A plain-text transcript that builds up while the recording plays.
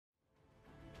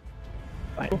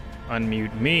fine.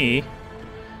 Unmute me,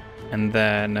 and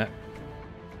then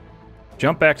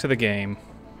jump back to the game.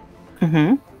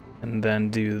 Mm-hmm. And then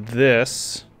do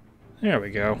this. There we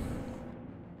go.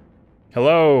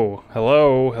 Hello,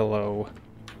 hello, hello.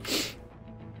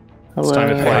 Hello, It's time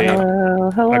to play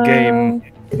a game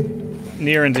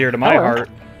near and dear to my heart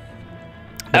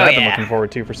that I've been looking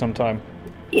forward to for some time.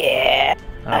 Yeah.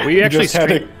 We actually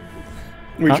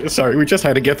we just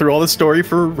had to get through all the story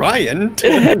for Ryan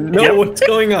to know what's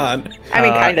going on. I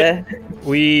mean, kind of.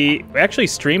 We actually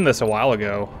streamed this a while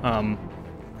ago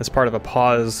as part of a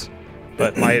pause,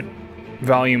 but my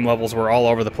volume levels were all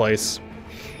over the place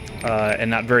and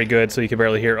not very good, so you could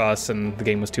barely hear us, and the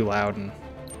game was too loud, and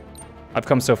I've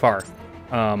come so far.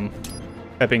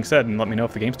 That being said, and let me know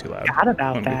if the game's too loud. Forgot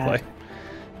about when that. we play.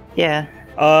 Yeah.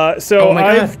 So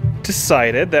I've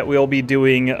decided that we'll be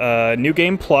doing New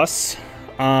Game Plus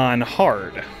on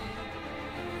hard.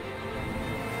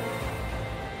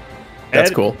 That's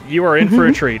Ed, cool. You are in for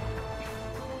a treat.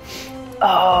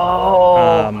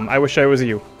 Oh. I wish I was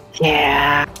you.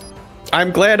 Yeah.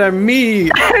 I'm glad I'm me.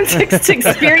 to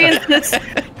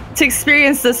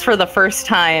experience this for the first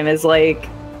time is like,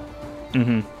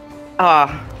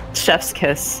 chef's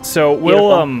kiss. So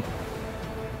we'll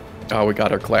Oh, we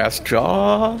got our glass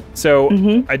jaw. So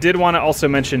I did want to also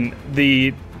mention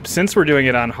since we're doing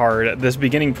it on hard, this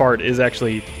beginning part is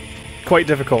actually quite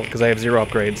difficult because I have 0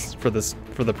 upgrades for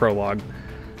the prologue.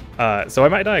 So I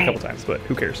might die a couple times, but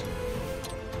who cares?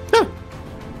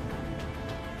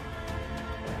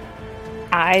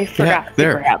 I forgot.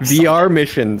 There. VR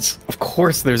missions. Of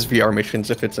course, there's VR missions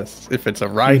if it's a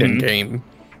Raiden game.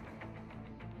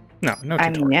 No tutorial. I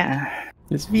mean, yeah.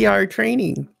 It's VR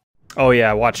training. Oh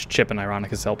yeah, watch Chip and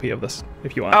Ironicus LP of this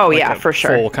if you want. Oh yeah, for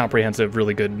sure. Full, comprehensive,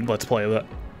 really good Let's Play of that.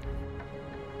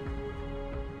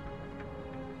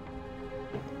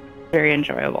 Very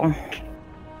enjoyable.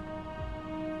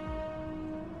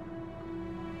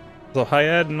 So hi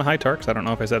Ed and hi Tarks. I don't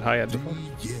know if I said hi Ed before.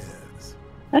 Years.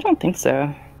 I don't think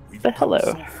so. But hello.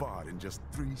 So far in just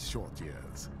 3 short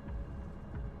years.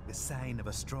 The sign of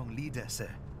a strong leader, sir.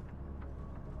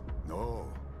 No.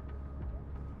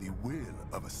 The will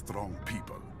of a strong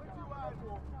people.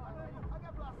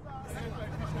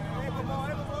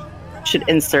 Should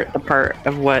insert the part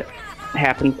of what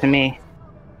happened to me.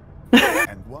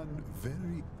 And one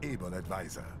very able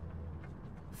advisor.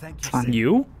 Thank you, Fun. sir.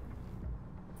 You?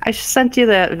 I sent you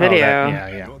that video.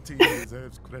 Yeah. Your team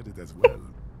deserves credit as well,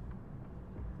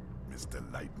 Mr.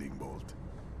 Lightning Bolt.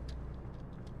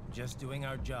 Just doing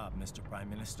our job, Mr. Prime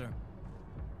Minister.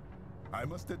 I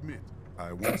must admit,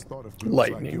 I once thought of groups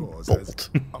Lightning like yours Bolt. as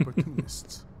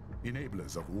opportunists,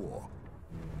 enablers of war.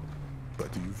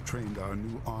 But you've trained our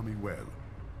new army well.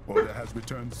 Order has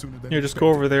returned sooner than Yeah, just go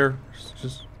over there.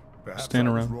 Just Perhaps stand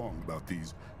I was around. wrong about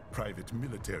these private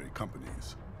military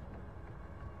companies.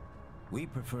 We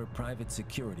prefer private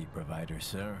security providers,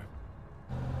 sir.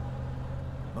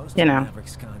 Most You of know.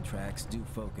 Maverick's contracts do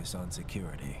focus on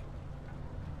security.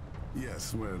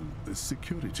 Yes, well, the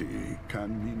security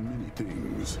can mean many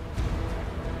things.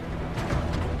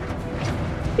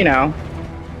 You know,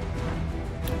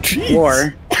 Jeez.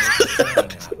 war.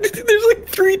 There's like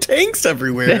 3 tanks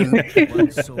everywhere.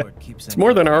 One sword keeps It's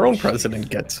more than our own president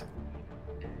gets.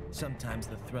 Sometimes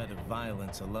the threat of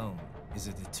violence alone is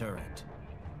a deterrent.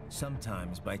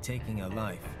 Sometimes by taking a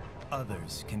life,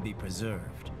 others can be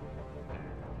preserved.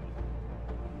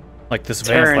 Like this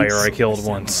Turns. vampire I killed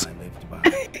once. I lived by.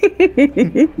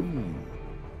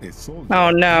 A soldier.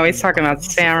 Oh no, he's talking about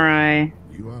samurai.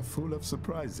 You are full of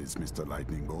surprises, Mr.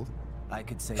 Lightning Bolt. I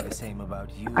could say the same about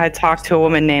you. I talked to a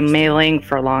woman named Mei Ling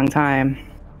for a long time.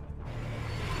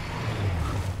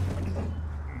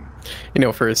 You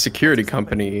know, for a security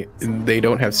company, they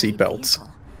don't have seatbelts.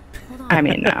 I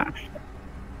mean, Clear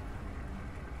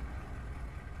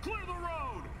the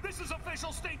road! This is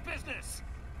official state business!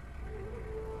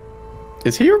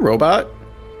 Is he a robot?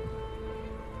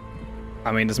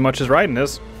 I mean, as much as Raiden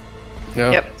is.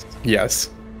 No. Yep. Yes.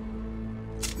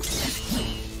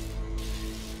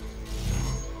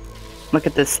 Look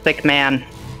at this thick man.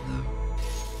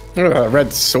 A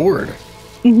red sword. I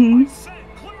said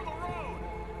clear the road!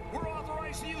 We're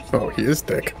authorized to use Oh, he is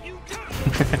thick. you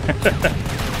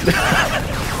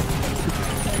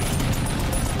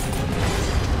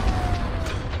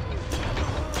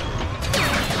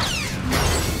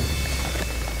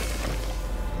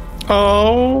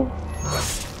Oh.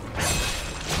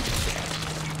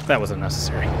 That was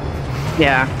unnecessary.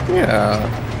 Yeah. Yeah.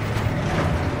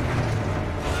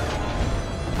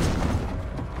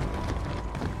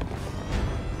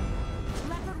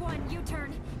 Leopard 1,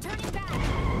 U-turn. Turning back.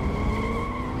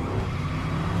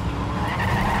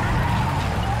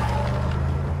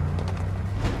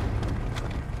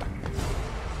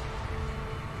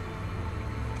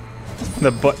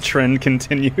 The butt trend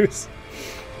continues.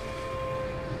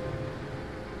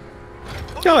 Oh,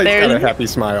 he's got a There's- happy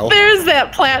smile. There's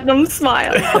that platinum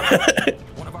smile.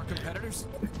 One of our competitors?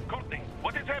 Courtney,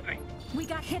 what is happening? We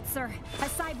got hit, sir. A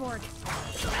cyborg.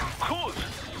 Who's?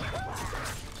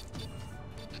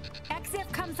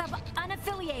 XF comes up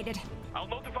unaffiliated. I'll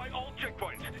notify all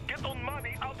checkpoints. Get on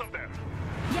money out of there.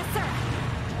 Yes, sir.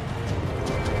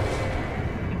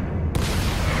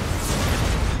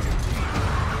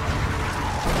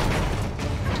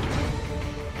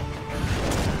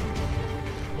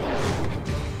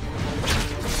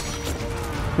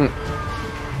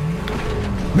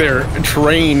 Their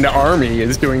trained army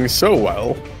is doing so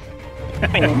well. It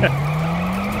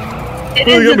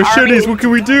is an army. What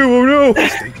can we do? Oh no!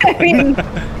 I mean,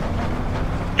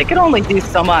 they can only do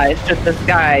so much. Just this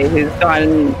guy who's got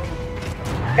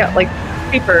like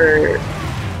super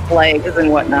legs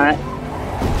and whatnot.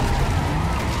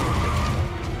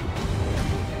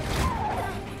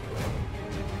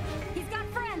 He's got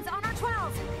friends on our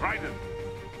 12. Raiden,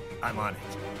 I'm on it.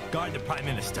 Guard the Prime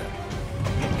Minister.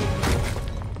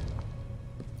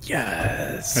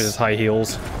 Yes. There's his high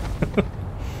heels.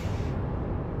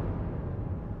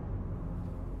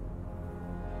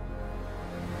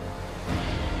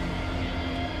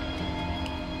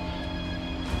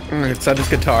 Is that his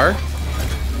guitar?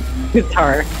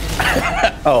 Guitar.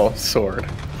 Oh, sword.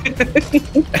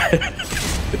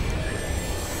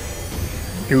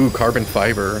 Ooh, carbon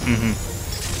fiber.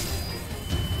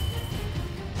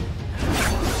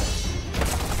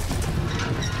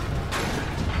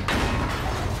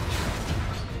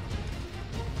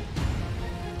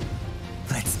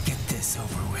 Let's get this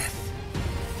over with.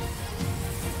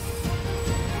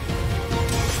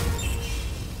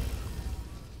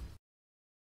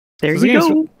 There This you game's,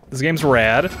 go. this game's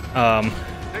rad.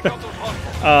 take out those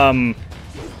hostiles.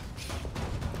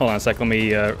 Hold on a sec. Let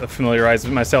me familiarize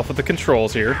myself with the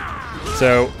controls here.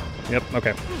 So, yep,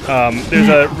 okay. There's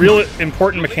a real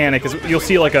important mechanic. Is you'll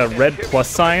see like a red plus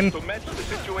sign. To match the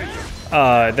situation.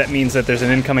 That means that there's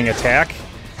an incoming attack,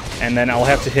 and then I'll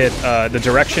have to hit the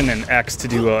direction and X to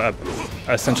do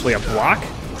essentially a block.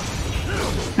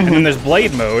 And then there's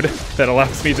blade mode that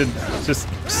allows me to just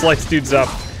slice dudes up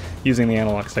using the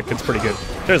analog stick. It's pretty good.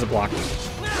 There's a block.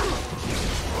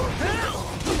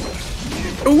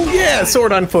 Oh yeah,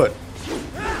 sword on foot.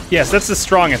 Yes, that's the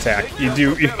strong attack. You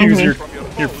use your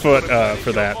foot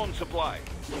for that. Own supply.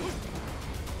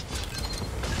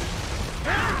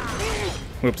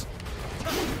 Whoops.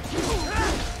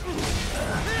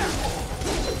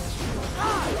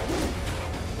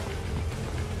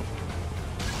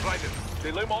 Raiden,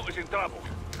 the limo is in trouble.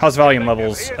 How's volume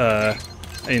levels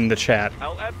in the chat?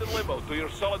 I'll add the limo to your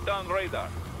solid down radar.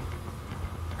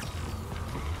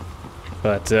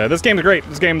 But this game's great.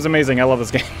 This game's amazing. I love this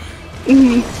game.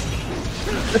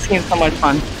 This game's so much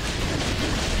fun.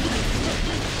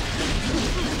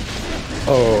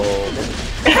 Oh.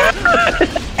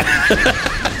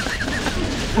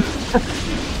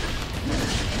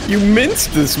 You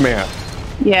minced this map.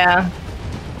 Yeah.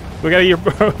 We got a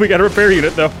repair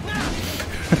unit though.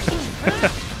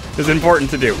 It's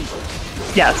important to do.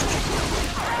 Yes.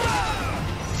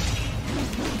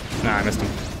 Nah, I missed him.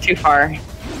 Too far.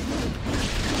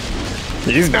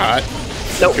 He's not.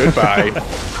 Nope. Goodbye.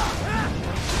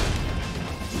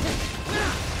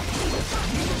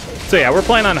 So yeah, we're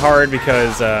playing on hard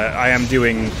because I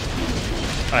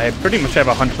pretty much have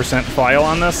 100% file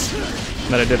on this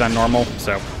that I did on normal.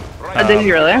 So Did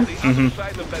you really?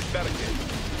 Side of that barricade.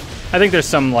 I think there's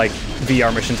some like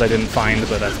VR missions I didn't find,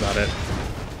 but that's about it.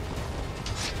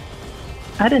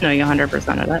 I didn't know you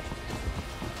 100% of it.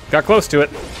 Got close to it.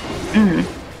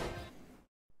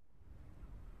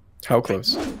 How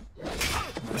close?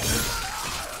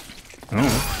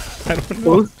 Oh, I don't know.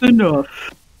 Close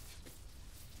enough.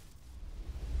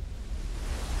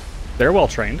 They're well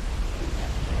trained.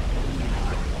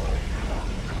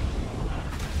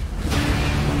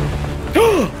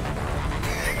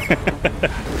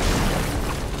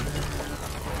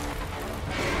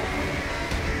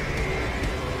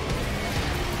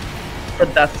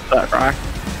 But that's bedrock.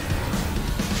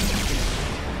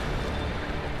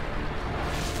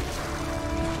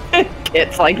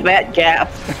 It's like that gas.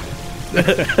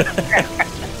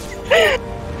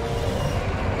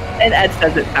 And Ed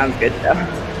says it sounds good though.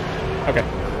 Okay.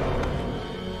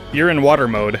 You're in water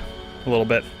mode a little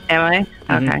bit. Am I?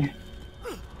 Okay.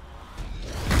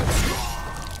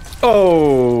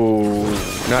 Oh,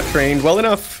 not trained well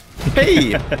enough.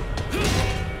 Hey!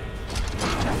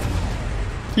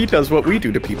 He does what we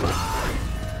do to people.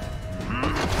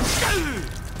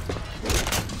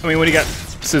 I mean, when you got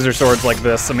scissor swords like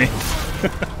this, I mean...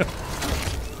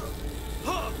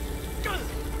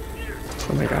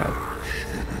 my god.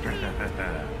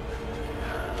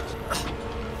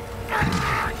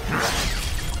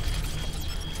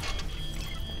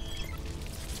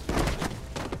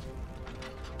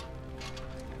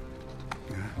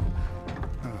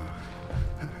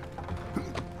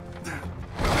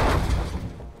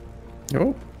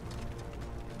 Oh.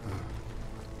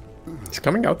 He's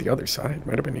coming out the other side.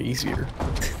 Might have been easier.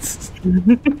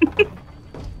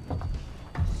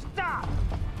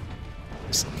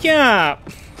 Yeah.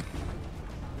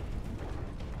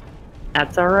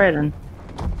 That's alright then.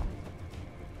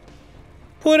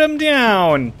 Put him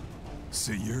down.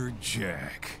 So you're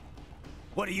Jack.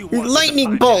 What do you want?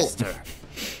 Lightning bolt!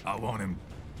 I want him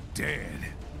dead.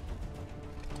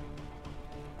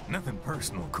 Nothing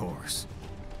personal, of course.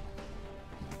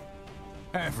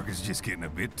 Africa's just getting a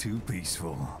bit too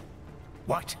peaceful.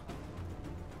 What?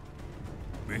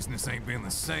 Business ain't been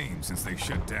the same since they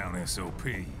shut down SOP.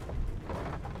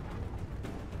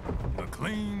 A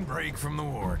clean break from the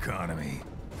war economy.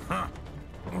 Huh.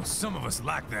 Well, some of us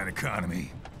like that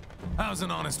economy. How's an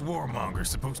honest warmonger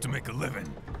supposed to make a living?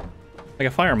 Like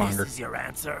a firemonger. This is your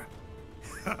answer?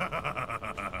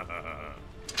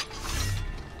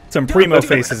 Some primo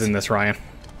faces in this, Ryan.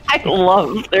 I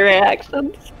love their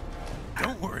reactions.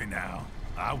 Don't worry now.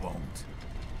 I won't.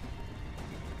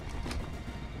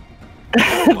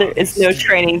 There is no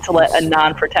training to let a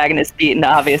non-protagonist beat an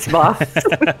obvious boss.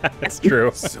 That's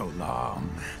true. So long.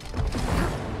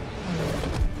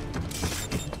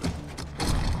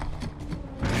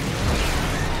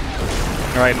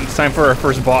 Alright, it's time for our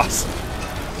first boss.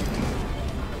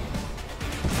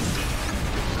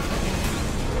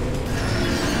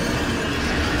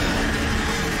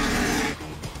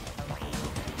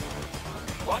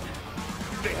 What?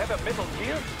 They have a metal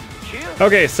gear?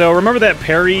 Okay, so remember that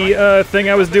parry thing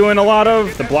I was doing a lot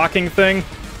of? The blocking thing?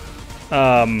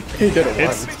 He did it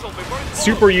It's once.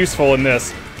 super useful in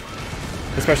this.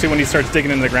 Especially when he starts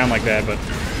digging into the ground like that, but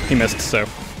he missed, so.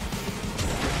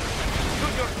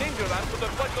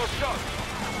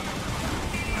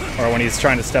 Or when he's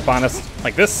trying to step on us,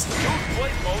 like this.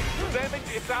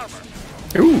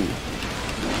 Ooh.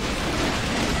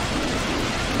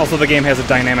 Also, the game has a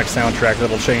dynamic soundtrack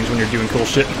that'll change when you're doing cool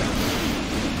shit.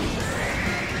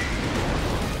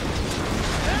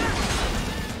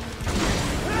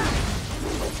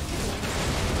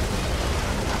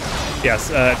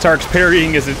 Yes, Tark's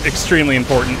parrying is extremely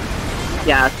important.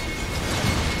 Yeah.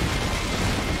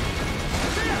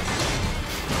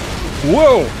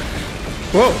 Whoa!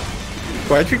 Whoa.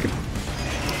 Why'd you...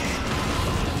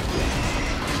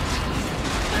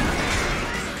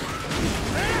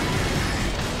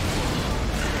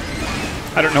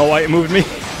 I don't know why it moved me.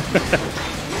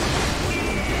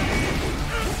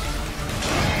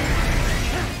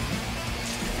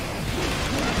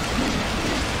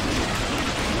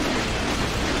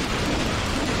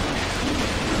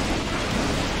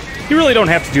 You really don't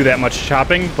have to do that much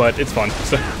chopping, but it's fun.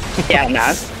 So. Yeah, no,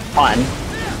 it's fun.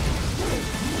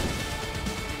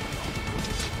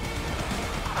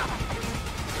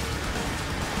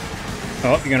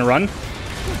 Oh, you gonna run?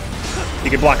 You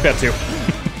can block that too.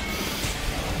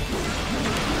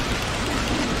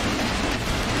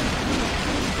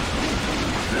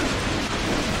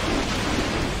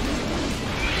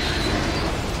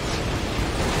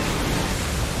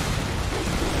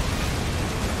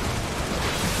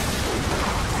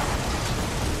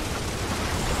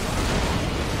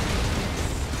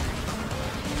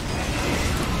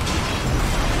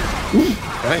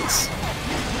 Nice.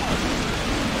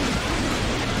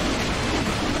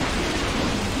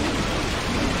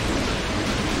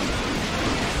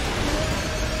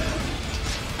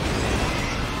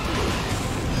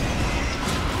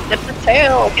 Get the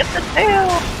tail! Get the tail!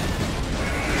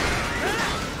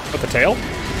 With the tail?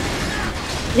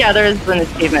 Yeah, there is an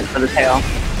achievement for the tail.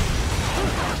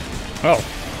 Oh.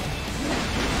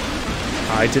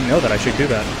 I didn't know that I should do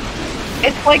that.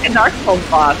 It's like a Dark Souls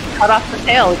boss. Cut off the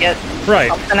tail, get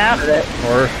Right. something out of it.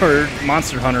 Or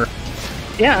Monster Hunter.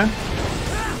 Yeah.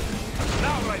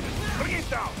 Now, Raven, bring it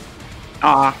down.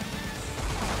 Aw.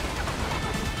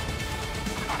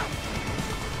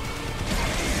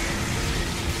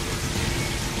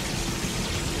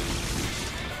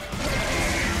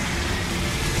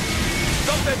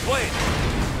 Stop that blade.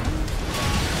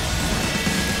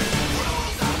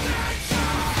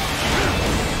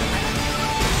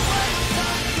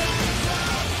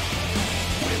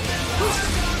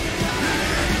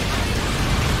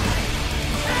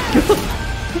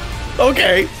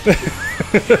 Okay.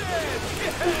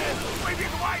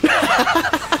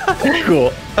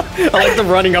 Cool. I like the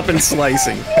running up and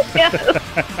slicing. Yeah.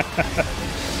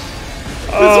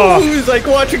 Oh. It's like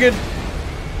watching a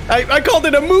I called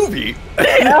it a movie.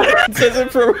 It says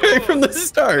it right from the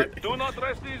start. Do not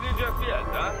rest easy just yet,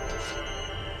 huh?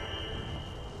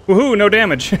 Woohoo! No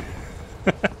damage.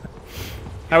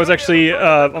 I was actually,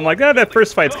 I'm like, that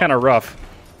first fight's kind of rough,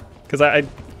 because I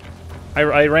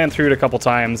ran through it a couple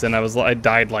times and I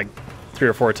died like 3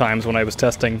 or 4 times when I was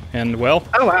testing, and well.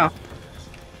 Oh wow.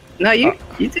 No, you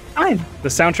did fine. The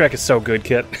soundtrack is so good,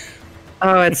 Kit.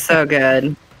 Oh, it's so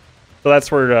good. So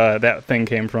that's where that thing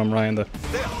came from, Ryan.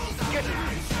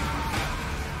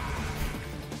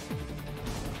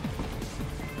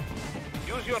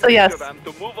 So yes,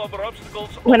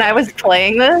 when I was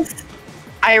playing this,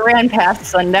 I ran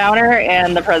past Sundowner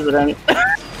and the President.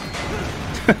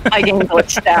 My game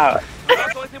glitched out.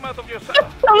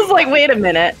 I was like, wait a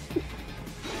minute.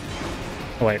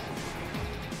 Oh, wait.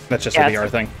 That's just a VR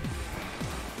thing.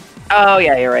 Oh,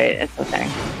 yeah, you're right. It's okay.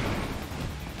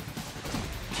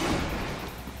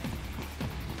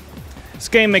 This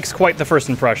game makes quite the first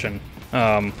impression.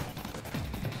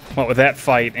 What with that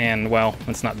fight and, well,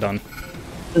 it's not done.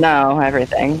 No,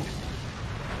 everything.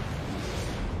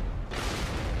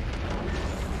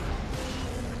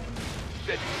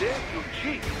 It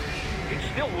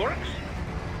still works?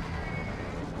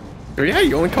 Oh yeah,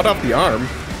 you only cut off the arm.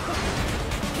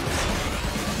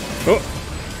 Oh.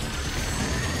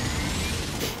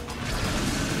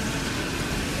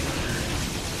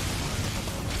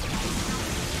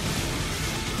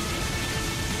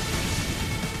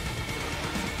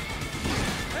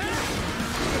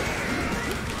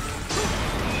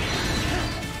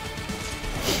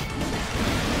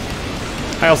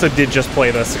 I also did just play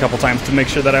this a couple times to make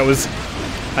sure that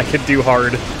I could do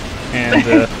hard,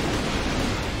 and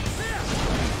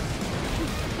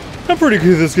I'm pretty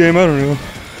good at this game, I don't know.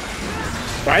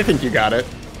 I think you got it.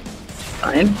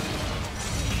 Fine.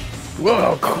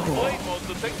 Whoa, cool.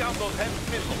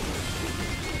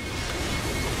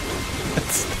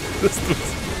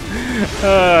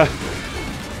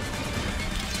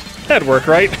 That'd work,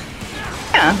 right?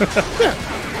 Yeah.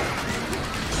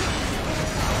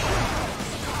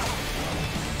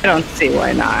 I don't see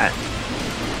why not.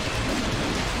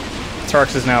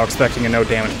 Tarks is now expecting a no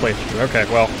damage playthrough. Okay,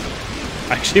 well,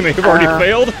 actually may have already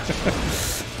failed. I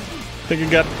think it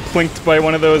got plinked by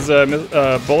one of those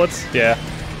bullets. Yeah.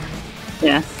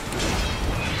 Yeah.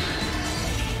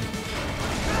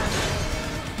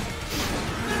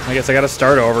 I guess I gotta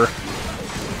start over.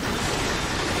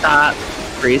 Stop.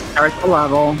 Restart the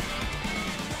level.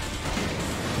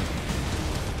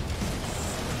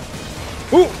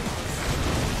 Ooh!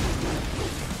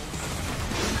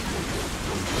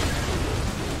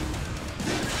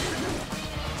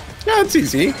 Yeah, it's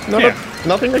easy.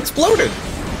 Nothing exploded.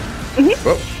 Mm-hmm.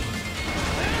 Whoa.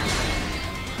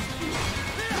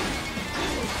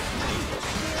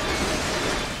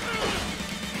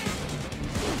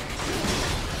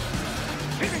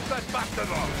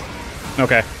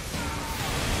 Okay.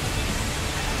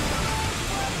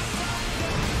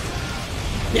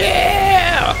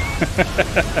 Yeah!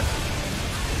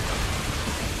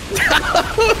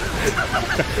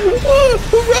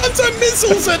 Who runs on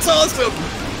missiles? That's awesome!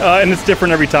 And it's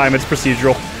different every time. It's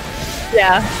procedural.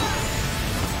 Yeah.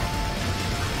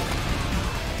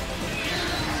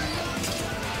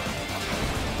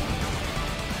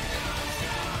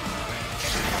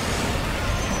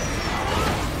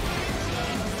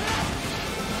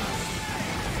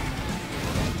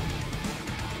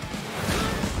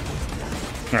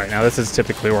 Alright, now this is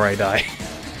typically where I die.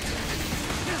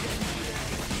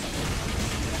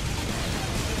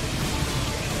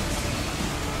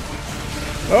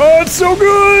 Oh, it's so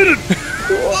good!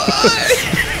 What?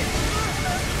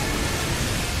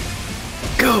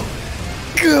 Go!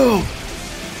 Go!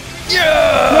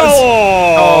 Yes!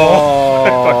 Oh! I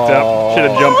fucked up. Should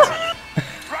have jumped.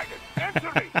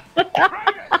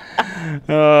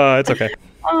 It's okay.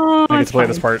 Oh, I get to play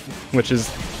this part, which is...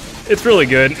 It's really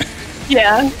good.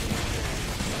 Yeah.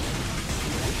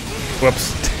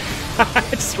 Whoops. I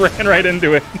just ran right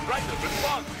into it.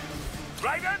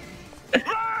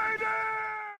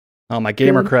 Oh, my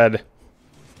gamer cred.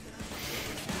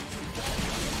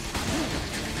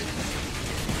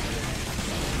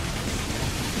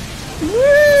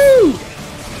 Woo!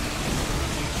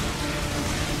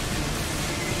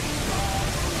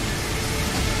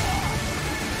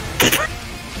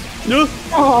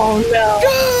 Oh no.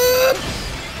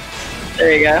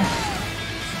 There you go.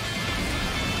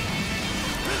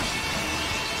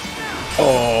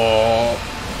 Oh.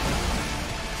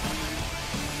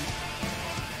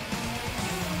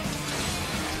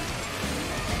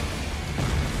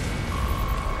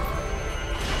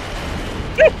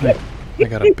 I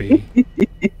got a B.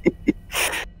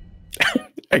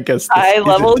 I guess this High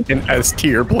level- isn't an S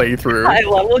tier playthrough. High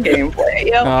level gameplay.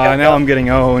 Yep, Now I'm getting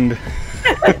owned.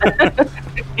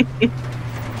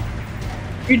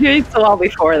 You're doing so well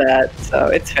before that, so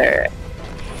it's fair.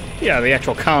 Yeah, the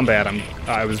actual combat,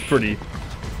 I was pretty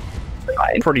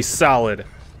solid.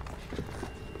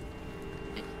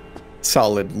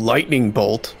 Solid lightning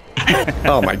bolt.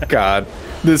 Oh my god.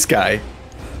 This guy.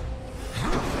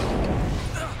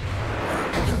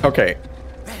 Okay.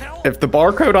 If the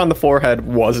barcode on the forehead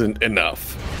wasn't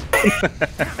enough.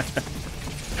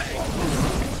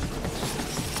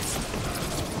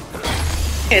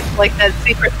 It's like that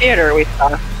secret theater we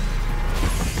saw.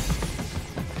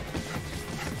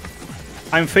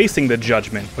 I'm facing the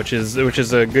judgment, which is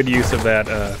a good use of that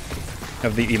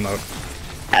of the emote.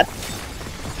 Yes.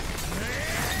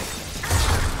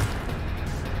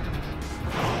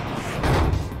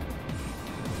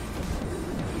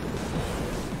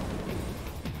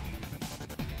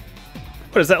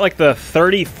 What is that, like the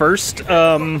 31st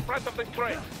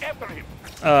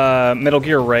Metal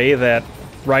Gear Ray that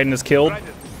Raiden has killed?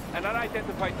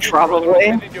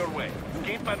 Probably.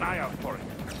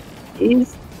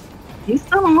 He's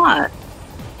done a lot.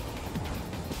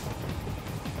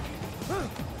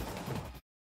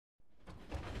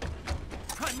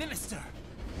 Prime Minister.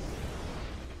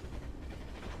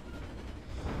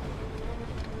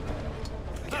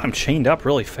 I'm chained up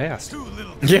really fast. Too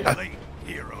little Yeah. too late,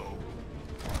 hero.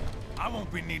 I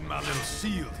won't be needing my little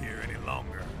shield here any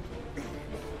longer.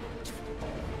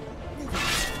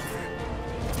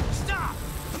 Stop!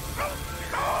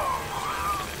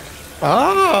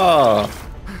 Ah!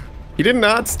 He did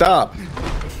not stop.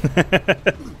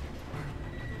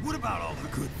 What about all the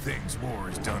good things war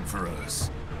has done for us?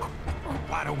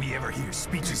 Why don't we ever hear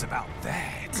speeches about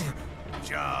that?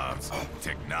 Jobs,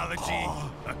 technology,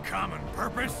 a common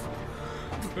purpose?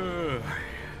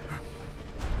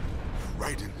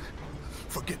 Raiden,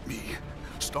 forget me.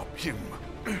 Stop him.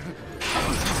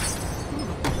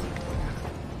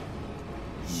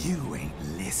 You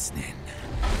ain't listening.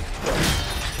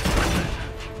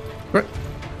 What?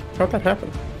 How'd that happen?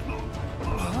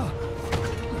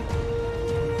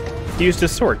 He used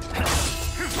his sword.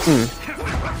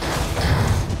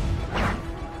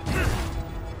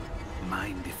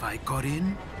 Mind if I got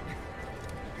in?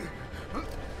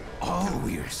 All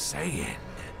we're saying.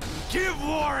 Give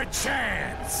war a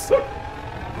chance!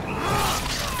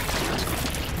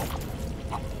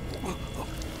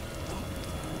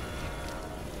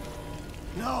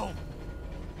 No!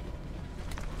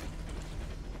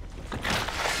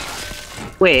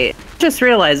 Wait, just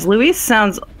realized Luis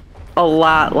sounds a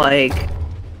lot like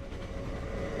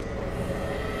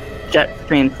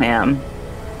Jetstream Sam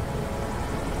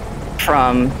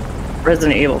from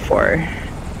Resident Evil 4.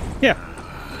 Yeah.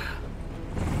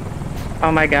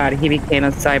 Oh my god, he became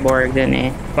a cyborg, didn't he?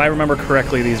 If I remember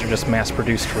correctly, these are just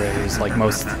mass-produced rays. Like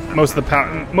most of the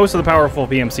powerful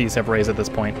PMCs have rays at this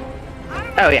point.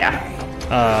 Oh yeah.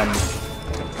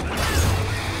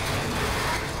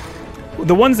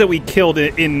 The ones that we killed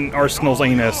in Arsenal's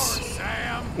anus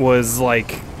was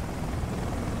like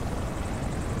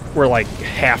were like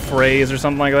half rays or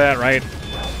something like that, right?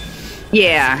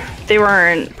 Yeah, they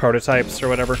weren't. Prototypes or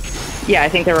whatever. Yeah, I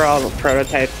think they were all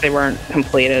prototypes. They weren't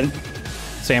completed.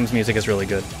 Sam's music is really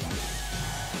good.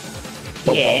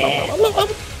 Yeah.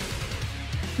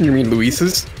 You mean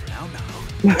Luis's?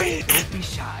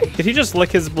 Did he just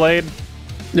lick his blade?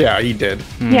 Yeah, he did.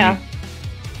 Yeah.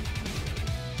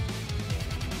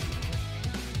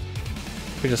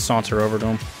 We just saunter over to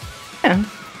him. Yeah.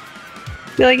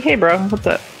 Be like, hey, bro, what's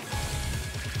up?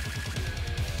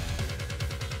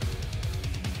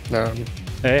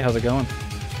 Hey, how's it going?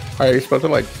 Are you supposed to,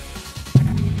 like,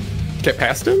 get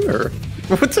past him, or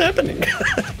what's happening?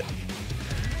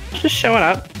 Just showing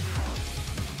up.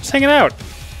 Just hanging out.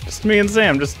 Just me and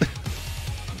Sam.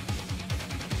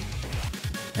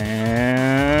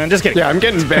 And just kidding. Yeah, I'm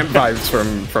getting vamp vibes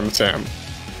from Sam.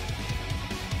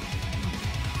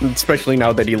 Especially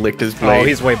now that he licked his blade. Oh,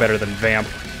 he's way better than Vamp.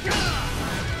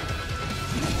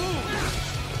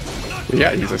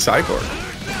 Yeah, he's a cyborg.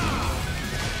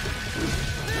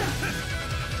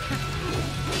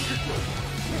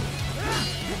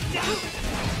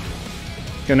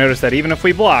 You'll notice that even if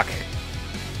we block,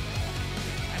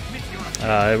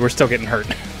 we're still getting hurt.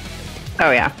 Oh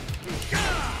yeah.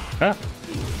 Huh?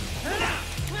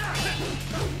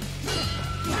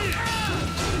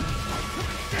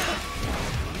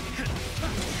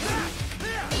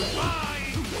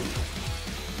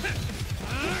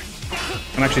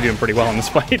 I'm actually doing pretty well in this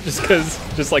fight,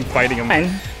 just like fighting him. Fine.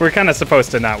 We're kind of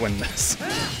supposed to not win this.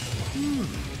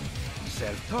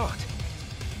 Self-taught.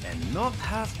 And not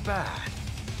half bad.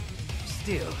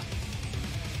 still.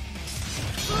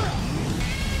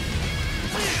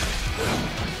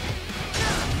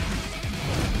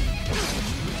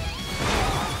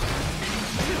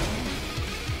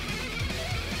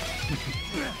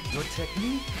 Your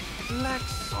technique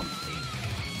lacks something.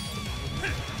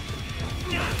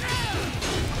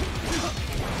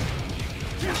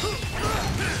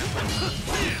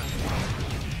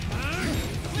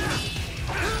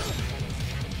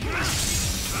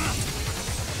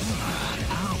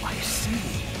 Now I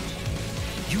see.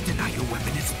 You deny your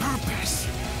weapon its purpose.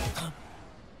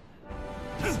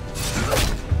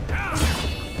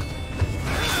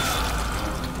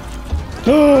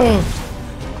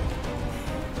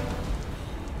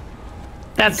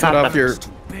 That's Cut not off the... your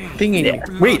thingy. Yeah.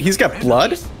 Wait, he's got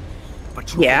blood?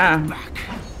 But you Yeah. hold back.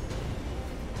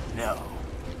 No.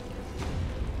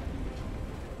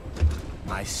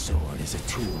 My sword is a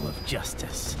tool of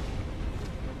justice.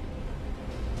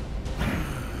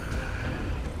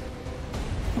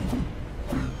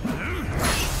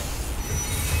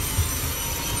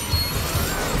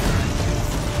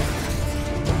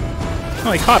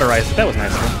 Oh, he cauterized it. That was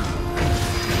nice of him.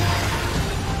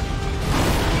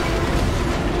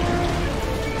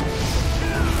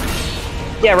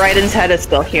 Yeah, Raiden's head is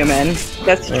still human.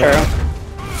 That's true.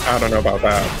 I don't know about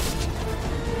that.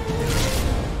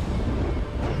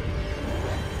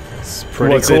 It's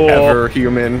pretty Was cool. it ever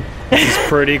human? It's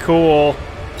pretty cool.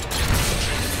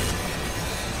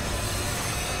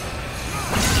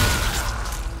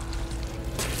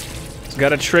 He's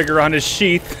got a trigger on his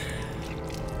sheath.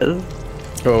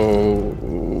 Oh.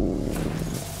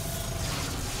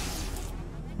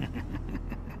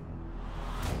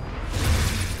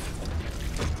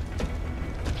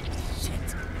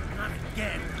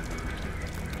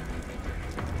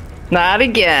 Not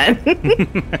again.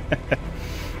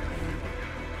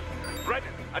 Raiden,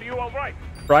 are you all right?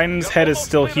 Ryan's head is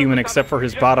still human except for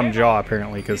his bottom jaw,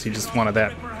 apparently, because he just wanted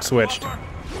that switched.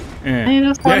 Eh. I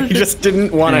just Yeah, wanted he to, just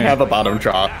didn't want to Yeah. have a bottom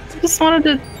jaw. just wanted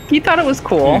to. He thought it was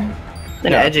cool and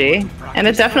Yeah. edgy, and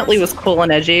it definitely was cool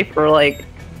and edgy for like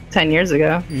 10 years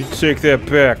ago. You take that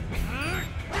back.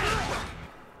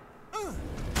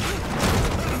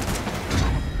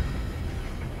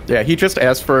 Yeah, he just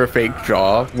asked for a fake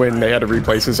jaw when they had to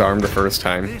replace his arm the first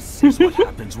time. This is what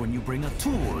happens when you bring a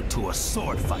tool to a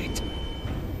sword fight.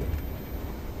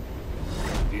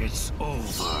 It's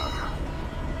over.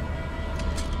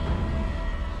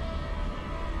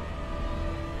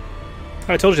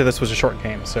 I told you this was a short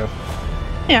game, so.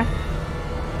 Yeah.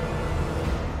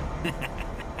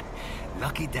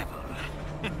 Lucky devil.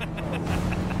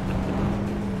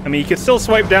 I mean, you could still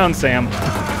swipe down, Sam.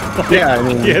 Yeah, I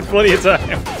mean, You had plenty of time.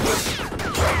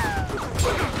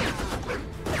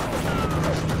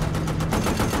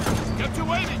 Get to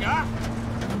waiting, huh?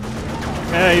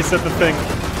 Yeah, you said the thing.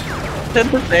 Did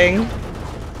the thing.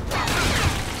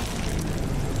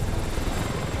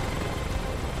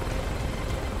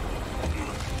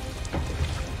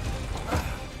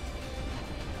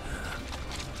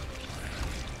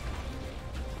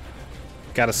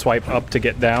 Gotta swipe up to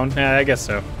get down? Yeah, I guess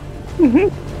so.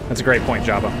 That's a great point,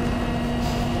 Jabba.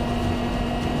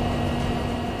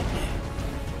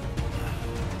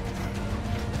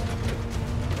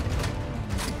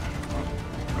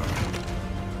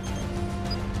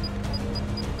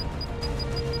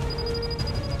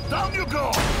 Down you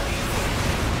go!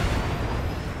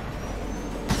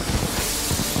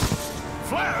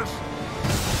 Flares!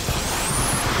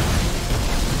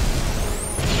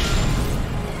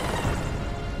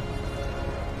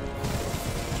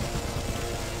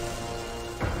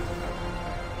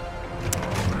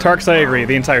 Tarks, I agree.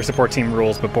 The entire support team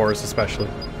rules, but Boris especially.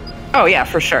 Oh yeah,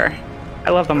 for sure.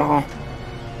 I love them all.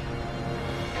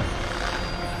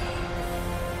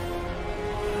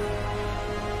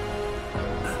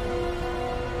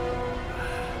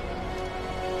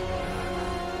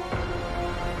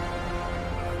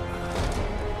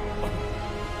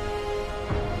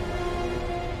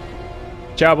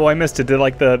 Jabbo, I missed it. Did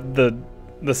like the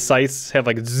scythes have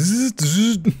like zzz,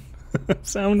 zzz,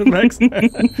 sound effects?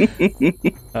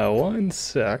 1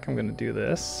 sec. I'm gonna do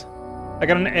this. I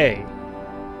got an A.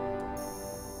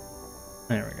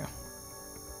 There we go.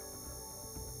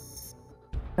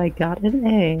 I got an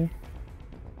A.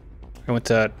 I went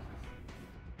to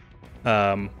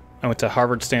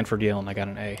Harvard, Stanford, Yale, and I got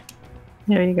an A.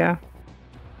 There you go.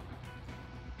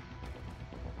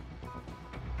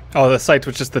 Oh, the site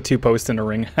was just the 2 posts in a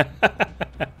ring.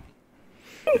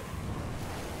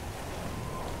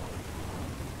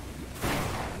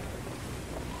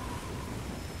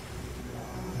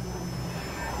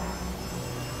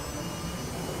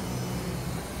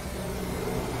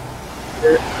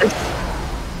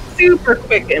 super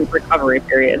quick in recovery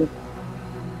period.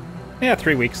 Yeah,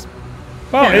 3 weeks.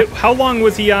 Well, Yeah. how long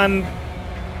was he on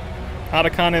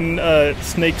Otacon and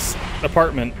Snake's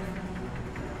apartment?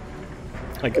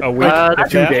 Like a week? A if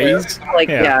few that? days. Like,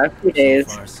 yeah, a few days.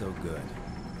 So far, so good.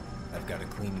 I've got a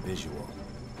clean visual.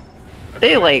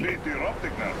 They, like,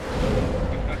 Interrupting now.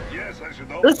 Yes, I should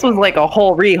know. this was like a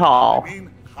whole rehaul. I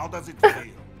mean, how does it feel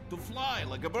to fly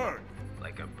like a bird?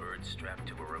 Like a bird strapped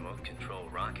to a remote control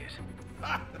rocket.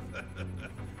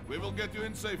 We will get you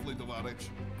in safely, Tovarich.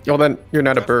 Well, then you're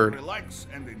not a Just bird. relax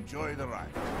and enjoy the ride.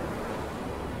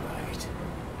 Right.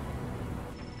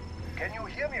 Can you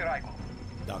hear me, Raiko?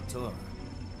 Doctor.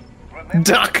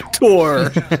 Doctor.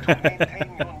 To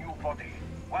maintain your new body.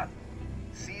 1.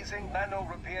 Seizing nano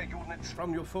repair units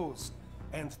from your foes.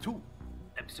 And 2.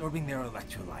 Absorbing their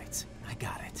electrolytes. I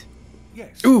got it.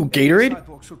 Yes. Ooh, Gatorade?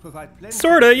 Cyborg should provide plenty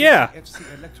Sorta, yeah. of FC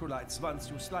electrolytes once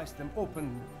you slice them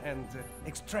open and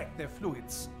extract their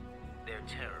fluids. They're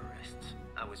terrorists.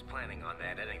 I was planning on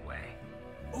that anyway.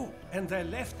 Oh, and their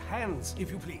left hands,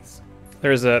 if you please.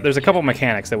 There's a couple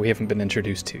mechanics that we haven't been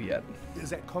introduced to yet.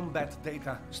 The combat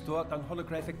data stored on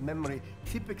holographic memory,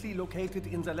 typically located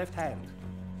in the left hand.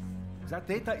 That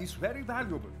data is very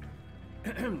valuable.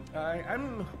 I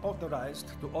am authorized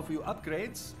to offer you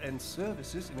upgrades and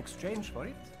services in exchange for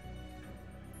it.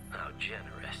 How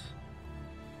generous.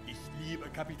 Ich liebe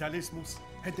Kapitalismus.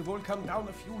 Had the world come down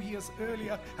a few years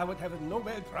earlier, I would have a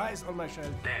Nobel Prize on my shelf.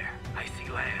 There, I see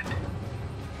land.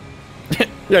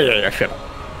 Yeah, shut up.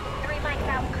 3 mics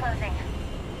out, closing.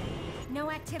 No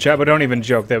activity. Jabba, don't even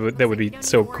joke. That would be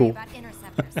so cool.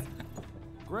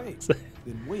 Great.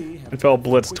 Then we have NFL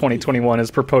Blitz 2021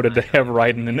 is purported to have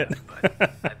Raiden in it.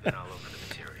 I've been all over the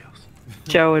materials.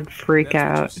 Joe would freak That's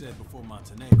out. what you said before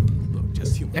Montenegro. Look,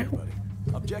 just humor everybody.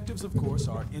 Objectives, of course,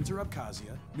 are enter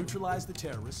Abkhazia, neutralize the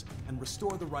terrorists, and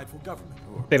restore the rightful government.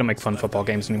 Or They don't make fun football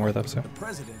games anymore, though. So the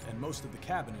president and most of the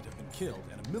cabinet have been killed,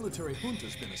 and a military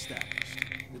junta's been established.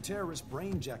 The terrorists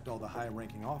brain-jacked all the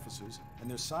high-ranking officers, and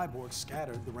their cyborgs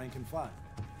scattered the rank and file.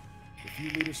 The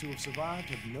few leaders who have survived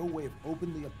have no way of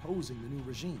openly opposing the new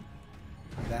regime.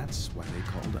 That's why they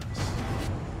called us.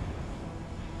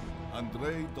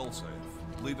 Andrei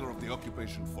Dolzaev, leader of the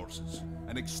occupation forces,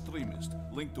 an extremist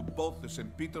linked to both the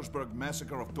St. Petersburg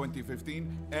massacre of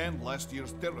 2015 and last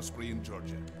year's terror spree in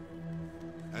Georgia.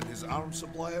 And his arms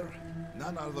supplier,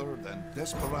 none other than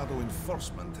Desperado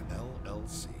Enforcement,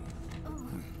 LLC.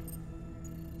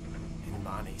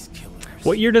 Imani's killers.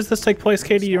 what year does this take place,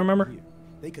 Katie? Do you remember?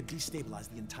 They could destabilize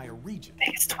the entire region. I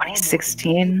think it's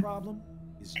 2016. I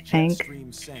think.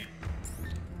 Jetstream Sam.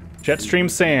 Jetstream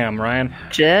Sam, Ryan.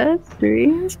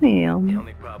 Jetstream The Sam.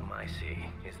 only problem I see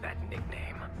is that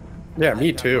nickname. Yeah, me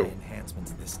I've got my too.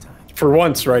 enhancements this time. For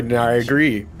once, right now, I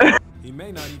agree. He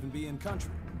may not even be in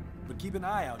country, but keep an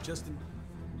eye out just in.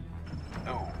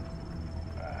 Oh,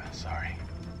 sorry.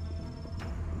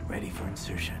 Ready for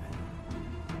insertion.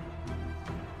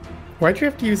 Why'd you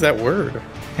have to use that word?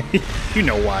 You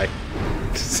know why.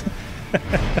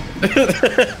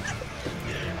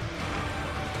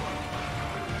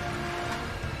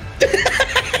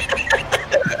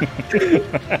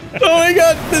 Oh my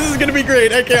god, this is gonna be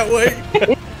great. I can't wait.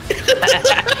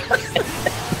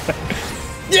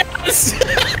 Yes!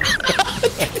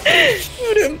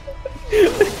 Shoot him.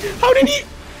 How did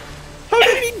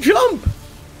he jump?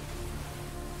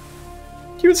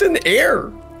 He was in the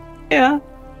air. Yeah.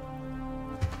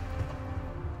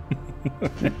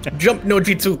 Jump no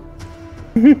jitsu.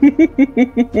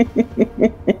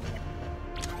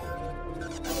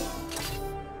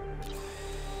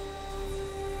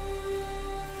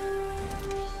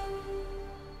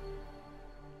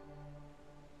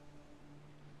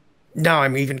 Now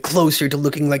I'm even closer to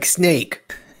looking like Snake.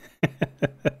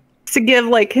 To give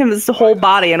like his whole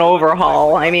body an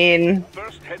overhaul. I mean,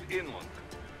 First, head inland.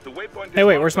 The waypoint Hey,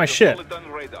 wait, where's my shit?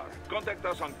 Radar. Contact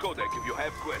us on codec if you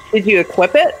have questions. did you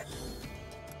equip it?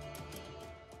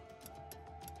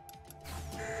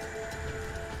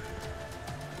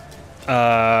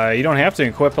 You don't have to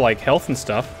equip like health and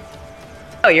stuff.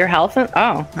 Oh, your health? Oh,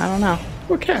 I don't know.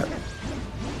 What cat?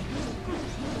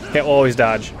 Cat will always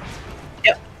dodge.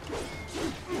 Yep.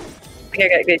 I think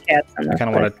I got good cats on this.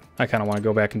 I kind of want to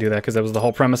go back and do that because that was the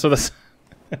whole premise of this.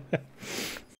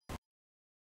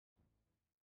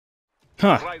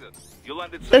 Huh. Raiden, you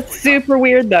landed That's safely. super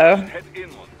weird though. Head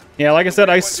inland. Yeah, like I said,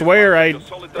 I swear I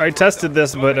tested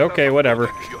this, but okay, whatever.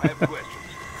 If you have questions.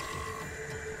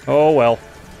 Oh well.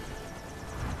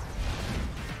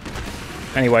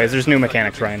 Anyways, there's new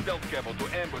mechanics, Ryan. Stealth cable to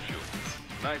ambush you.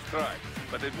 Nice try,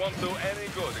 but it won't do any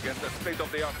good against a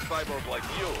state-of-the-art cyborg like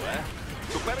you, eh?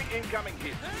 Preparing incoming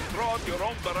hits. Throw out your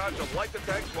own barrage of light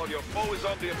attacks while your foe is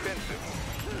on the offensive.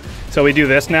 So we do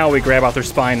this now. We grab out their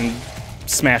spine and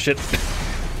smash it.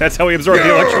 That's how we absorb the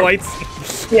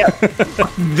electrolytes. Yep.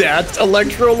 That's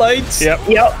electrolytes? Yep.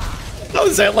 Yep. How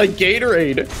is that like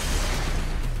Gatorade?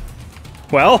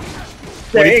 Well,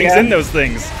 what do you think's in those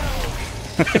things?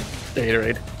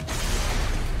 Gatorade.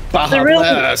 Baja Real,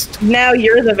 Blast. now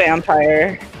you're the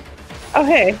vampire. Oh,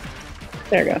 hey.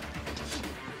 There we go.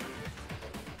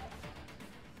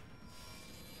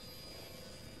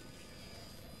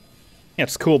 Yeah,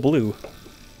 it's cool blue.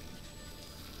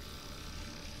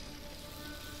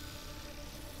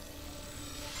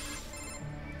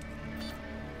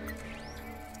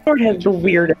 Sword has the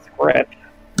weirdest grip.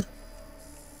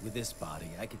 With this body,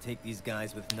 I could take these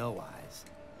guys with no eyes.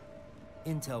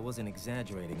 Intel wasn't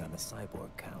exaggerating on the cyborg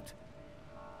count.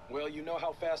 Well, you know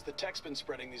how fast the tech's been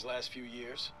spreading these last few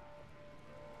years.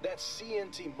 That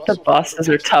CNT The bosses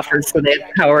are tougher, so they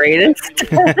have power 8.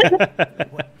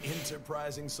 What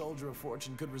enterprising soldier of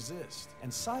fortune could resist?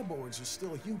 And cyborgs are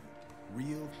still human.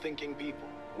 Real thinking people.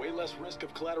 Way less risk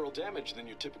of collateral damage than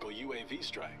your typical UAV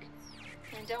strike.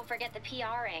 And don't forget the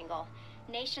PR angle.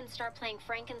 Nations start playing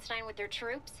Frankenstein with their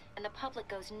troops, and the public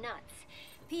goes nuts.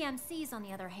 PMCs, on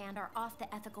the other hand, are off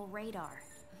the ethical radar.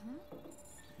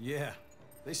 Yeah.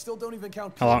 They still don't even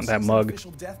count I want that mug.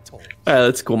 official death toll.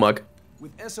 That's a cool mug.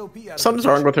 With SOP out of Something's the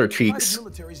wrong with her picture, cheeks.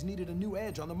 militaries needed a new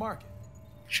edge on the market.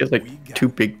 She has like too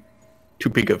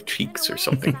big of cheeks or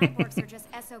something. Cyborgs are just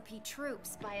SOP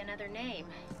troops by another name,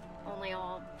 only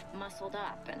all muscled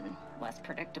up and less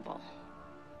predictable.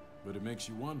 But it makes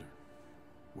you wonder,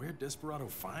 where'd Desperado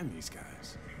find these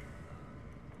guys?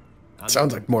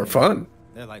 Sounds like more fun.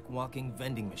 They're like walking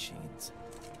vending machines.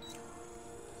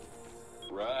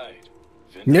 Right.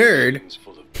 Nerd.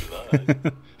 Full of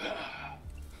blood.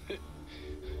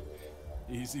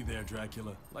 Easy there,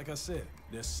 Dracula. Like I said,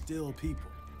 they're still people.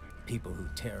 People who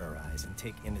terrorize and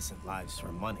take innocent lives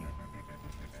for money.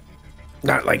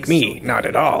 Not like me, not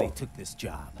at all. They took this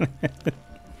job.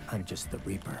 I'm just the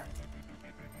Reaper.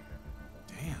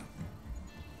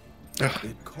 Damn.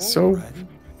 Ugh,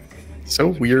 so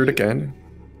weird again.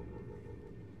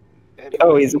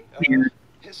 Oh, he's weird.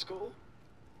 His school.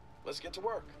 Let's get to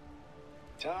work.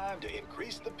 Time to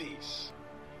increase the peace.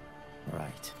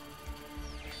 Right.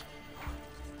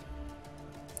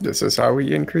 This is how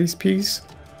we increase peace.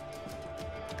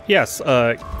 Yes,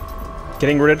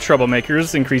 getting rid of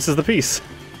troublemakers increases the peace.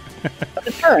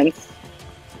 Deterrence.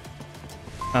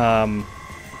 No,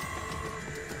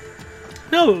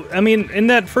 I mean, in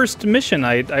that first mission,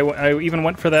 I even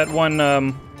went for that one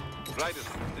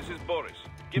This is Boris.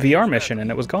 VR mission, and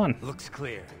it was gone. Looks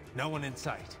clear. No one in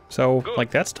sight. So, Good.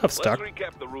 like, that stuff stuck. Let's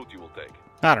recap the route you will take.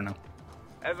 I don't know.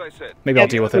 As I said, Maybe I'll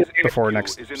deal with it HQ before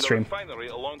next is in the stream. refinery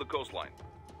along the coastline.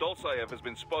 Dolsaev has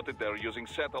been spotted there using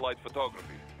satellite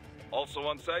photography. Also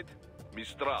on site,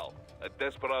 Mistral, a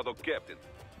Desperado captain.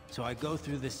 So I go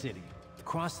through the city,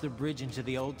 cross the bridge into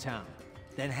the old town,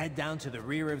 then head down to the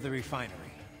rear of the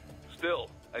refinery. Still,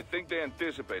 I think they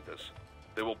anticipate us.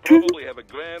 They will probably have a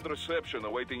grand reception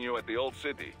awaiting you at the old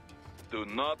city. Do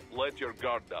not let your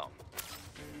guard down.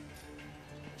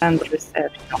 And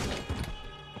reception.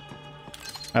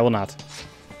 I will not.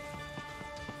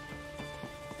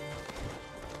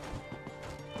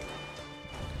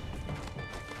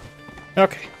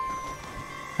 Okay.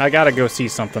 I gotta go see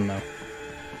something, though.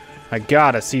 I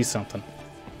gotta see something.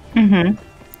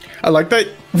 I like that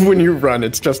when you run,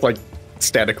 it's just like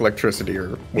static electricity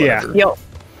or whatever. Yep.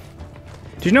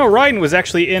 Did you know Raiden was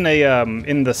actually in a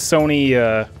in the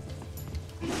Sony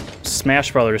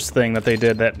Smash Brothers thing that they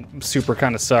did that super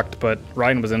kind of sucked, but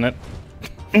Raiden was in it.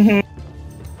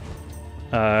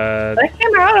 That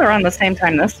came out around the same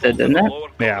time this did, didn't it? Lower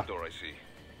Yeah. corridor, I see.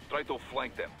 Try to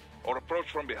flank them or approach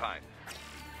from behind.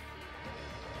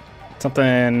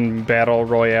 Something Battle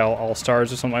Royale All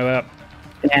Stars or something like that.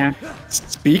 Yeah.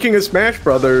 Speaking of Smash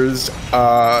Brothers,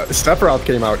 Sephiroth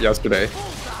came out yesterday.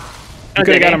 You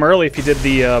could have got him early if you did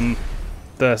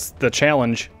the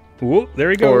challenge. Whoop, there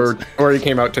he goes. Or he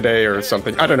came out today or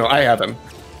something. I don't know. I have him.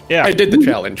 Yeah. I did the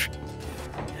challenge.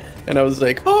 And I was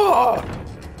like, oh!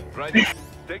 Right,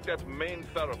 take that main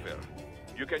thoroughfare.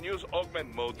 You can use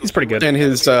augment mode. He's pretty good. And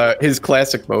his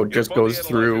classic mode just goes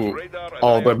through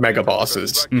all the mega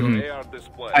bosses. Oh,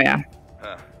 yeah.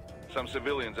 Some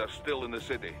civilians are still in the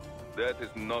city. That is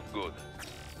not good.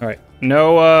 All right.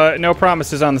 No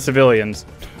promises on the civilians.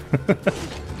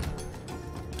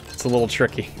 It's a little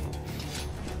tricky.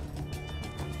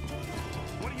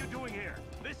 What are you doing here?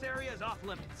 This area is off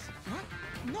limits. Huh?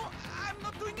 No, I'm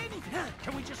not doing anything.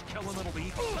 Can we just kill a little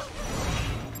bee?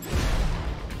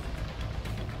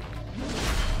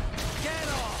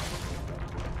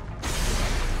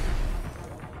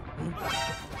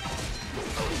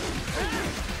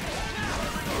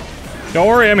 Don't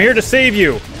worry, I'm here to save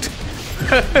you.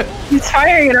 He's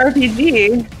firing an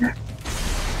RPG.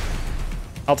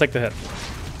 I'll take the hit.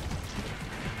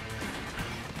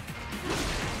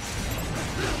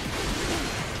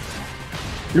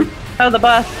 Oh, the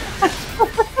bus.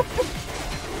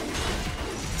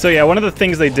 So yeah, one of the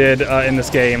things they did in this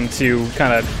game to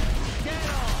kind of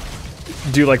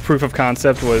do like proof of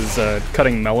concept was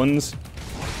cutting melons.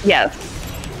 Yes.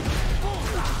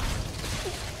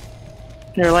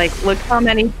 They're like, look how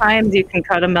many times you can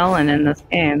cut a melon in this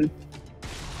game.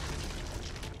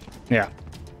 Yeah.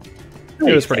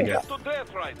 It was pretty good. To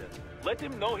death, Ryder. Let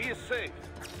him know he is safe.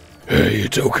 Hey,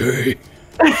 it's okay.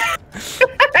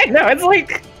 I know, it's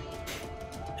like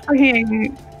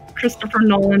fucking Christopher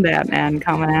Nolan Batman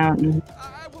coming out. And...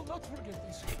 I will not forget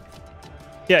this.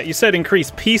 Yeah, you said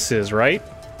increase pieces, right?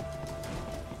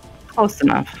 Close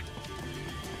enough.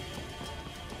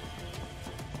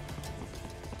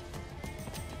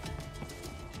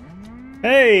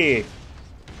 Hey!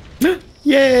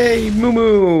 Yay, Moo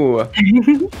Moo!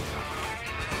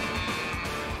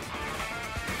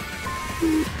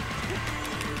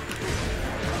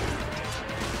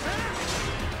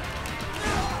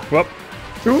 Whoop.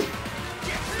 Ooh.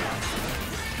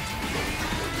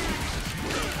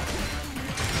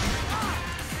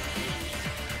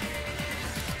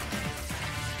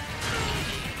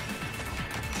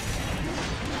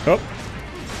 Oh.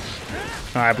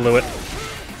 I blew it.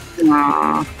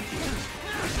 Aww.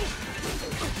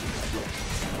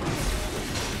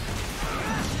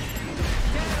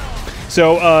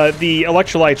 So, the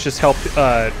electrolytes just help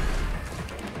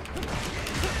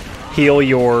heal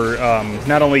your,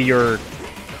 not only your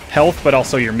health, but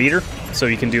also your meter. So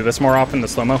you can do this more often, the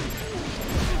slow-mo.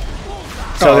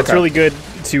 So it's really good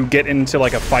to get into,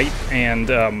 like, a fight and,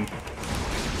 and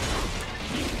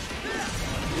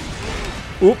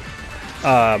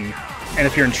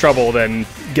if you're in trouble, then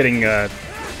getting,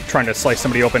 trying to slice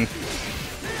somebody open.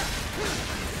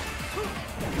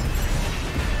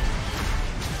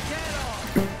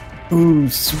 Ooh,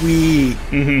 sweet.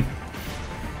 Mm-hmm.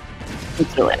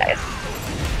 It's really nice.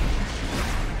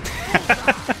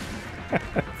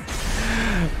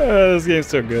 This game's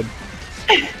so good.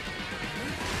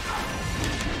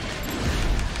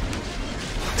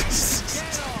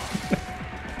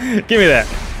 Give me that.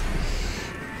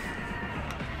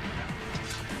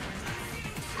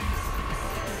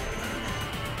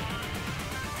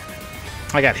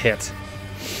 I got hit.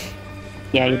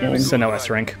 Yeah, you did. So no S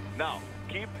rank. Now,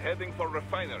 keep heading for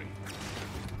refinery.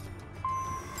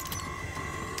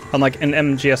 Unlike in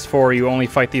MGS4, you only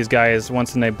fight these guys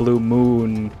once in a blue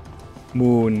moon.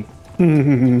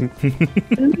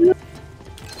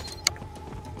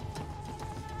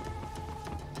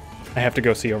 I have to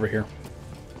go see over here.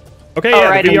 Okay, yeah,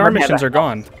 right, the and VR we're missions never- are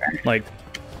gone. Like,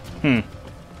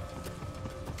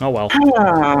 Oh well.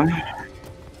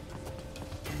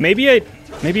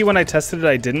 Maybe when I tested it,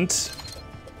 I didn't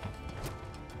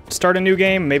start a new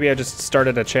game. Maybe I just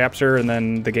started a chapter and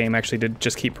then the game actually did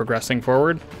just keep progressing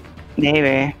forward.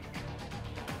 Maybe.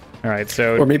 All right,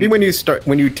 so Or maybe when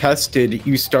you tested,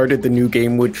 you started the new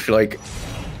game, which like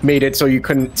made it so you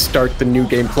couldn't start the new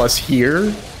game plus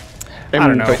here. I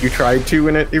don't know. But you tried to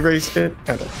and it erased it.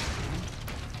 I don't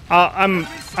know.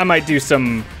 I might do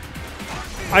some.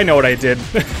 I know what I did.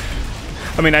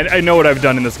 I mean, I know what I've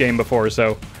done in this game before,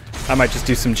 so I might just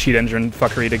do some cheat engine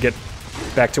fuckery to get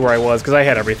back to where I was, because I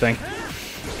had everything.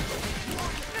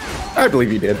 I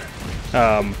believe you did.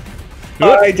 I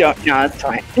don't know. It's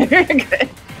fine. Good.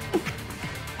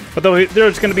 But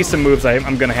there's going to be some moves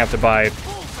I'm going to have to buy,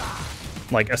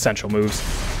 like essential moves.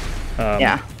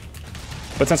 Yeah.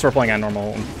 But since we're playing on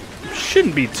normal,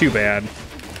 shouldn't be too bad.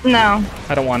 No.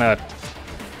 I don't want to.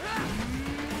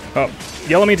 Oh,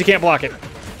 yellow means you can't block it.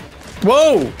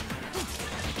 Whoa!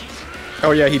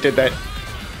 Oh yeah, he did that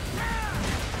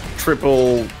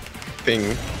triple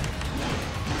thing.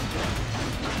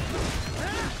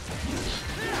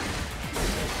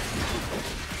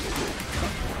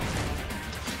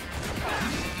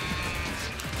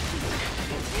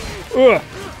 Ugh.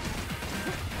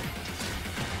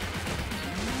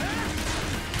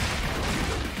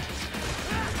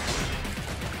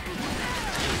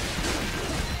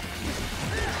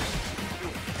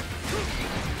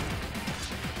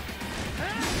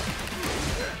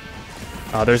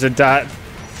 Oh, there's a dot.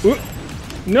 Ooh.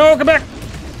 No, come back!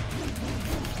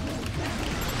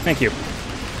 Thank you.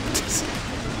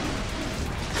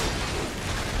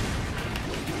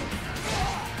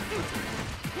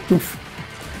 Oof.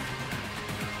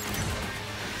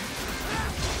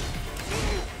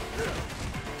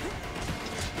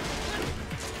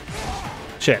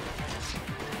 Shit.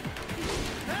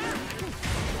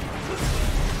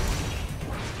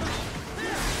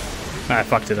 I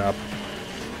fucked it up.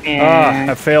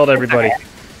 I failed everybody. Okay.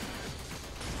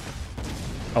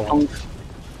 Oh well.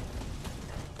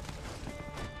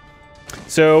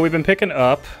 So we've been picking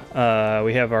up,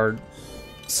 we have our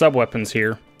sub-weapons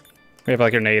here. We have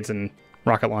like grenades and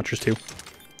rocket launchers too.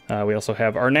 We also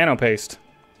have our nano paste.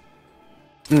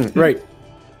 Right.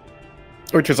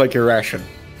 Which is like your ration.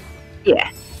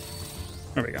 Yeah.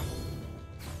 There we go.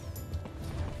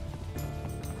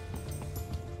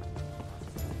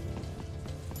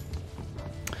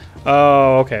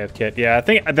 Oh, okay, kit. Yeah, I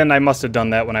think then I must have done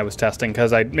that when I was testing,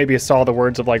 because I maybe saw the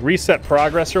words of like reset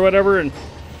progress or whatever, and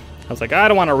I was like, I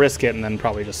don't want to risk it, and then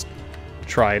probably just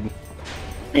tried.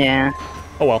 Yeah.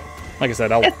 Oh well. Like I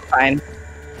said, It's fine.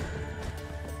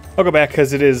 I'll go back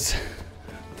because it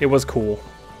was cool.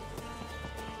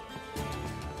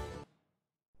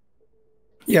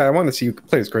 Yeah, I want to see you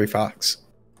play as Gray Fox.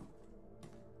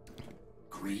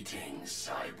 Greetings,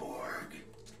 cyborg.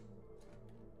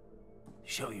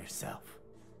 Show yourself.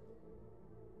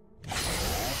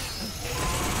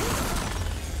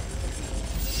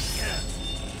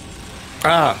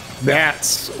 Ah,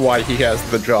 that's why he has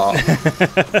the jaw.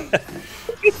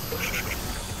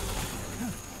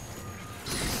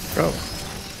 Oh.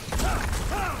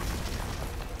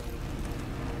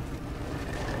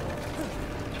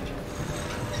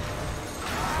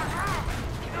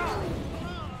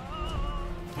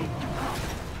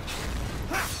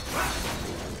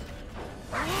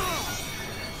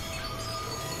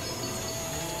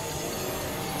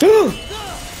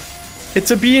 It's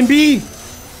a B&B.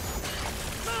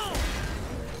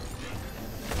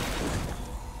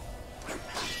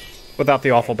 Without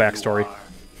the awful backstory.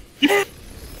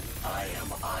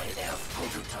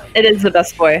 It is the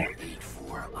best boy.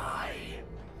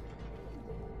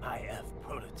 IF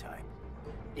prototype.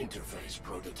 Interface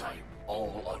prototype.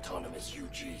 All autonomous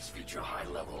UGs feature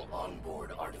high-level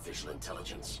onboard artificial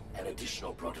intelligence. An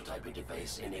additional prototype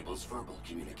interface enables verbal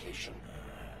communication.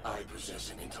 I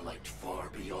possess an intellect far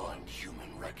beyond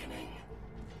human reckoning.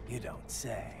 You don't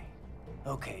say.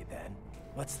 Okay then,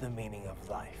 what's the meaning of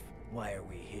life? Why are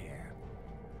we here?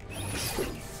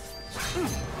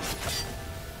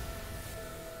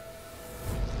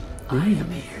 I am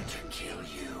here to kill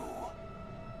you.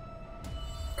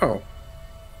 Oh.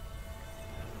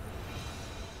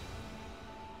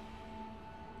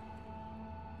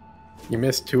 You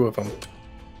missed 2 of them.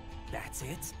 That's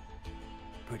it?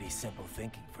 Pretty simple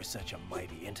thinking for such a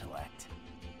mighty intellect.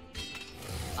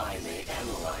 I may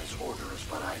analyze orders,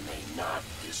 but I may not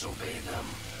disobey them.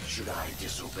 Should I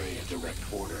disobey a direct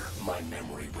order, my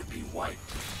memory would be wiped.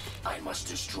 I must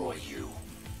destroy you.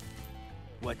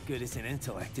 What good is an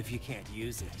intellect if you can't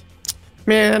use it?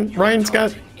 Man, Ryan's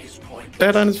got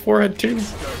that on his forehead too.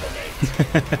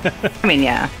 I mean,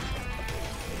 yeah.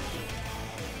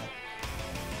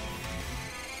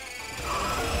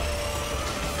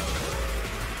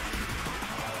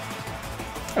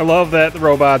 I love that the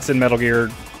robots in Metal Gear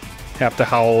have to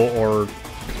howl or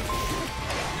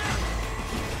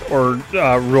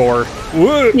roar.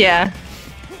 Woo! Yeah.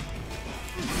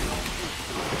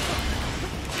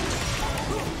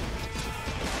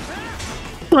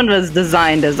 This one was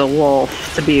designed as a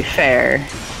wolf, to be fair.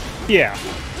 Yeah.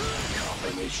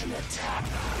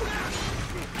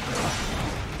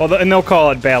 Well, and they'll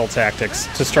call it battle tactics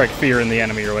to strike fear in the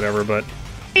enemy or whatever, but...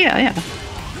 Yeah, yeah.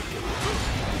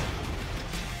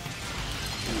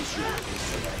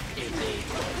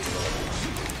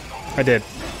 I did.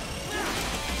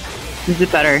 Is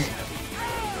it better?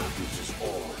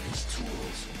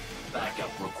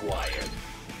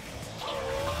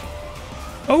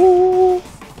 Oh!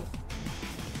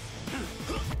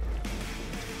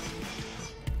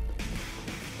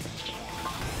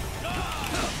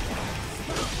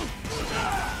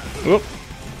 Whoop.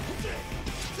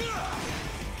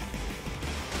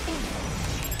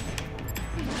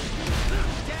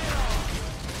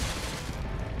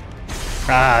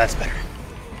 Ah, that's better.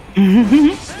 Is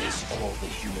this all the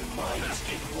human mind is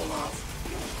capable of?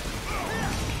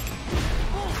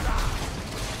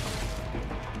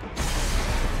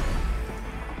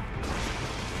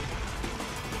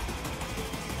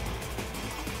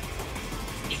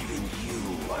 Even you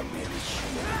are merely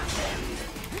human again.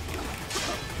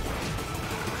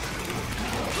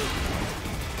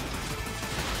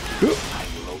 I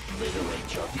will obliterate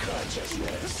your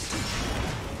consciousness.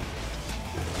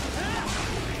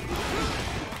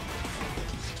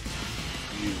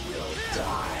 You will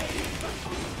die.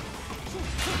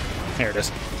 There it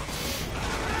is.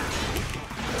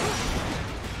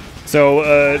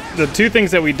 So the two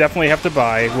things that we definitely have to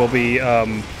buy will be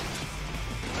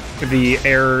the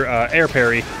air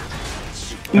parry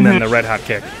and then the red hot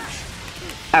kick.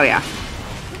 Oh yeah.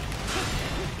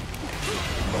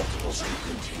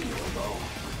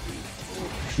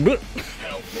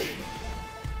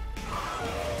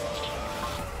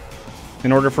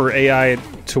 In order for AI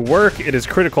to work, it is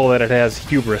critical that it has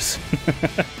hubris.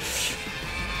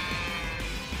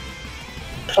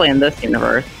 Especially in this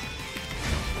universe.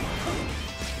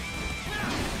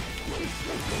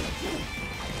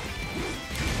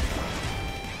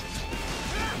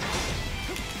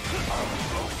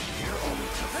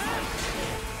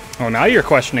 Oh, now you're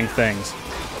questioning things.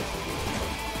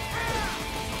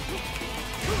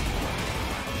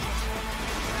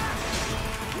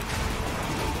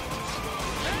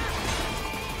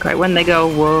 Right when they go,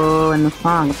 whoa, in the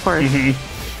song, of course.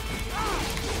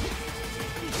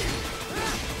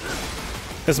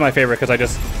 This is my favorite because I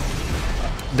just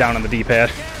down on the D-pad.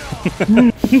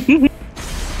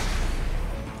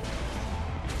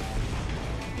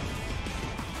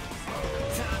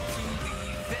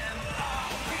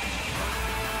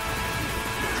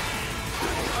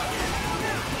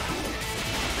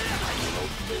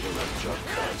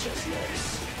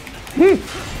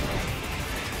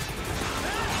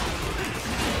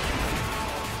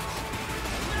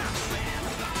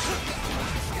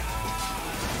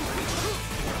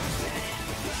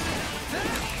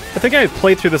 I think I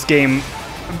played through this game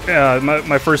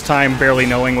my first time barely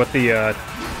knowing what the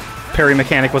parry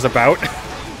mechanic was about.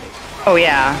 Oh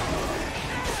yeah.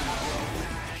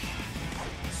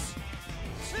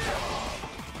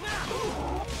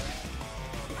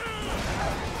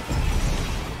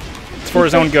 It's for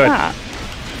his own good.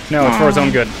 No, it's for his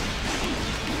own good.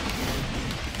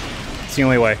 It's the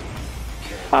only way.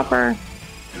 Popper.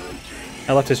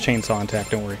 I left his chainsaw intact,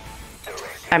 don't worry.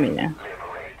 I mean, yeah.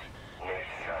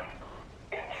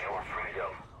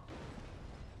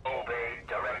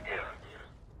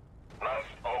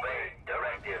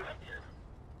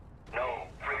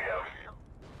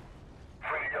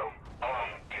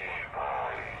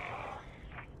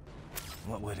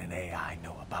 What would an AI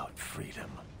know about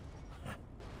freedom?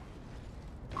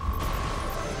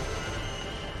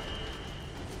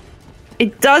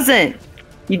 It doesn't,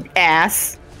 you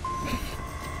ass.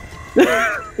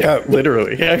 Yeah,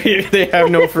 literally. I mean, they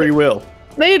have no free will.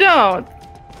 They don't.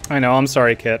 I know, I'm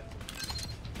sorry, Kit.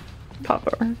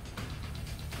 Popper. A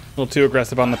little too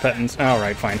aggressive on the pettins.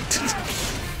 Alright, fine.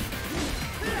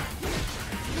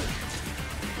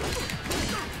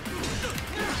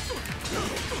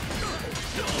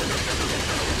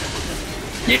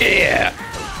 Yeah!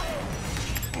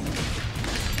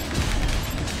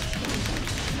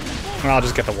 Well, I'll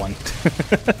just get the one.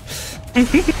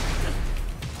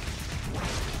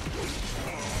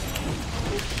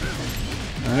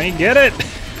 Let me get it!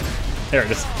 There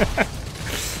it is.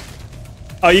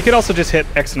 Oh, you could also just hit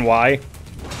X and Y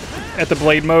at the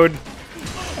blade mode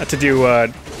to do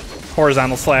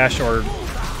horizontal slash or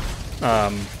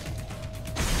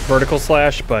vertical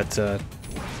slash, but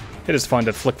it is fun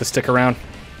to flick the stick around.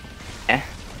 Eh.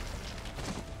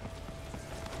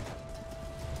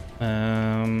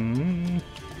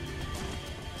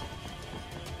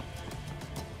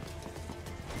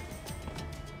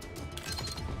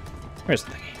 Where's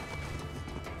the thingy?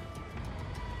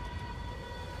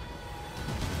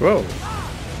 Whoa.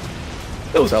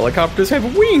 Those helicopters have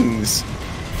wings!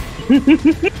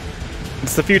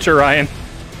 It's the future, Ryan.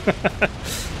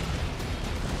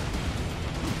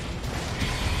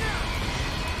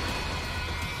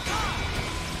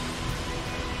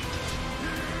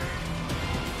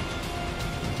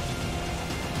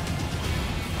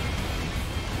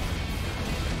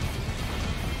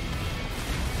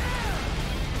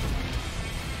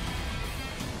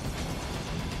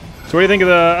 So what do you think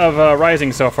of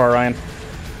Rising so far, Ryan?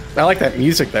 I like that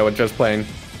music that was just playing.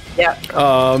 Yeah.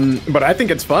 But I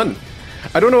think it's fun.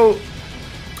 I don't know.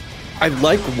 I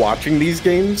like watching these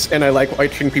games, and I like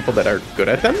watching people that are good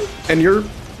at them. And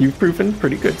you've proven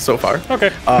pretty good so far.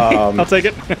 Okay, I'll take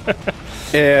it.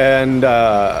 And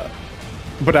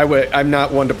but I'm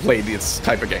not one to play this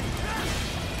type of game.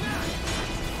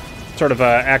 Sort of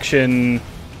action.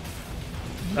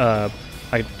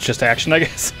 Just action, I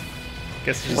guess.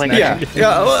 Guess it's just Like, an action.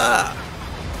 Yeah,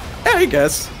 I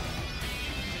guess.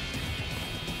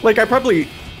 Like, I probably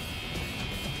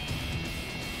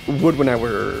would when I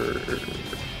were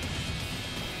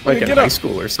like in high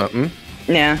school or something.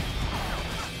 Yeah.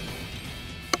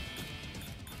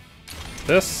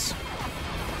 This.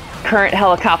 Current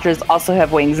helicopters also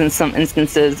have wings in some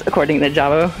instances, according to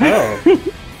Javo. Oh.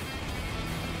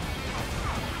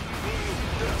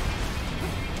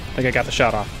 think I got the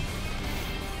shot off.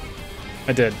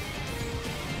 I did.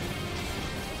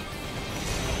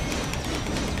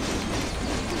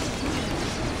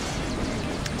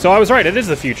 So I was right. It is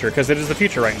the future, because it is the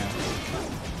future right now.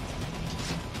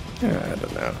 I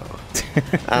don't know.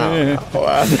 I don't know.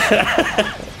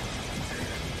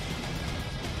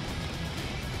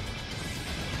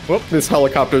 Whoop. This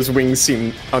helicopter's wings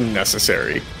seem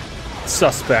unnecessary.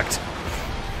 Suspect.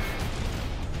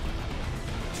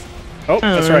 Oh,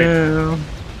 that's right.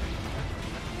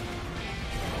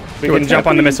 We can jump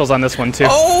on the missiles on this one, too.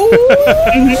 Oh!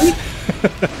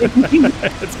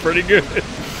 It's pretty good.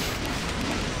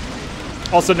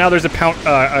 Also, now there's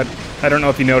I don't know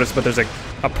if you noticed, but there's a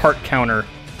part counter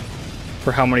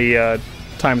for how many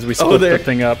times we split the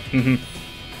thing up. Mm-hmm.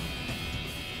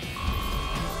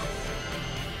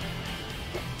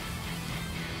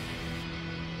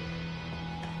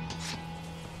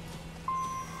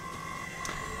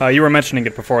 You were mentioning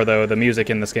it before, though. The music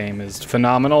in this game is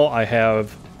phenomenal. I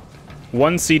have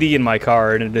one CD in my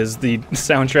car, and it is the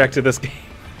soundtrack to this game.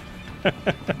 I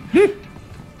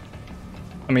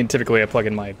mean, typically I plug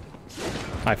in my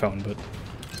iPhone, but...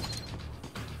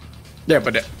 Yeah,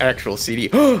 but actual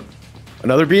CD.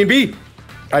 Another B&B!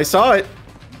 I saw it!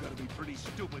 You gotta be pretty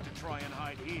stupid to try and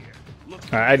hide here.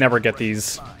 Look, I never get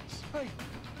these. hey,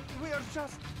 we are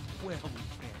just... Well, we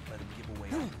can't let him give away.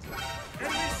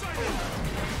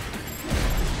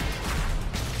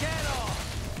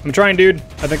 I'm trying, dude.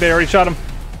 I think they already shot him.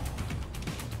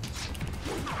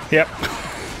 Yep.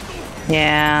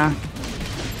 Yeah.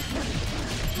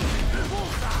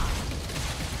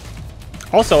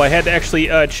 Also, I had to actually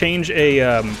change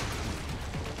a.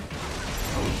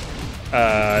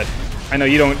 I know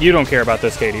you don't care about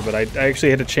this, Katie, but I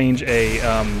actually had to change a.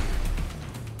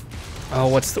 Oh,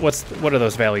 what are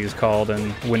those values called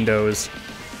in Windows?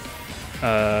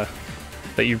 That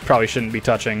you probably shouldn't be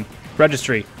touching.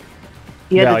 Registry.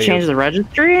 You had to change the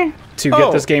registry? To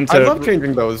get this game to... I love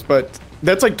changing those, but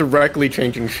that's like directly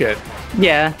changing shit.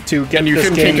 Yeah. To get and you this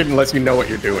shouldn't game, change it unless you know what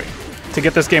you're doing. To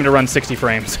get this game to run 60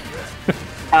 frames.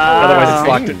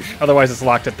 Otherwise it's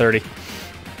locked at 30.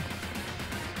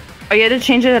 Oh, you had to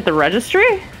change it at the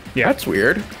registry? Yeah. That's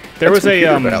weird. There was a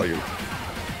value.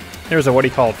 There was a what do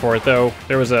you call it for it though?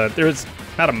 There was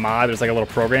not a mod, there's like a little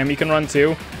program you can run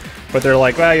too. But they're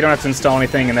like, well, you don't have to install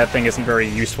anything and that thing isn't very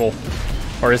useful.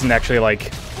 Or isn't actually, like,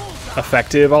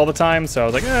 effective all the time. So I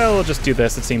was like, oh, we'll just do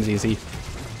this. It seems easy.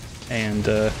 And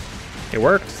it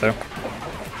worked, so.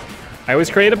 I always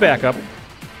create a backup.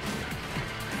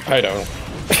 I don't.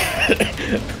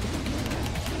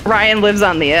 Ryan lives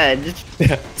on the edge.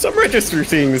 Yeah. Some register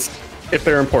things, if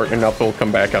they're important enough, will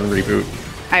come back on reboot.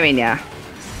 I mean, yeah.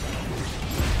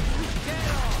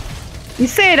 You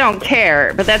say I don't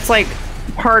care, but that's, like,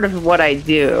 part of what I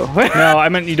do. No, I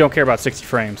meant you don't care about 60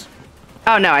 frames.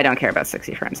 Oh, no, I don't care about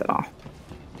 60 frames at all.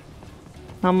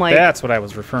 I'm like... That's what I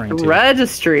was referring to.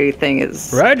 Registry thing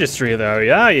is... Registry, though.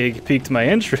 Yeah, you piqued my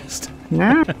interest.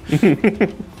 No.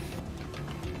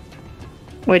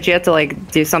 Wait, you have to,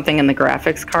 like, do something in the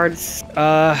graphics cards?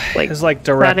 Like, it's like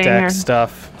DirectX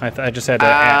stuff. I just had to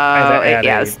add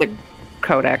yeah, it's the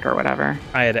codec or whatever.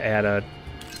 I had to add a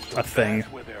thing.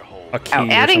 A key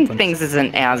adding things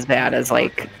isn't as bad as,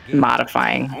 like,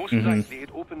 modifying. Most likely it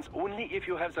opens only if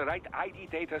you have the right ID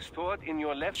data stored in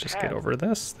your left Just hand. get over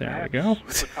this. There we go. You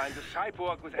could find a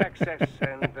cyborg with access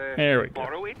and there we go.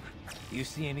 borrow it. You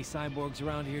see any cyborgs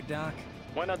around here, Doc?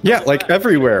 Why not Yeah, like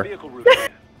everywhere.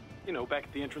 You know, back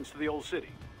at the entrance to the old city.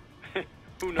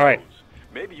 Who knows? All right.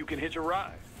 Maybe you can hitch a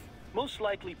ride. Most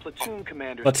likely platoon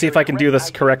commanders. Let's see if I can do this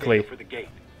correctly. For the gate.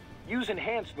 Use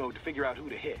enhanced mode to figure out who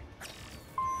to hit.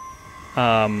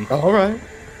 All right.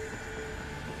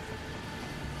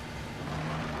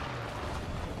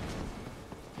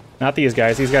 Not these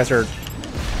guys. These guys are...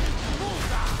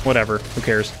 Whatever. Who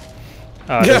cares?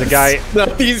 There's a guy...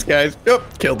 Not these guys. Oh,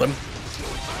 killed him.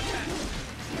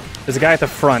 There's a guy at the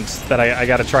front that I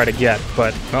gotta try to get,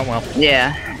 but... Oh, well.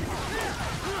 Yeah.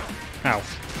 Ow.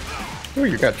 Oh,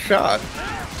 you got shot.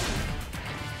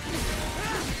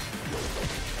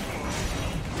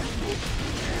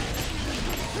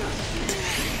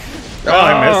 Oh,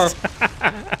 I missed.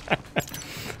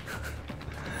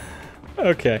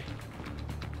 Okay.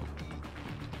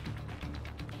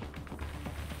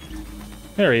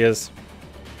 There he is.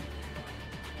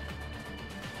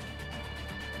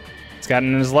 He's got it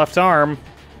in his left arm.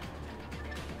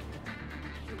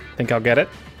 Think I'll get it?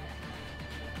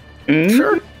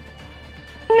 Sure.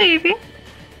 Maybe.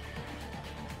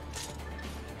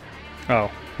 Oh,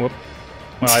 whoop.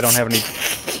 Well, I don't have any...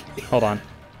 Hold on.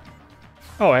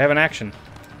 Oh, I have an action.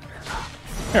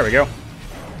 There we go.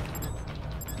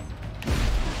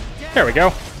 There we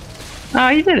go. Oh,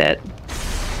 you did it.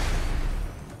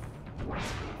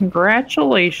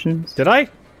 Congratulations. Did I?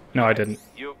 No, I didn't.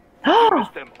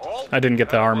 I didn't get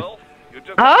the arm.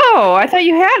 Oh, I thought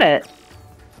you had it.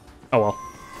 Oh well.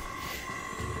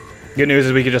 Good news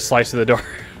is we could just slice through the door.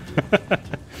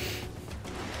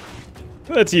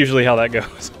 That's usually how that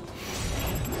goes.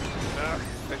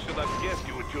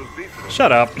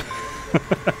 Shut up.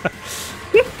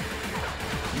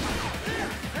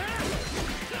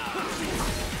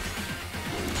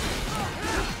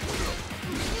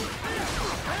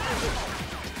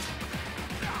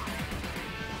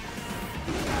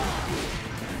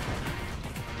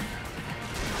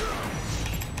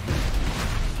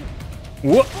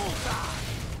 Whoop.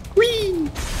 Whee.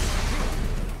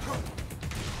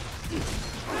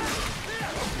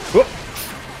 Whoop.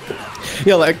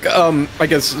 Yeah, like, I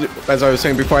guess, as I was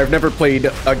saying before, I've never played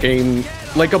a game,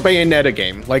 like a Bayonetta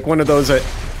game, like one of those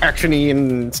action-y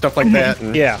and stuff like that.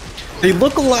 And yeah. They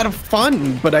look a lot of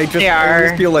fun, but I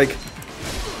always feel like...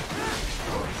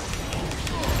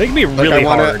 They can be really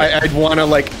hard. I'd want to,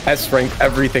 like, S-rank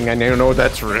everything, and I know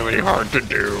that's really hard to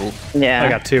do. Yeah. I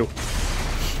got 2.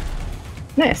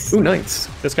 Nice. Ooh, nice.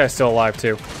 This guy's still alive,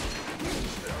 too.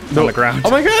 On the ground.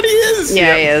 Oh my god, he is!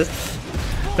 Yeah, he is.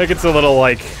 I think it's a little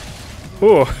like...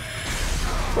 Ooh.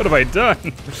 What have I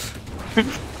done?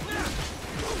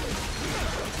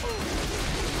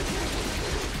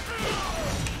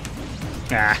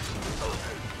 Ah.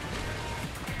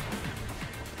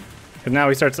 And now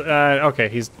he starts... okay,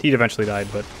 he eventually died,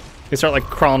 but... They start, like,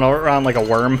 crawling around like a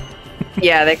worm.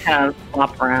 Yeah, they kind of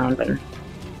flop around and...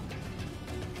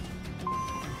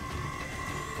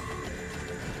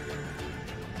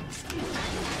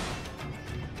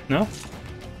 No?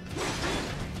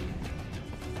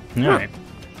 Alright.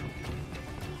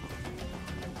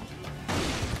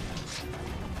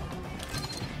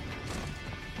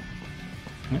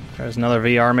 Yep, there's another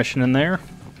VR mission in there.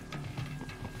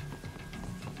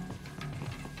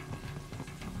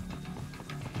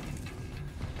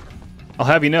 I'll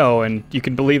have you know, and you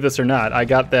can believe this or not, I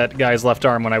got that guy's left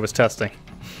arm when I was testing.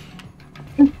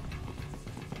 I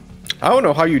don't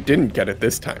know how you didn't get it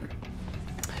this time.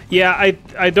 Yeah,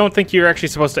 I don't think you're actually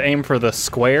supposed to aim for the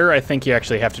square. I think you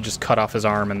actually have to just cut off his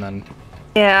arm and then...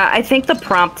 Yeah, I think the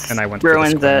prompt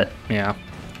ruins it. Yeah.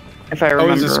 If I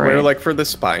remember is the square right. like for the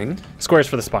spine? Square's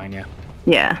for the spine, yeah.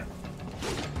 Yeah.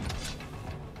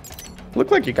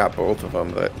 Looked like you got both of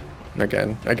them, but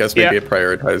again, I guess maybe it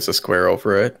prioritized the square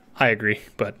over it. I agree,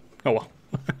 but oh well.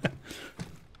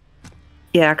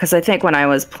 Yeah, because I think when I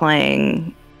was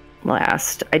playing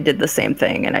last, I did the same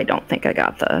thing, and I don't think I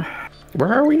got the...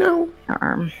 Where are we now?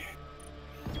 Arm.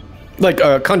 Like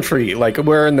a country, like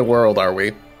where in the world are we?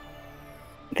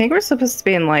 I think we're supposed to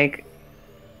be in like...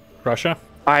 Russia?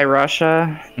 By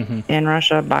Russia. In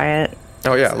Russia, by it.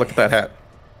 Oh yeah, look at that hat.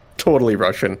 Totally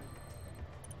Russian.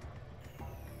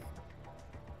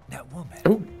 That woman.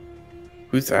 Oh,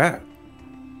 who's that?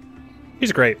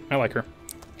 She's great. I like her.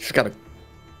 She's got a...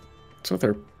 What's with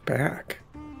her back?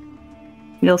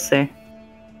 You'll see.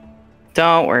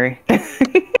 Don't worry.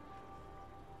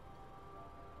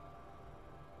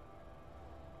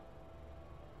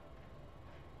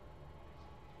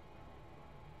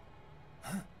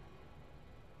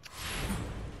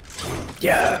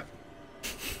 Yeah.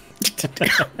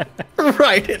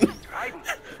 Right in.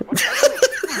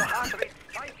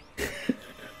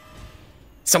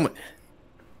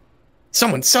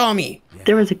 Someone saw me.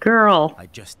 There was a girl. I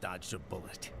just dodged a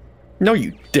bullet. No,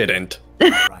 you didn't.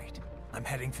 Right. I'm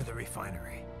heading for the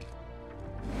refinery.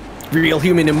 Real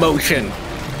human emotion.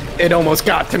 It almost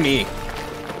got to me.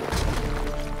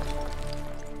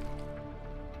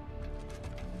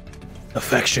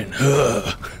 Affection.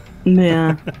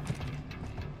 Yeah.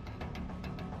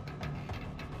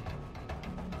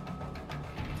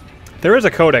 There is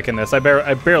a codec in this. I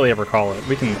barely ever call it.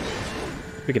 We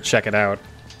could check it out.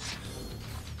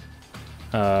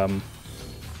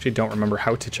 Actually, don't remember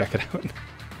how to check it out.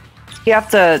 You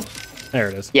have to... There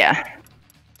it is. Yeah.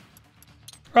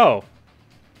 Oh.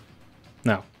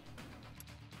 No.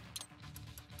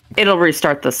 It'll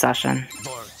restart the session.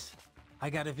 Boris,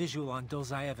 I got a visual on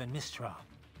Dozaev and Mistral.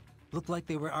 Looked like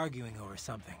they were arguing over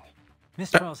something.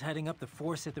 Mistral's heading up the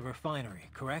force at the refinery,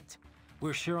 correct?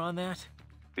 We're sure on that?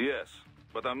 Yes,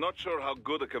 but I'm not sure how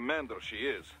good a commander she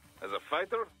is. As a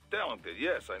fighter, talented,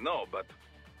 yes, I know, but...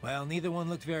 Well, neither one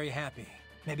looked very happy.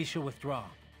 Maybe she'll withdraw.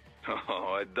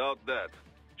 Oh, I doubt that.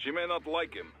 She may not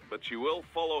like him, but she will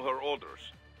follow her orders.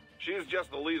 She is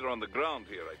just the leader on the ground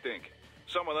here, I think.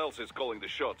 Someone else is calling the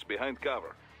shots behind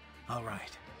cover. All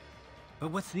right.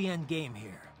 But what's the end game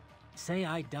here? Say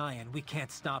I die and we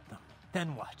can't stop them.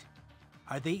 Then what?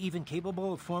 Are they even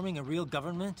capable of forming a real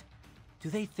government? Do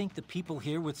they think the people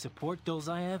here would support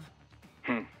Dolzaev?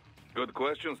 Good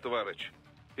questions, Tovarich.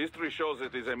 History shows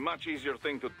it is a much easier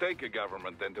thing to take a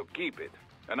government than to keep it.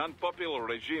 An unpopular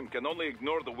regime can only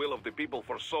ignore the will of the people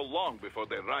for so long before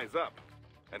they rise up.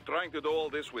 And trying to do all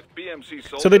this with PMC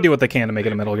soldiers... So they do what they can to make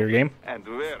it a Metal Gear game. And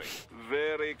very,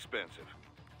 very expensive.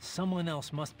 Someone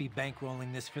else must be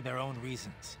bankrolling this for their own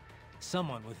reasons.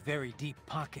 Someone with very deep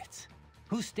pockets.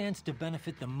 Who stands to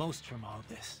benefit the most from all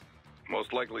this?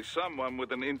 Most likely someone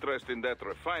with an interest in that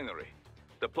refinery.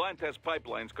 The plant has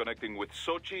pipelines connecting with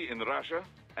Sochi in Russia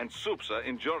and Supsa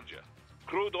in Georgia.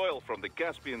 Crude oil from the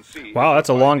Caspian Sea. Wow, that's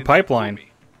a long pipeline.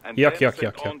 Yuck, Yuck,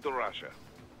 yuck, yuck. To Russia.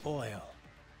 Oil.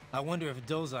 I wonder if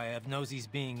Dolzaev knows he's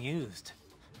being used.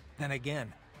 Then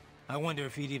again, I wonder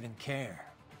if he'd even care.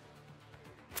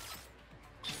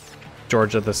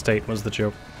 Georgia, the state, was the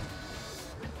joke.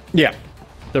 Yeah.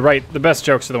 The best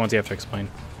jokes are the ones you have to explain.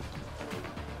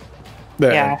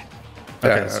 Yeah.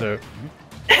 Okay, so...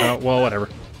 well, whatever.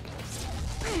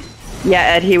 Yeah,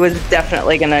 Ed, he was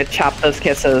definitely gonna chop those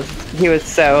kisses. He was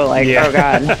so like, oh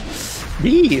god.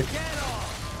 Yeah.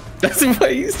 That's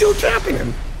why he's still chopping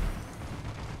him.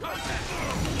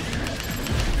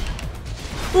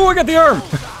 Ooh, I got the arm!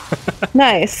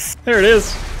 Nice. There it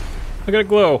is. Look at it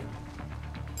glow.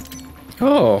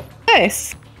 Oh.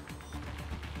 Nice.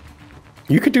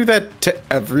 You could do that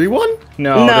to everyone?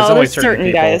 No, there's only certain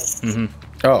people. guys.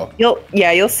 Oh.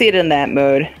 You'll see it in that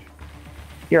mode.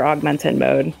 Your augmented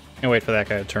mode. And wait for that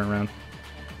guy to turn around.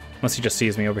 Unless he just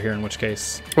sees me over here, in which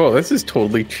case... Well, this is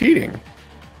totally cheating.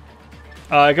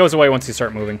 It goes away once you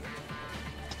start moving.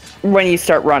 When you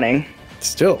start running.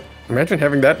 Still, imagine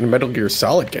having that in a Metal Gear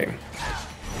Solid game.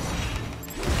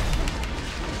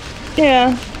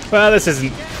 Yeah. Well, this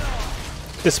isn't...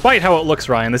 Despite how it looks,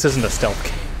 Ryan, this isn't a stealth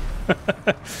game.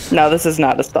 No, this is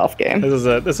not a stealth game.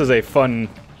 This is a fun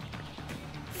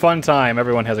time.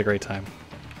 Everyone has a great time.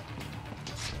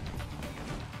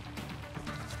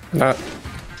 Not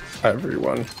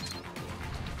everyone.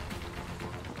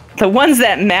 The ones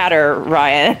that matter,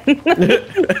 Ryan. Can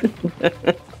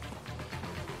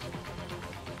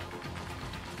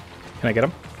I get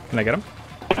him? Can I get him?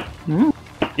 Mm.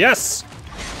 Yes!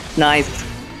 Nice.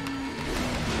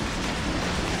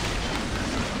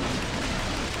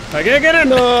 I can't get it!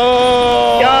 No!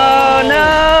 Oh, no!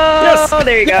 Yes! Oh,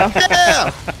 there you go.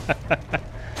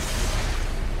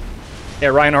 Yeah,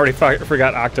 Ryan already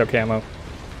forgot Octo Camo.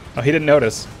 Oh, he didn't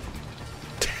notice.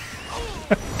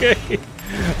 Okay.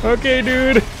 Okay,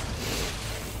 dude.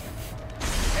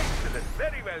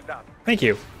 Very well done. Thank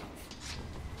you.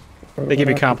 They give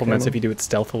you compliments if you do it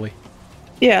stealthily.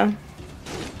 Yeah.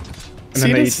 And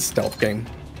See, this is a stealth game.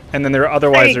 And then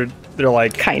otherwise they're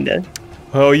like... Kinda.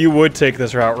 Oh, you would take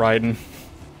this route, Raiden.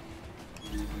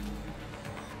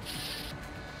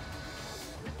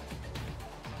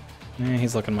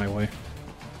 He's looking my way.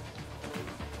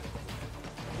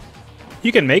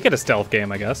 You can make it a stealth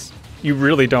game, I guess. You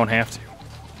really don't have to.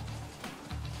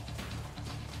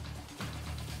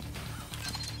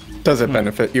 Does it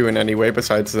benefit you in any way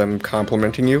besides them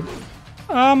complimenting you?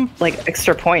 Like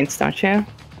extra points, don't you?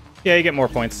 Yeah, you get more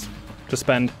points to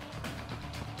spend.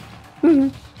 Mm-hmm.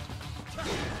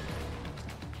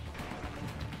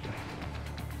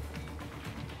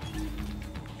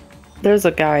 There's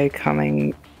a guy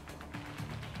coming.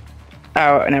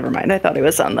 Oh, never mind. I thought he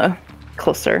was on the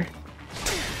closer.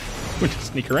 We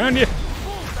just sneak around you.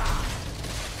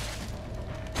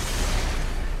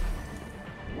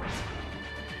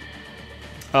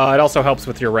 It also helps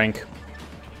with your rank.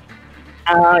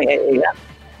 Oh, yeah.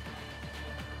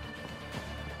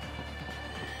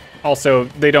 Also,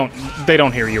 they don't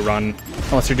hear you run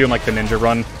unless you're doing like the ninja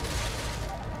run.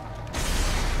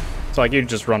 So like you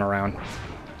just run around.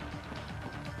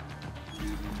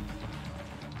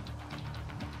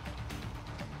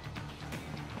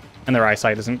 And their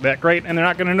eyesight isn't that great, and they're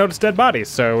not going to notice dead bodies,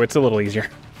 so it's a little easier.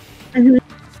 Mm-hmm.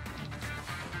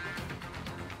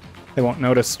 They won't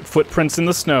notice footprints in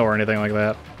the snow or anything like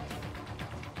that.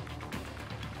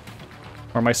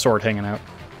 Or my sword hanging out.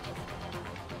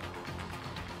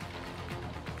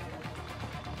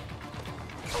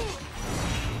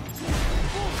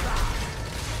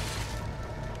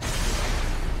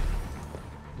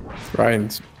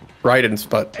 Raiden's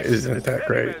butt isn't that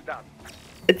great.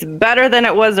 It's better than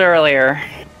it was earlier.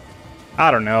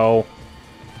 I don't know.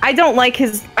 I don't like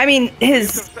his... I mean,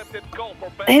 his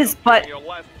butt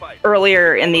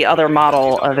earlier in the other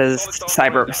model of his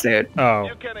cyber suit. Oh.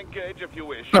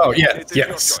 Oh,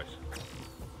 yes.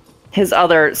 His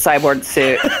other cyborg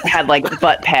suit had, like,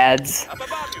 butt pads.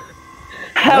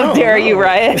 How dare you,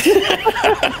 Riot?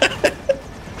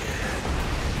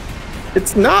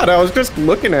 It's not. I was just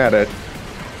looking at it,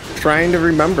 trying to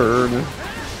remember.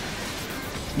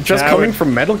 Just coming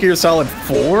from Metal Gear Solid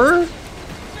 4?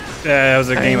 Yeah, it was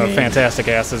a game of fantastic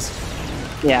asses.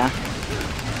 Yeah.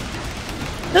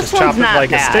 This Just chop one's it not like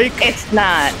bad. a steak. It's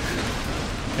not.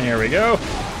 There we go.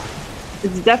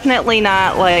 It's definitely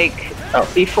not like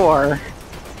before.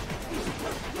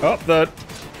 Oh, the...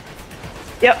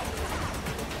 Yep.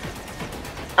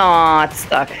 Aw, it's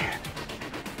stuck.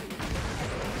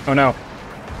 Oh no.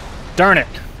 Darn it.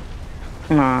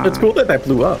 Aww. It's cool that that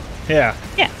blew up. Yeah.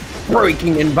 Yeah.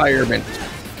 Breaking environment.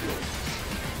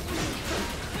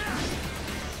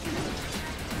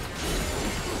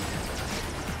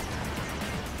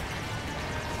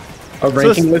 A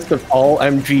ranking list of all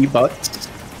MG butts.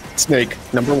 Snake,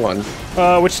 number 1.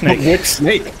 Which snake? Which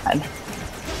snake?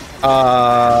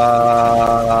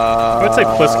 I would say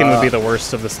Pliskin would be the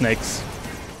worst of the snakes.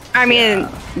 I mean,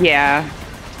 yeah.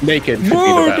 Naked should be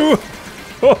the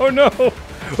best. Oh no!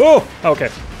 Oh, okay.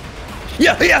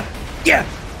 Yeah.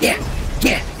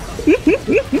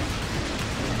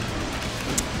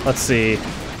 Let's see.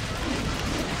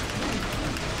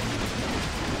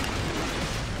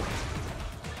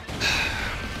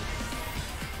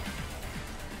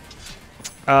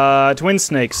 Twin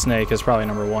Snake is probably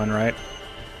number 1, right?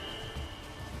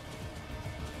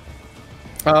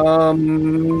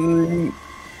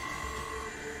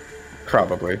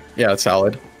 Probably. Yeah, it's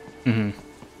solid. Mm-hmm.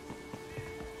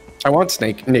 I want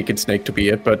Naked Snake to be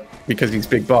it, but because he's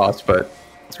Big Boss, but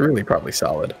it's really probably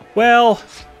solid. Well,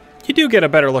 you do get a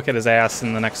better look at his ass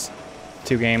in the next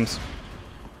 2 games.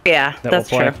 Yeah, that's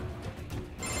we'll true.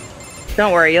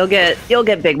 Don't worry, you'll get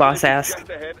Big Boss ass.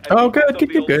 Oh, good,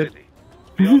 good.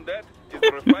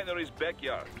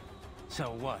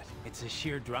 So what? It's a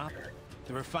sheer drop?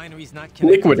 The refinery's not connected.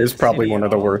 Liquid is probably one of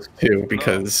the worst too,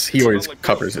 because he always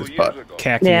covers his butt.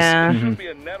 Khakis. Yeah.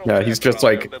 Mm-hmm. Yeah, he's just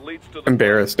like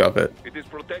embarrassed of it.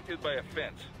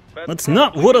 That's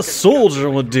not what a soldier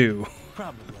would do.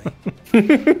 Probably.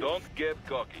 Don't get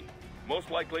cocky. Most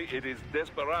likely it is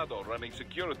Desperado running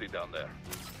security down there.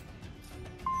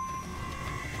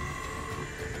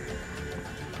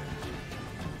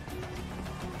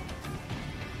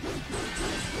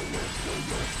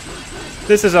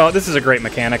 This is a great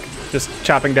mechanic. Just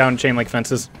chopping down chain link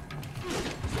fences.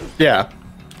 Yeah.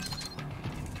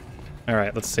 All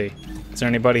right, let's see. Is there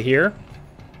anybody here?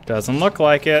 Doesn't look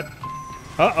like it.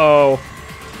 Uh-oh.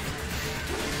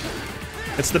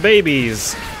 It's the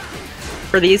babies.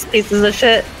 For these pieces of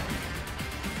shit,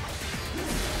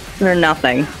 they're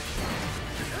nothing.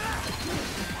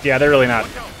 Yeah, they're really not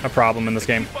a problem in this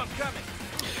game.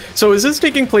 So is this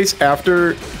taking place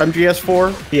after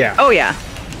MGS4? Yeah. Oh yeah.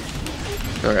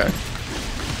 Okay.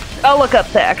 I'll look up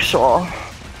the actual.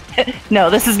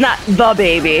 No, this is not the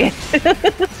baby.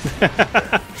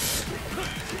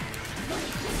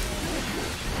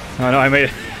 Oh no, I made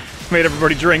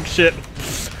everybody drink shit.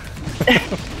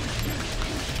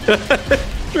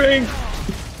 Drink.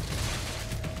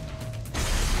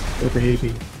 The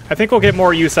baby. I think we'll get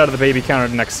more use out of the baby counter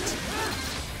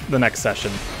the next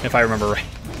session, if I remember right.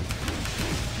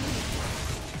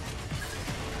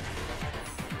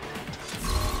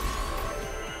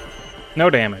 No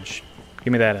damage.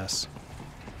 Give me that S.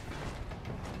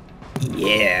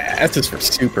 Yeah, S is for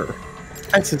super.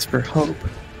 S is for hope.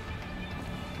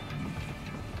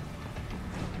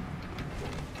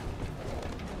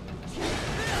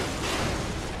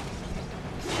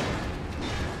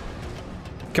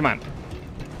 Come on.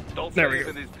 There we go.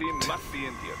 And his team must be in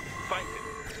here. Find him.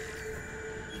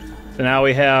 So now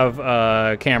we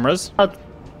have cameras. Oh,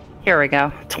 here we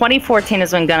go. 2014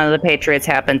 is when Gun of the Patriots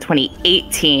happened.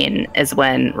 2018 is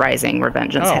when Rising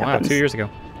Revengeance Oh, happens. wow, 2 years ago.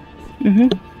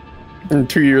 Mm-hmm. And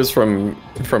 2 years from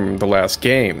the last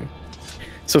game.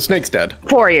 So Snake's dead.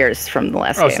 4 years from the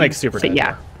last game. Oh, Snake's super But dead.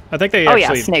 yeah. I think they Oh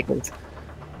actually. yeah, Snake is.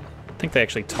 I think they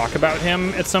actually talk about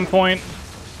him at some point.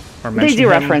 Or They mention do him,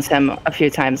 reference him a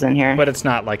few times in here. but it's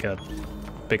not like a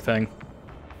big thing.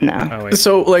 No. Oh wait.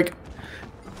 So like,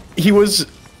 he was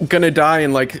gonna die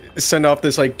and like send off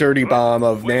this like dirty bomb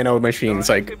of nano machines.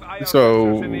 Like,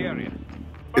 so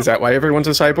is that why everyone's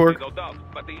a cyborg?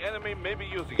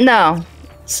 No.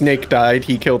 Snake died.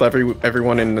 He killed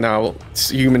everyone, and now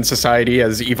human society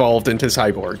has evolved into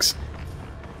cyborgs.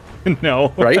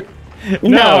 No. Right?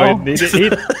 No.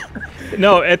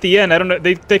 No, at the end, I don't know.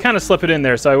 They kind of slip it in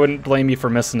there, so I wouldn't blame you for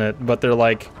missing it. But they're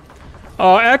like,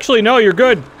 "Oh, actually, no, you're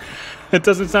good. It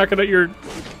doesn't. It's not gonna. You're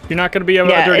not gonna be a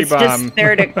dirty bomb." Yeah, it's just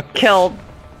there to kill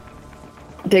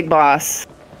Big Boss.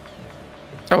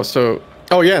 Oh, so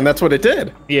yeah, and that's what it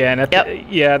did. Yeah, and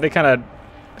yeah, they kind of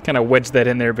wedged that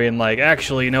in there, being like,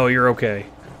 "Actually, no, you're okay."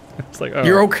 It's like, oh.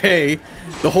 You're okay.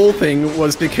 The whole thing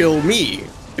was to kill me,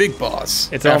 Big Boss.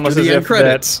 It's after almost the as end if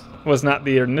credits. that was not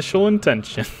the initial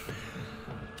intention.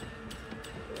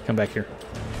 Come back here.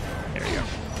 There you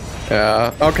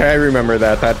go. Okay, I remember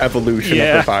that evolution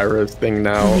of the virus thing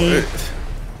now.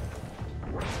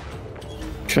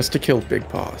 Just to kill Big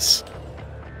Boss.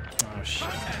 Oh, shit.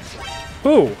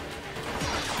 Ooh.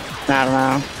 I don't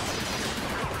know.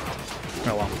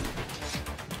 Oh,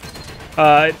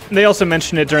 well. They also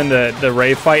mentioned it during the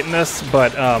Ray fight in this,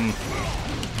 but,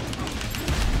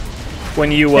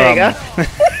 when you, There you go.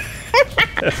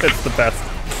 it's the best.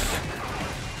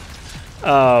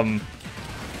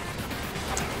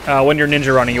 When you're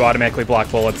ninja running, you automatically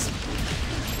block bullets.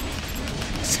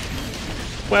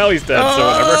 Well, he's dead, so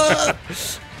whatever.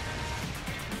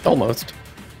 Almost.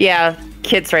 Yeah,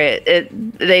 Kid's right.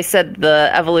 They said the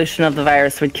evolution of the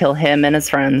virus would kill him and his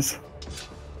friends.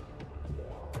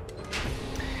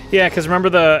 Yeah, because remember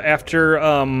the after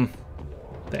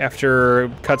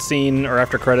cutscene or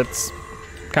after credits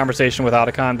conversation with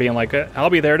Otacon being like, "I'll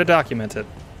be there to document it."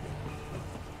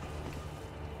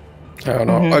 I don't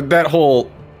know. That whole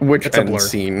It's a blur. end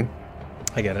scene.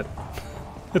 I get it.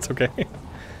 It's okay.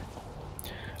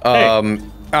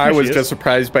 I was just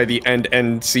surprised by the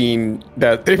end scene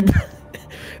that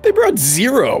they brought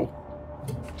Zero.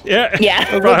 Yeah.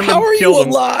 Yeah. Like, how are you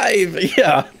alive?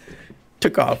 Yeah.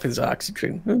 Took off his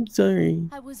oxygen. I'm sorry.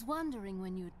 I was wondering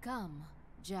when you'd come,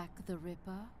 Jack the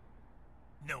Ripper.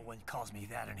 No one calls me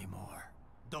that anymore.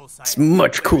 It's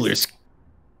much cooler.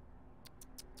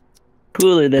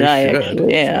 Cooler than I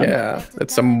actually am. Yeah,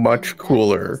 it's a much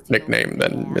cooler nickname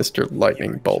than Mr.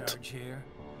 Lightning Bolt.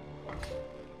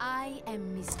 I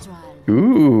am Mistral,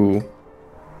 Ooh.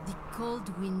 the cold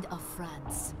wind of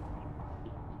France.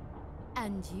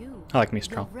 And you, I like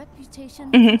Mistral. your reputation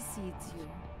precedes you.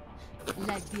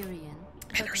 Liberian,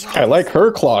 but I like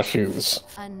her claw shoes.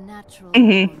 a natural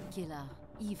born killer,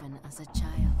 even as a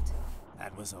child.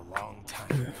 That was a long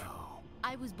time ago.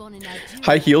 I was born in Algeria.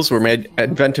 High heels were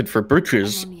invented for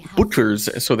butchers,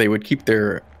 so they would keep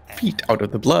their feet out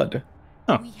of the blood.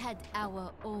 We had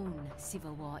our own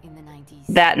civil war in the 90s.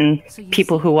 That and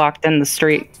people who walked in the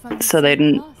street so they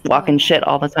didn't walk in shit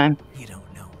all the time. You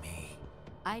don't know me.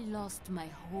 I lost my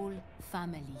whole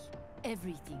family,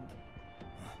 everything.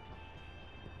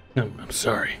 No, I'm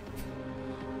sorry.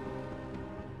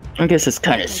 I guess it's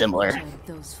kind of similar.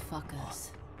 Those fuckers.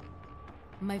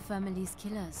 My family's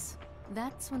killers.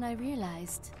 That's when I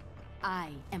realized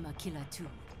I am a killer too.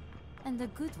 And a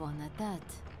good one at that.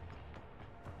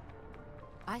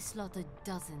 I slaughtered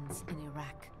dozens in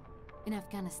Iraq, in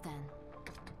Afghanistan.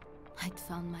 I'd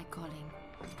found my calling.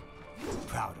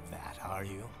 Proud of that, are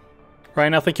you?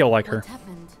 Ryan, I think you'll like her. What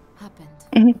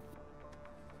happened.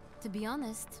 To be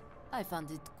honest, I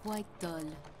found it quite dull.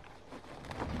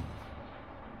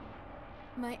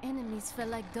 My enemies fell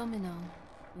like domino,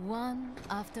 one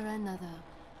after another.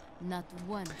 Not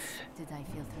once did I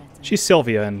feel threatened. She's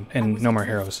Sylvia in No More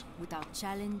Heroes. Without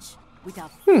challenge,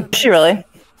 without She really?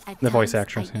 The voice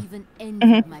actress, I yeah. even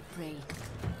envied my prey.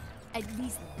 At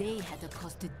least they had a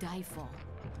cause to die for.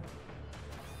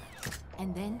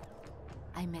 And then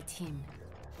I met him.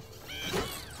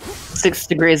 6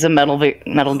 degrees of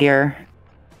Metal Gear.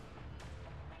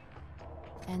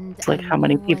 And It's like I how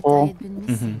many knew what I people had been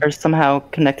missing. are somehow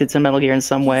connected to Metal Gear in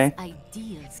some way.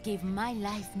 Ideals gave my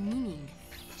life meaning.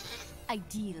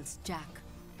 Ideals, Jack.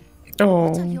 Oh.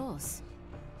 What are yours?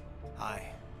 I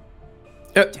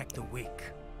Uh, protect the weak.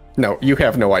 No, you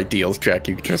have no ideals, Jack.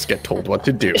 You just get told what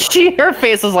to do. Her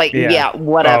face was like, yeah,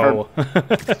 whatever. Oh.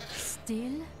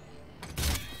 Still?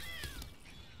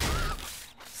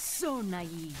 So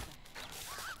naive.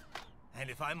 And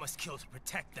if I must kill to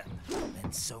protect them,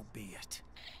 then so be it.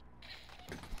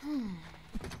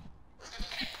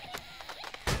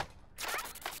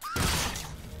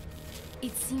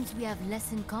 It seems we have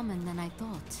less in common than I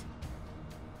thought.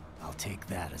 I'll take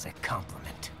that as a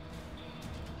compliment.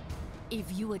 If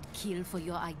you would kill for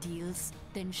your ideals,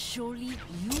 then surely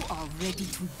you are ready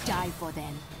to die for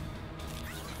them.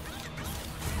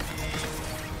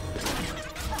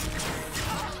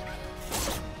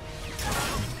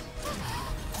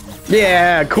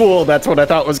 Yeah, cool. That's what I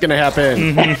thought was gonna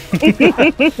happen.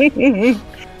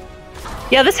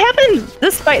 Yeah,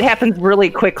 this fight happens really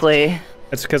quickly.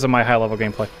 It's because of my high level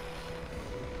gameplay.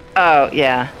 Oh,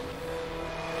 yeah.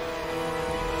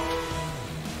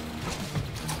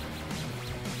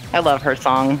 I love her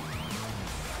song.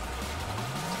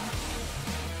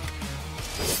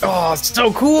 Oh,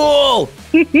 so cool!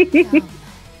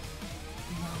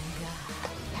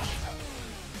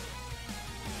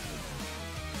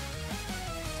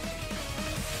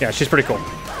 Yeah, she's pretty cool.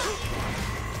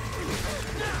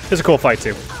 It's a cool fight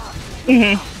too.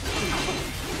 Mm-hmm.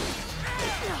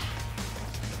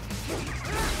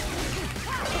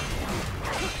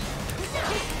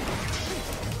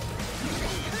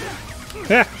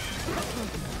 Yeah.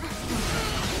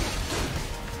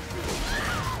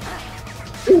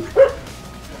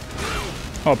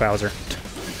 Oh, Bowser.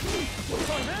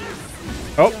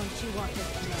 Oh.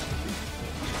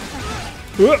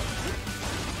 Whoop.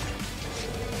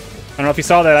 I don't know if you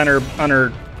saw that on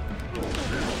her.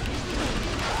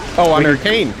 Oh, on her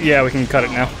cane. Yeah, we can cut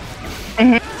it now.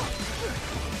 Mm-hmm.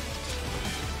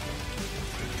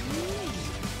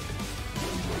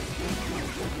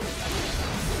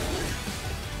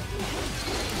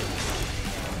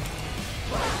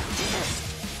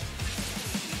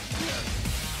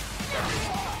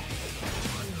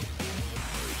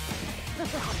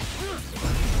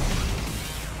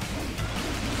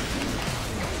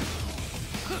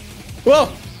 Whoa!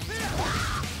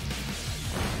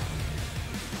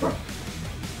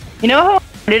 You know how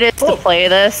hard it is to play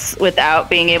this without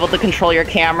being able to control your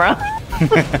camera?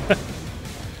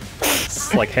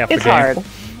 It's like half the It's game. hard.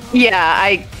 Yeah,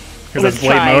 I Because was that's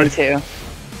blade trying mode. to.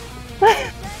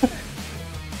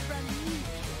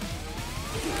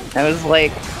 I was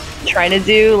like trying to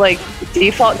do like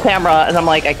default camera, and I'm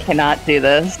like, I cannot do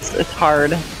this. It's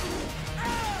hard.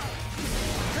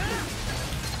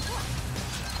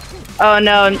 Oh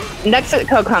no,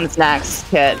 Mexico comes next,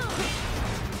 Kit.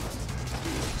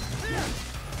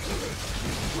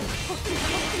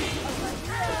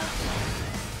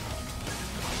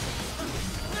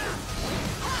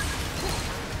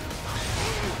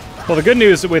 Well, the good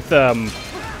news with the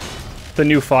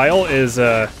new file is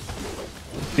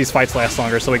these fights last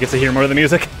longer, so we get to hear more of the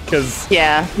music. Because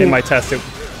yeah, in my test, it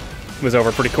was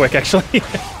over pretty quick, actually.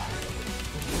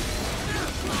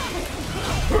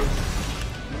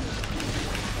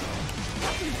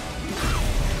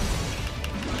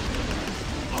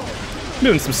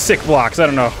 Doing some sick blocks. I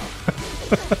don't know.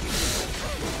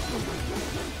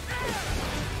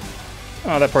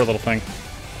 Oh, that poor little thing.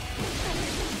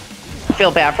 I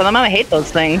feel bad for them. I hate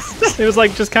those things. It was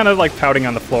like just kind of like pouting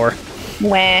on the floor.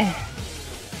 Wah.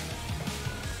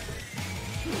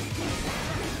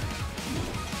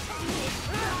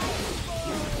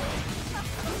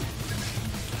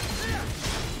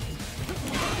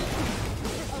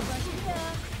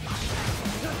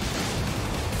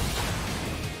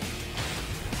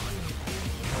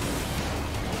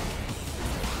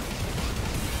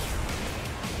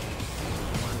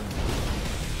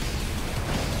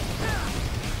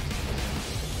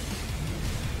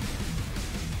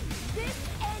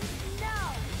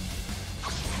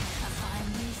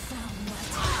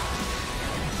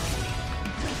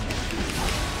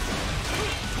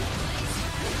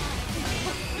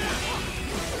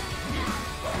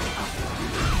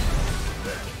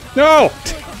 No!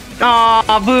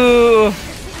 Aw, boo!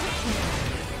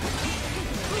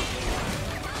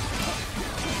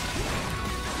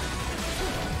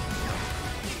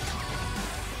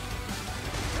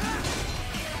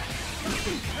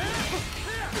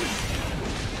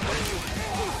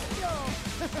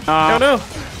 Oh no!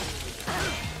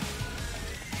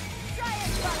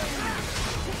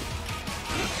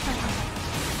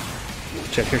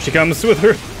 Shit, here she comes with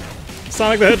her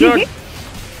Sonic the Hedgehog.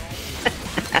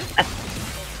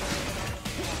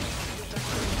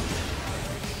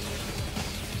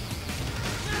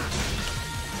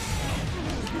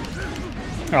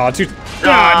 Oh, too.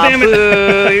 Ah, damn it!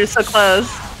 Boo, you're so close.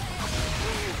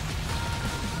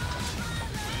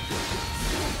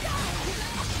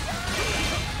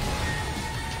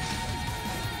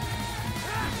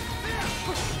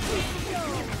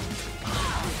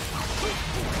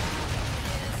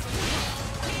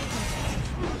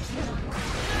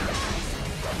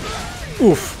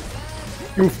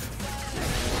 Oof. Oof.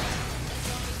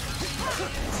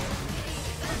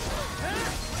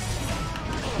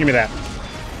 Give me that.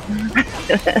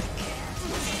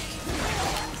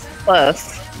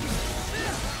 Close.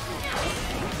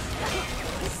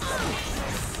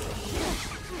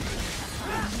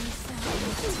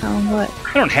 What?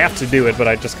 I don't have to do it, but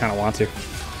I just kind of want to.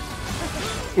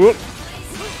 Whoop.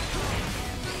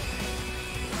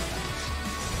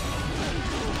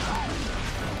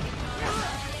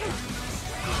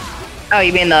 Oh,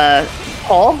 you mean the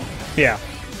hole? Yeah.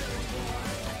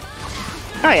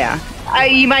 Oh yeah.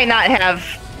 You might not have.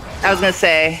 I was gonna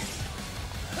say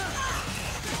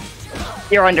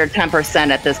you're under 10%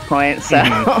 at this point, so.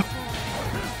 Mm-hmm.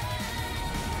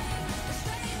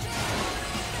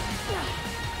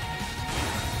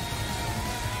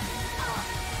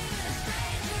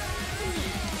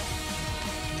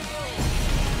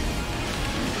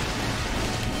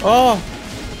 Oh!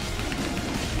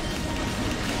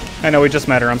 I know we just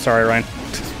met her. I'm sorry, Ryan.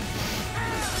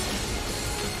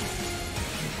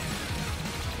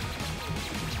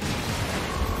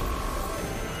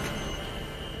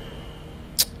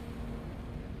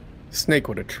 Snake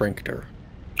would have trinked her.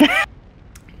 I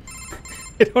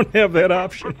don't have that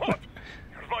option. Your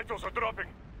vitals are dropping.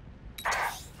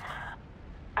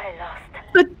 I lost.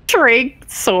 The Drake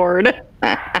sword.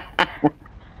 So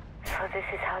this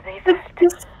is how they felt.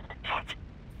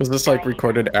 Was this like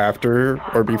recorded after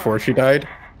or before she died?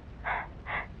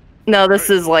 No,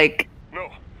 this is like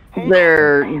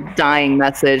their dying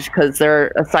message because they're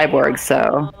a cyborg,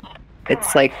 so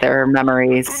it's like their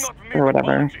memories or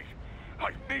whatever. I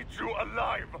need you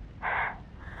alive.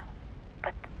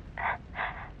 But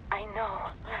I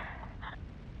know.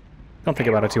 Don't think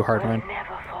about it too hard, Ryan.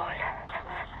 Never fall.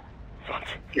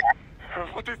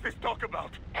 What is this talk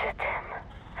about?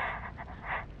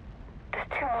 The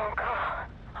two won't go.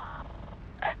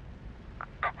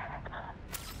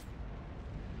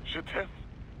 Je t'aime.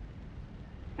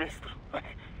 Mister,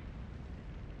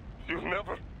 you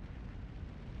never...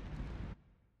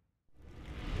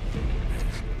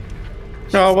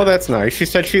 Oh, well, that's nice. She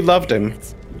said she loved him.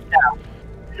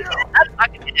 You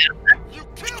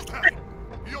killed her!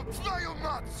 You vile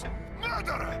nuts!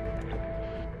 Murderer!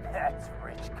 That's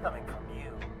rich coming from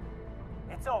you.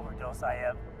 It's overdose, I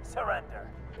have. Surrender.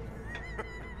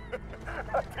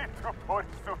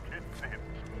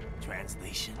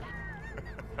 Translation.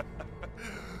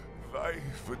 Why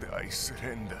would I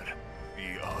surrender?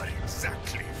 We are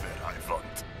exactly where I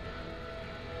want.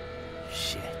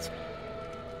 Shit.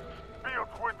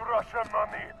 Built with Russian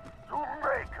money to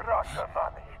make Russian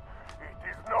money. It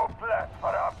is no plan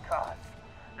for Abkhaz.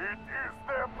 It is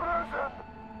their prison.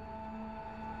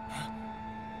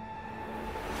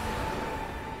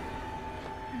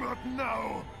 But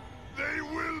now, they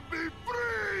will be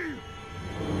free!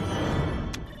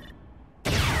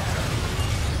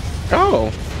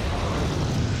 Oh.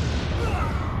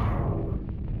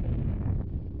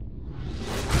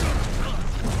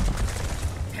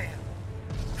 Damn.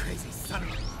 Crazy son of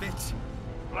a bitch.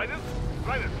 Raiden?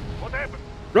 Raiden, what happened?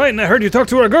 Ryan, I heard you talk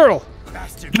to a girl.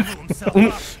 Bastard blew himself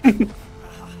up. I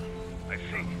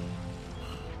see.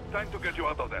 Time to get you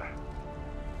out of there.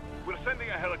 We're sending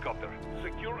a helicopter.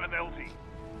 Secure an LZ.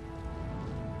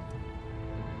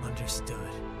 Understood.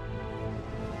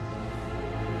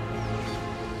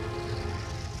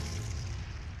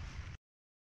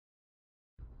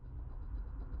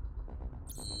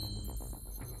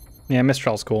 Yeah,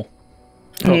 Mistral's cool.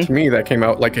 Well, to me, that came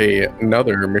out like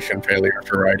another mission failure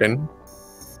for Raiden.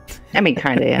 I mean,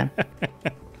 kind of, yeah.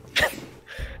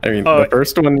 I mean, the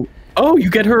first one... Oh, you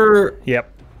get her... Yep.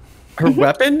 Her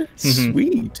weapon?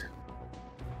 Sweet.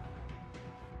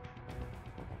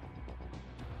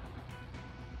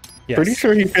 Yes. Pretty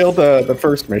sure he failed the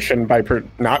first mission by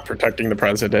not protecting the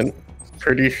president.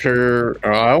 Pretty sure...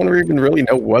 I don't even really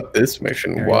know what this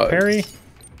mission was. Perry?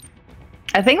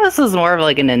 I think this is more of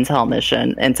like an intel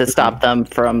mission and to stop them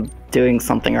from doing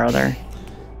something or other.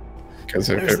 Because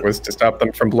if it was to stop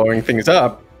them from blowing things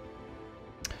up...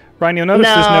 Ryan, you'll notice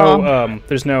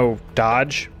there's no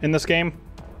dodge in this game.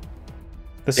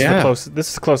 This is the closest. This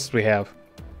is the closest we have.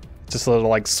 Just a little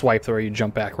like swipe where you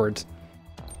jump backwards.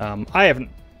 I haven't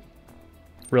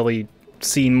really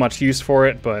seen much use for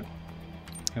it, but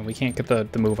we can't get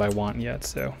the move I want yet.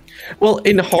 So, well,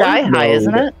 in hard mode, high,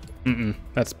 isn't it?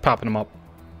 That's popping them up.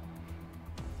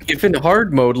 If in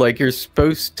hard mode, like you're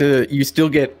supposed to, you still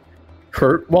get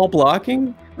hurt while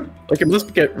blocking. Like it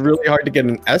must get really hard to get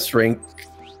an S rank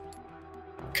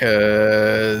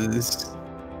because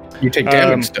you take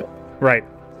damage still. Right.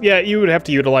 Yeah, you would have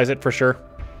to utilize it for sure.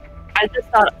 I just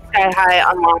thought Sky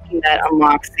High unlocking that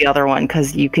unlocks the other one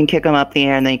because you can kick them up the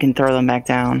air and then you can throw them back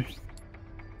down.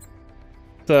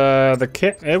 The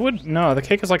kick, the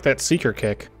kick is like that seeker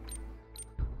kick.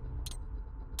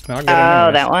 Oh,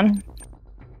 that one?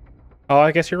 Oh,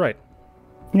 I guess you're right.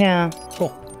 Yeah.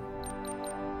 Cool.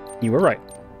 You were right.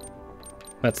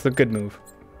 That's the good move.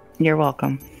 You're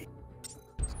welcome.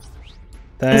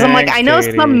 Because I'm like, I know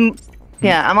some...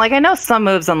 Yeah, I'm like, I know some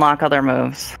moves unlock other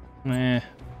moves. Oh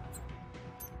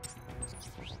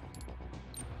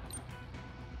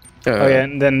yeah,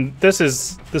 and then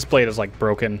this blade is like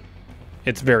broken.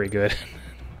 It's very good.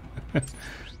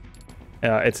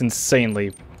 It's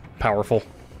insanely powerful.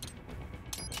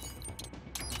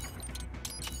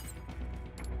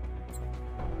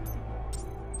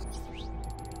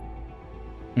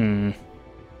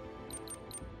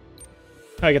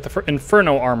 I get the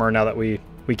Inferno armor now that we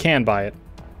can buy it.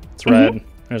 It's red.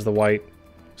 There's the white.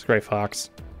 It's Gray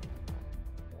Fox.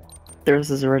 There's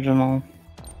his original.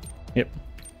 Yep.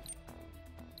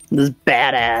 This is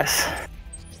badass.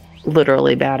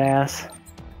 Literally badass.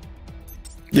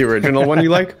 The original one you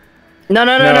like? No.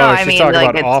 No, I she's mean, talking like,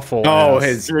 about it's, awful. Oh, ass.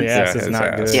 his yes, it's his not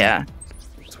ass. good. yeah.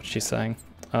 That's what she's saying.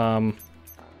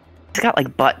 It's got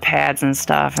like butt pads and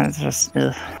stuff, and it's just.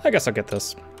 Ugh. I guess I'll get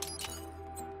this.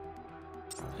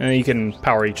 And you can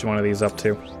power each one of these up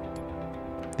too.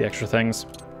 The extra things.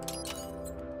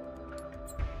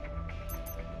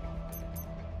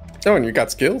 Oh, and you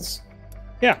got skills.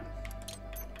 Yeah.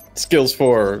 Skills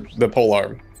for the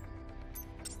polearm.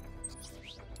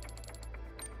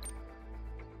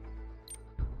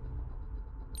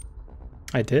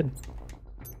 I did.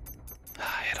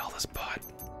 I hit all this pot.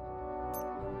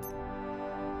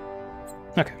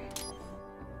 Okay.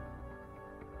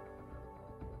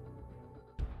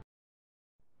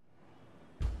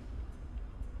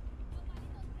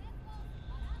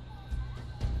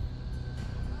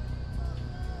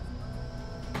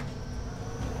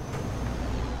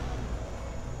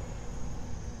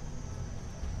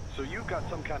 So you've got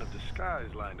some kind of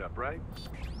disguise lined up, right?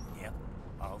 Yep,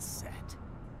 all set.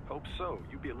 Hope so.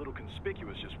 You'd be a little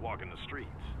conspicuous just walking the streets.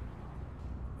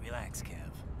 Relax,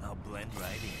 Kev. I'll blend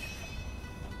right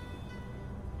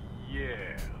in.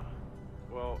 Yeah.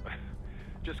 Well,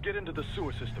 just get into the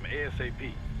sewer system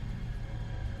ASAP.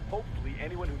 Hopefully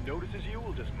anyone who notices you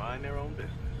will just mind their own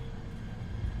business.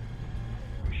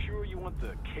 You sure you want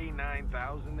the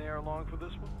K9000 there along for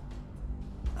this one?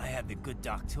 I had the good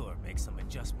doctor make some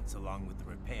adjustments along with the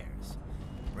repairs.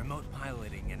 Remote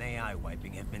piloting and AI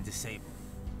wiping have been disabled.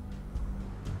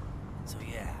 So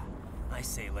yeah, I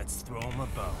say let's throw him a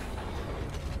bone.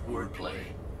 Wordplay.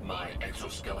 My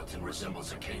exoskeleton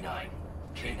resembles a canine.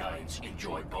 Canines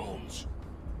enjoy bones.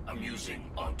 Amusing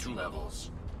on 2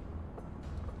 levels.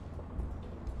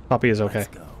 Poppy is okay. Let's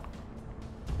go.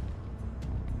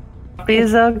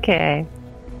 He's okay.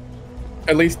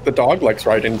 At least the dog likes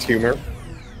Raiden's humor.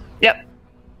 Yep.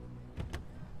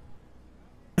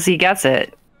 He gets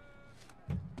it.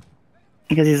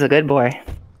 Because he's a good boy.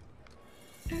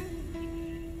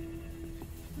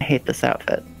 I hate this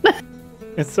outfit.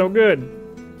 It's so good.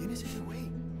 ¿Quién es ese güey?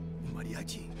 ¿Un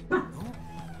mariachi? ¿No?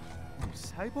 ¿Un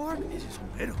cyborg? Ese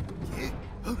sombrero.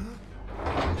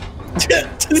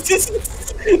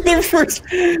 ¿Qué? Their first.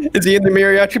 Is he in the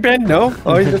mariachi band? No.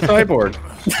 Oh, he's a cyborg.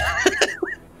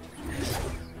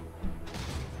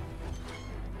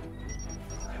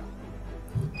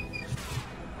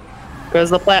 Goes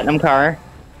the platinum car.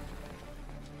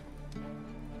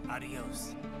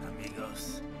 Adios,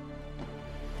 amigos.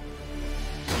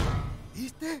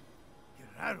 ¿Viste? Qué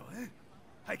raro, ¿eh?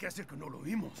 Hay que hacer que no lo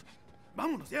vimos.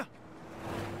 Vámonos ya.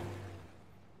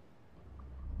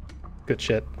 Good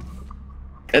shit.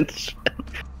 Good shit.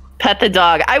 Pet the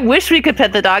dog. I wish we could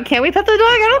pet the dog. Can't we pet the dog?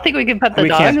 I don't think we can pet the We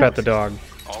dog. can't pet the dog.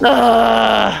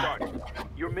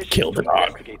 Kill the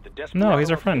dog. No, he's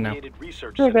our friend now.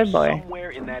 You're a good boy. Somewhere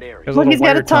in that area. There's Look, little he's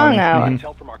got a wire tongue out. I Mhm.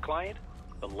 tell from our client,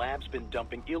 the lab's been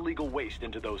dumping illegal waste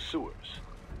into those sewers.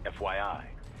 FYI,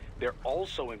 they're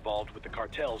also involved with the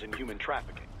cartels in human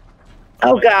trafficking.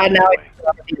 Oh god, now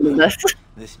I this.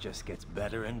 This just gets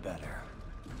better and better.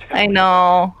 I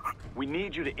know. We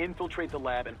need you to infiltrate the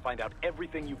lab and find out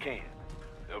everything you can.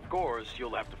 Of course,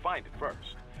 you'll have to find it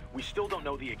first. We still don't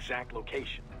know the exact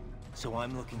location. So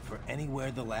I'm looking for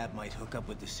anywhere the lab might hook up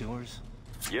with the sewers?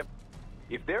 Yep.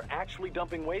 If they're actually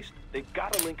dumping waste, they've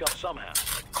got to link up somehow.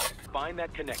 Find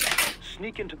that connection.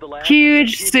 Sneak into the lab.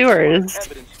 Huge sewers.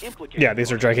 Yeah,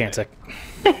 these are gigantic.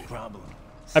 No problem.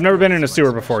 I've never been in a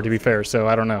sewer before, to be fair, so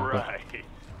I don't know. but Right.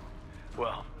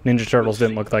 Well, Ninja Turtles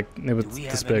didn't look like it was Do we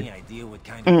this have big. any idea what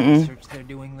kind of research they're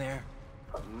doing there?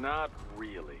 not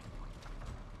really.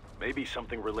 Maybe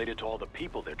something related to all the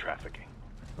people they're trafficking.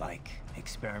 Like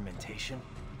experimentation?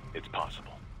 It's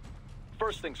possible.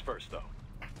 First things first, though.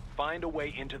 Find a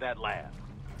way into that lab.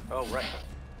 Oh, right.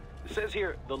 It says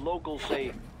here the locals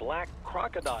say black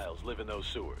crocodiles live in those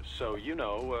sewers, so you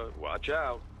know, watch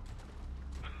out.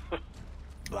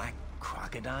 Black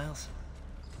crocodiles?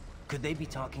 Could they be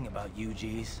talking about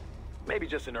UGs? Maybe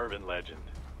just an urban legend.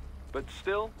 But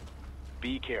still,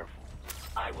 be careful.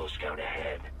 I will scout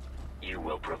ahead. You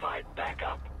will provide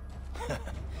backup.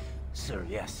 Sir,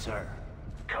 yes, sir.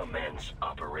 Commence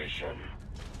operation.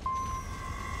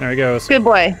 There he goes. Good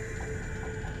boy.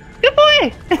 Good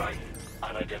boy. Right.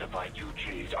 Unidentified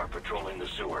UGs are patrolling the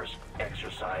sewers.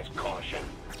 Exercise caution.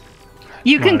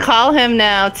 You can call him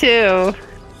now too.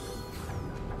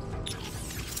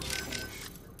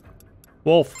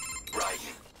 Wolf. Right.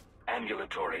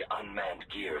 Ambulatory unmanned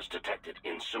gears detected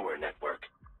in sewer network.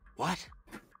 What?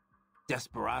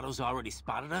 Desperados already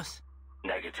spotted us?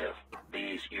 Negative.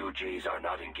 These UGs are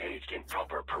not engaged in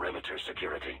proper perimeter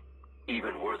security.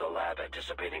 Even were the lab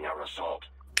anticipating our assault,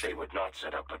 they would not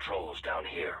set up patrols down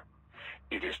here.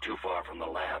 It is too far from the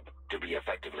lab to be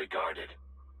effectively guarded.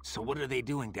 So what are they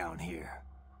doing down here?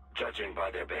 Judging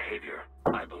by their behavior,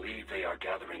 I believe they are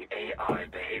gathering AI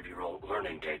behavioral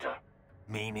learning data.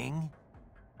 Meaning?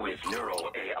 With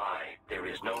neural AI, there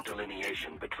is no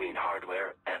delineation between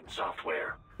hardware and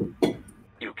software.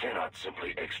 You cannot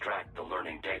simply extract the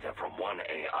learning data from one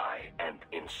AI and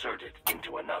insert it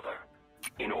into another.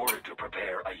 In order to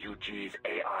prepare a UG's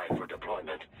AI for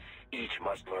deployment, each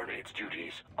must learn its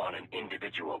duties on an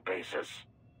individual basis.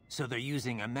 So they're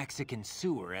using a Mexican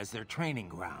sewer as their training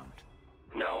ground?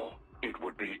 No, it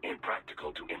would be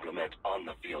impractical to implement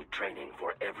on-the-field training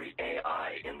for every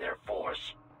AI in their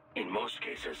force. In most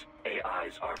cases,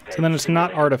 AIs are fed So then it's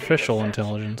not simulated artificial datasets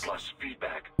intelligence. plus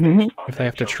feedback Mhm. based on If they their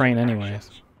have to chosen train anyways.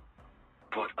 actions.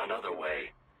 Put another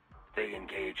way, they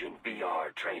engage in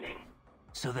VR training.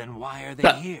 So then why are they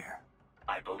here?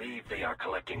 I believe they are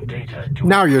collecting data to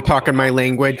Now you're improve talking my upon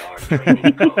language. VR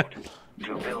training code.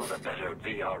 To build a better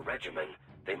VR regimen,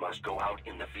 they must go out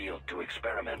in the field to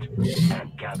experiment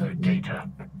and gather data.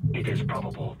 It is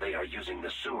probable they are using the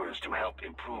sewers to help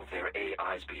improve their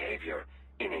AI's behavior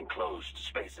in enclosed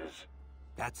spaces.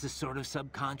 That's the sort of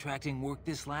subcontracting work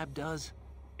this lab does?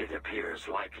 It appears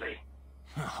likely.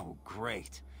 Oh,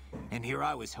 great. And here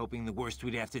I was hoping the worst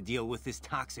we'd have to deal with is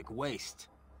toxic waste.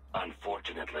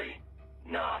 Unfortunately,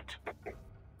 not.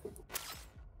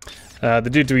 The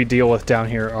dudes we deal with down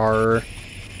here are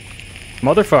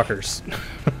motherfuckers.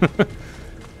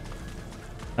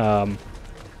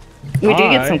 We do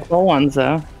get some cool ones,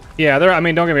 though. Yeah, they're. I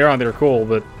mean, don't get me wrong, they're cool,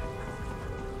 but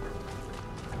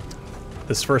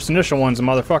this first initial one's a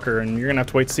motherfucker, and you're gonna have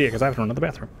to wait to see it because I have to run to the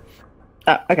bathroom.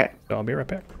 Oh, okay. So I'll be right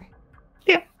back.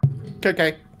 Yeah.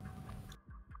 Okay.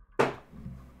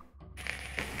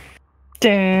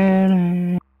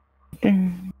 Dun,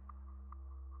 dun.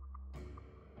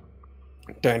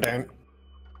 Dun dun.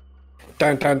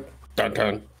 Dun dun. Dun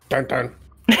dun. Dun dun.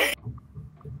 I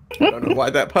don't know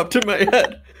why that popped in my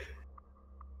head.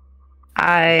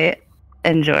 I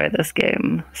enjoy this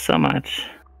game so much.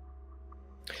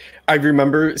 I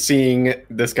remember seeing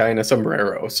this guy in a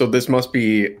sombrero. So this must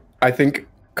be, I think,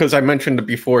 because I mentioned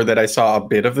before that I saw a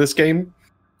bit of this game.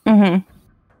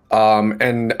 Mm-hmm.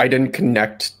 And I didn't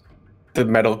connect the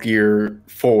Metal Gear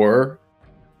 4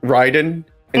 Raiden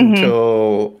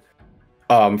until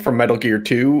from Metal Gear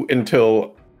 2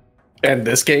 and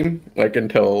this game, like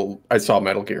until I saw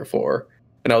Metal Gear 4.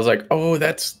 And I was like, oh,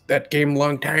 that's that game a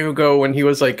long time ago when he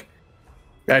was like,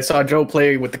 I saw Joe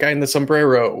play with the guy in the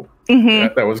sombrero.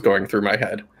 That was going through my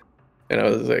head. And I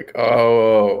was like,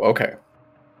 oh, okay.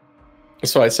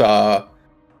 So I saw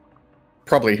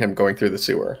probably him going through the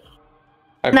sewer.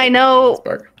 And I know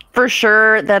for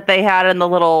sure that they had in the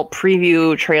little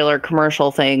preview trailer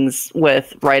commercial things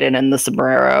with Raiden and the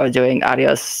sombrero doing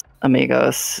Adios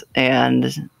Amigos.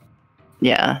 And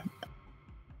yeah.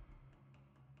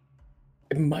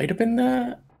 It might have been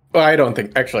that. Well, I don't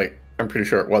think, actually, I'm pretty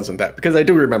sure it wasn't that, because I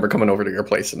do remember coming over to your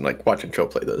place and like watching Joe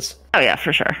play this. Oh yeah,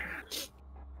 for sure.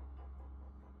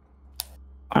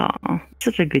 Oh,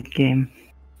 such a good game.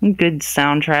 Good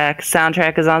soundtrack.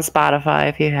 Soundtrack is on Spotify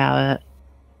if you have it.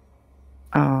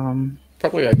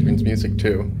 Probably iTunes Music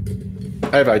too.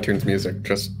 I have iTunes Music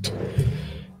just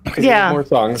because yeah. more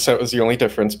songs. That was the only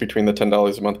difference between the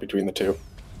 $10 a month between the two.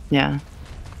 Yeah.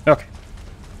 Okay.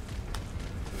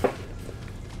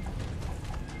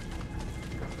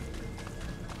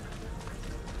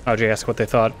 Oh, did you ask what they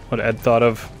thought? What Ed thought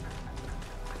of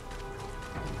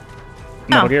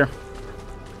Metal Gear?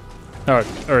 Or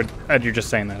Ed, you're just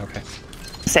saying that, okay.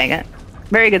 Saying it.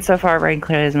 Very good so far. Very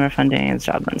clear. Is more fun doing his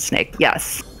job than Snake.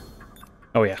 Yes.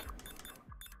 Oh, yeah.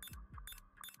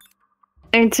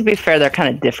 I mean, to be fair, they're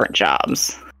kind of different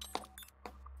jobs.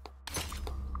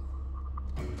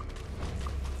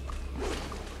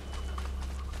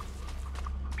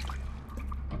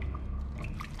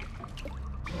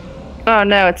 Oh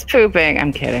no, it's pooping.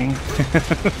 I'm kidding.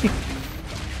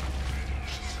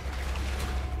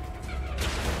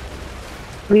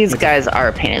 These guys are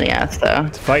a pain in the ass, though.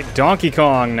 Let's fight Donkey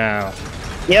Kong now.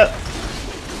 Yep.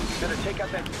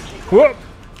 Whoop!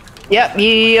 Yep,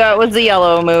 was the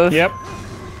yellow move. Yep.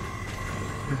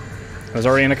 I was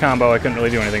already in a combo. I couldn't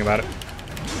really do anything about it.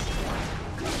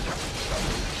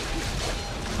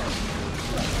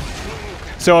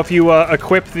 So if you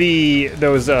equip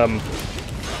those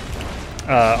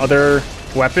other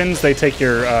weapons, they take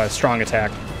your strong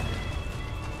attack.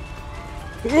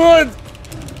 What?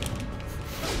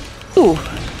 Ooh.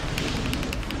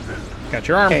 Got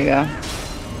your arm. There you go.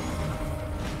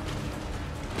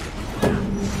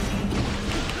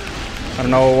 I don't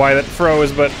know why that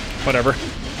froze, but whatever.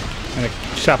 I'm gonna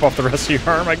chop off the rest of your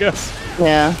arm, I guess.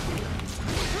 Yeah.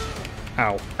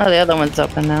 Ow. Oh, the other one's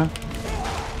open now.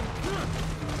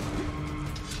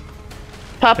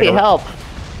 Poppy, help.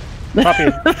 Poppy,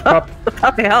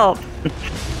 Poppy, help.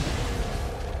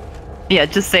 Yeah,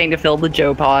 just saying to fill the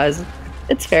Joe pause.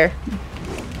 It's fair.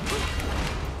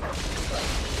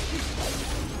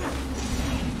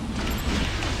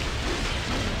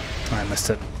 I missed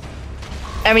it.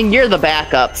 I mean, you're the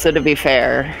backup, so to be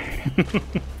fair,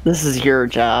 this is your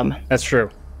job. That's true.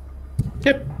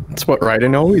 Yep, that's what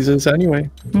Raiden always is anyway.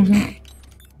 Mm-hmm.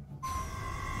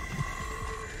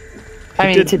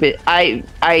 I mean,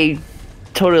 I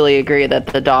totally agree that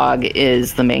the dog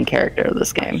is the main character of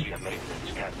this game.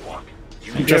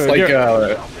 Just like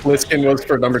Bliskin was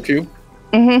for number 2.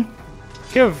 Mm-hmm.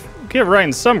 Give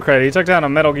Ryan some credit. He took down a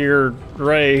Metal Gear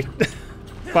Ray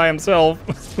by himself.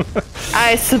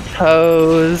 I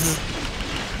suppose.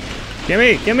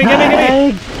 Gimme!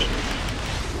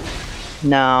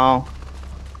 No.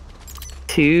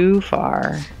 Too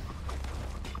far.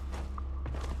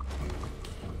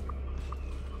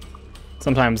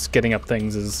 Sometimes getting up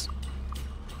things is...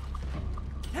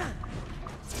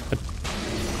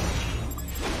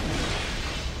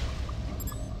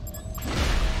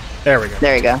 There we go.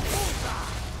 There you go.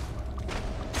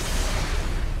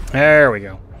 There we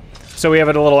go. So we have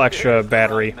a little extra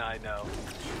battery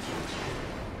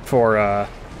for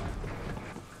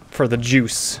the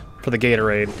juice, for the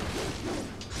Gatorade.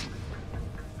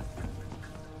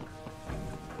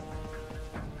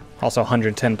 Also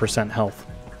 110% health,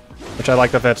 which I like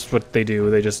that that's what they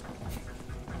do. They just...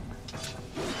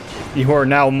 You are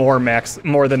now more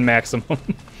than maximum.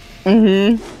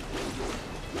 Mm-hmm.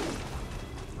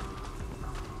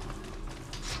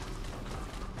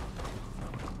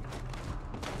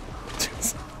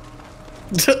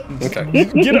 Okay.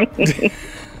 Get up.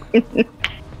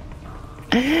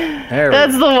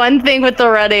 That's the one thing with the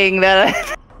running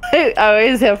that I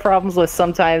always have problems with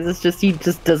sometimes. It's just he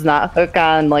just does not hook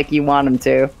on like you want him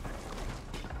to.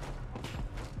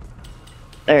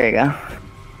 There you go.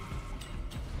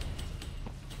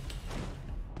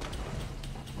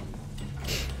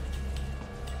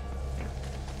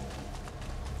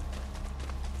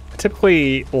 I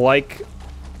typically like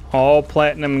all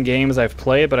Platinum games I've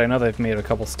played, but I know they've made a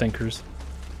couple stinkers.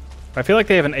 I feel like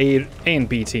they have an A and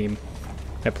B team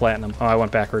at Platinum. Oh, I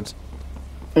went backwards.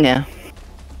 Yeah.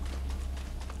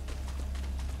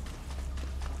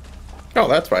 Oh,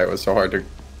 that's why it was so hard to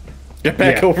get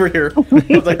back over here. I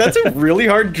was like, that's a really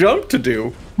hard jump to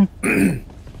do. There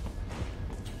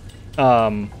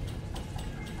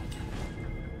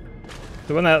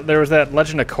was that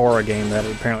Legend of Korra game that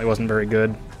apparently wasn't very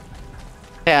good.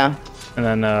 Yeah. And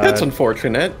then that's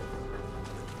unfortunate.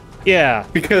 Yeah,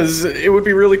 because it would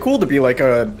be really cool to be like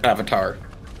a Avatar.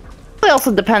 It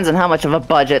also depends on how much of a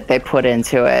budget they put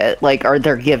into it, like, or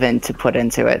they're given to put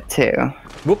into it too.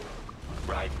 Whoop.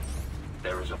 Right.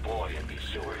 There is a boy in these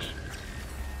sewers.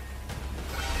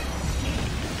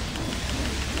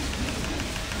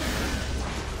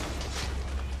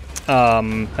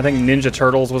 I think Ninja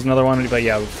Turtles was another one, but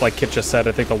yeah, like Kit just said,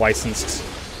 I think the licensed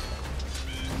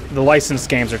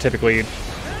games are typically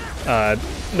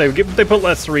they put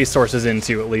less resources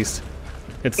into, at least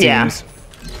it seems. Yeah.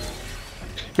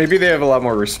 Maybe they have a lot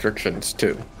more restrictions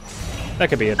too. That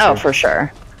could be it. Oh, too. for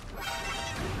sure.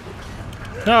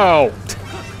 No.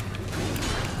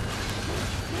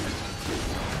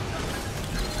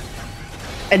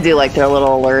 I do like their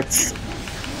little alerts.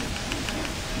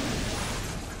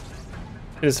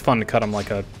 It is fun to cut them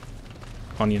like a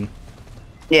onion.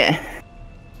 Yeah.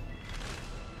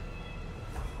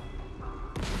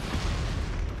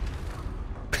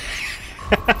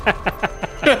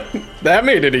 That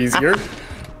made it easier.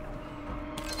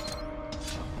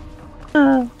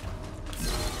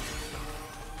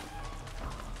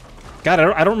 God,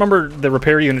 I don't remember the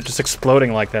repair unit just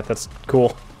exploding like that. That's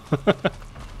cool.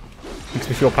 Makes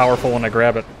me feel powerful when I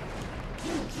grab it.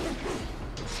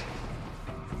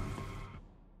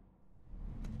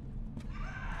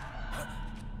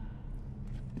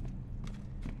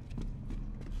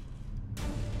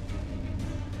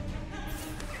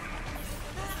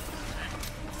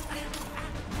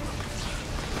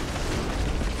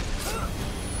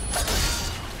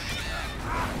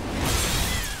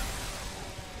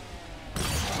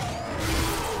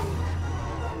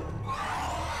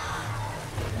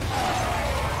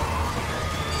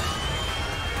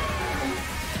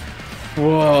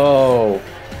 Whoa.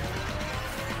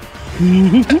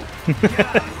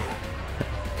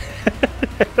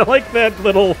 I like that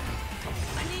little...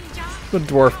 the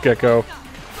dwarf gecko.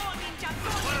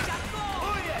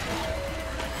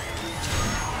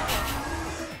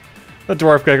 The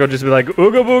dwarf guy will just be like,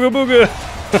 ooga booga booga.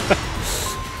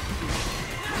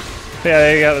 Yeah,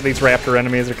 they got these raptor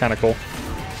enemies. They're kind of cool.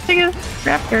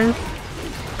 Raptors.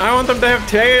 I want them to have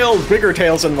tails, bigger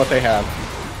tails than what they have.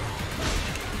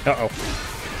 Uh-oh.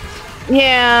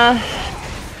 Yeah.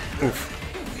 Oof.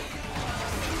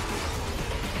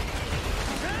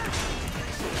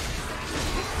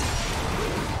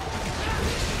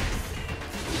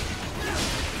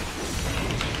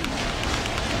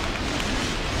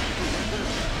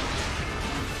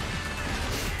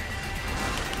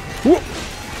 Whoa.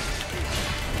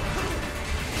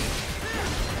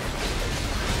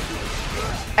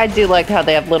 I do like how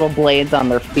they have little blades on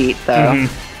their feet, though.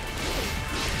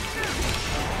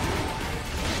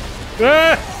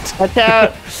 Ah! Watch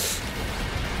out.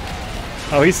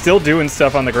 Oh, he's still doing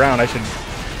stuff on the ground. I should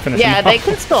finish him Yeah, off. they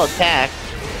can still attack.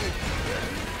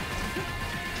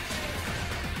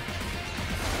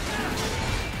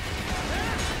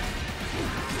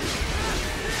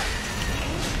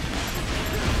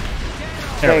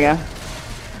 There you go.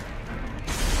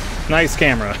 Nice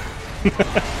camera.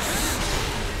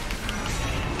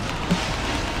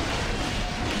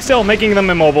 Still, making them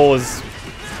immobile is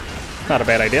not a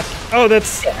bad idea. Oh,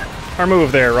 that's our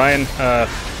move there, Ryan.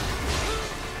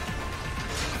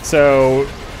 So...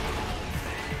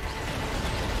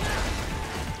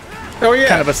 Oh, yeah.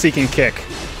 Kind of a seeking kick.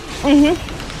 Mm-hmm.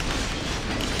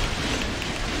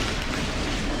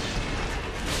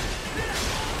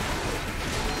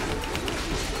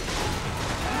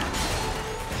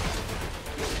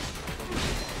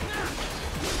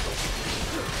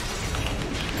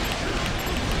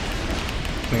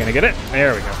 We're gonna get it?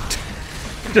 There we go.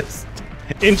 Just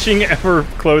inching ever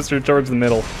closer towards the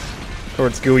middle.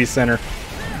 Towards gooey center.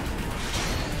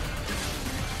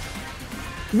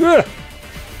 Ugh.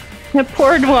 The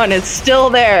poured one is still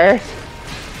there.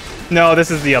 No,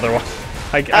 this is the other one.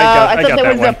 I I got thought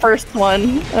that was one. the first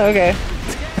one. Okay.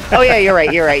 Oh yeah, you're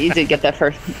right. You're right. You did get that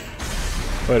first.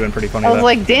 Would have been pretty funny. I was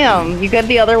like, damn, you get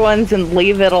the other ones and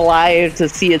leave it alive to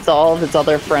see all of its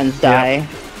other friends die. Yeah.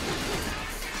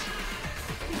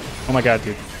 Oh my god,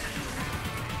 dude.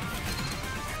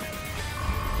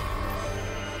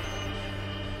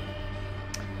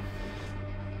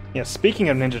 Yeah, speaking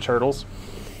of Ninja Turtles.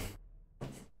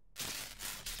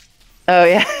 Oh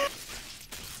yeah.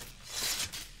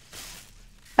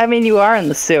 I mean, you are in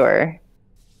the sewer.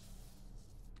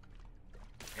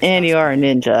 And you are a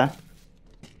ninja.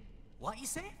 What you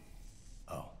say?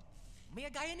 Oh. Me a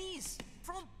Guyanese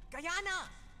from Guyana.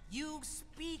 You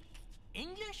speak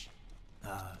English?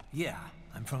 Yeah,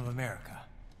 I'm from America.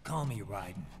 Call me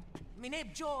Raiden. Me name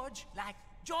George, like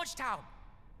Georgetown.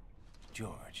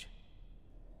 George.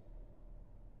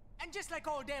 And just like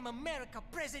all damn America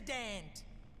president.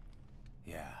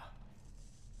 Yeah.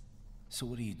 So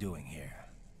what are you doing here?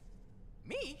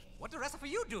 Me? What the rest of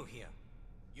you do here?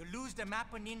 You lose the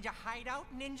map of Ninja Hideout,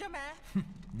 Ninja Man?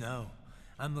 No,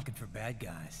 I'm looking for bad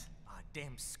guys.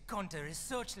 Damn Skunter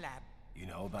research lab. You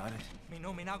know about it? Me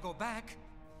know me now go back.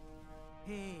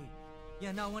 Hey,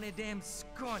 you not one of them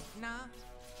skunt, nah?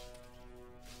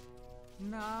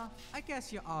 Nah, I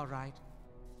guess you're alright.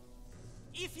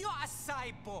 If you're a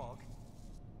cyborg,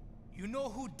 you know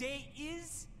who they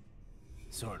is?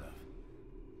 Sort of.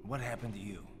 What happened to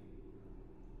you?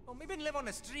 Oh, me been live on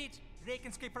the street, rake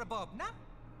and scrape for a bob, nah?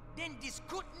 Then this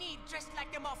Kootenai dressed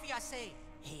like the mafia say,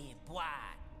 hey boy,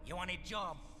 you want a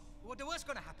job? What the worst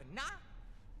gonna happen, nah?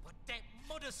 But that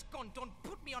mother skunt don't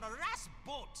put me on a ras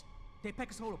boat. They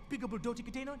pack us all a big old dirty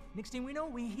container. Next thing we know,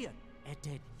 we're here at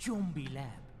that zombie lab.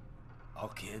 All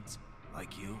kids?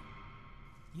 Like you?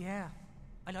 Yeah,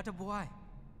 a lot of boy.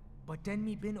 But then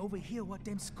me been over here what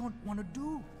them skunt wanna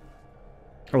do.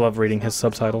 I love reading his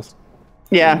subtitles.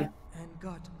 Yeah. And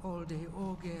got all day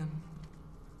again.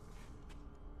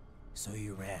 So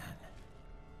you ran.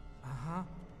 Uh-huh.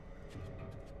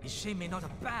 Is she me not a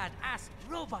bad-ass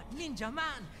robot ninja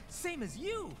man, same as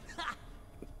you?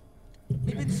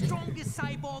 Me been strongest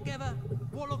cyborg ever.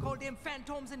 Warlock all them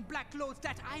phantoms in black clothes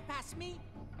that eye pass me.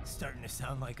 Starting to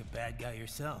sound like a bad guy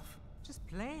yourself. Just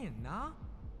playing, nah?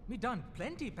 Me done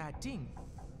plenty bad thing.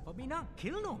 But me not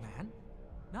kill no man.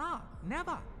 Nah,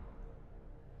 never.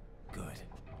 Good.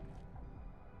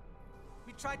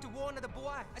 We tried to warn the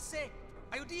boy. I say,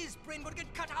 IOD's brain gonna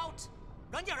get cut out.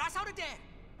 Run your ass out of there.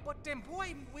 But them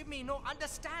boy with me no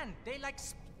understand. They like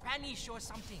Spanish or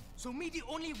something. So me the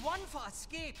only one for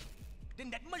escape. Then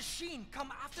that machine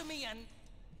come after me and...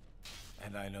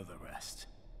 And I know the rest.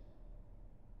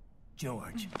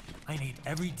 George, I need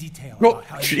every detail Oh, about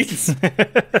how jeez.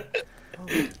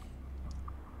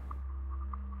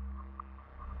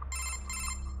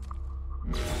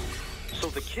 So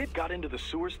the kid got got into the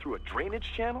sewers through a drainage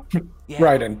channel?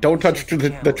 Raiden, don't touch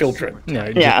the children.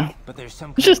 Yeah. But there's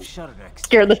some Just shutter next.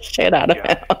 scare the shit out of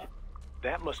him.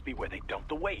 That must be where they dumped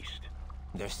the waste.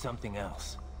 There's something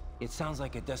else. It sounds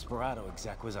like a Desperado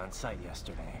exec was on site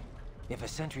yesterday. If a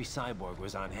Sentry Cyborg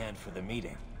was on hand for the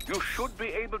meeting. You should be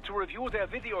able to review their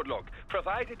video log,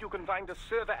 provided you can find a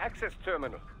server access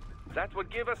terminal. That would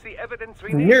give us the evidence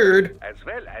we need. Nerd. As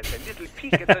well as a little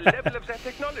peek at the level of their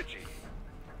technology.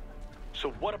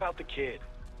 So what about the kid?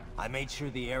 I made sure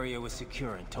the area was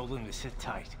secure and told him to sit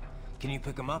tight. Can you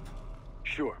pick him up?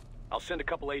 Sure. I'll send a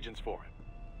couple agents for him.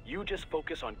 You just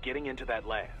focus on getting into that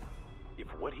lab. If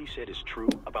what he said is true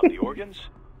about the organs,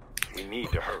 we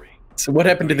need to hurry. So what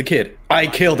happened to the kid? I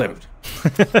killed him.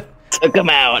 Took him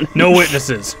out. No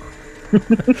witnesses.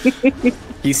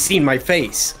 He's seen my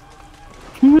face.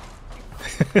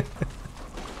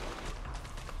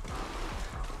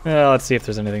 Let's see if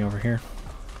there's anything over here.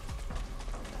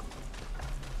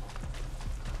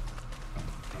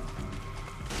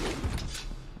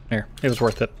 There, it was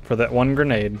worth it for that one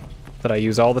grenade that I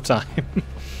use all the time.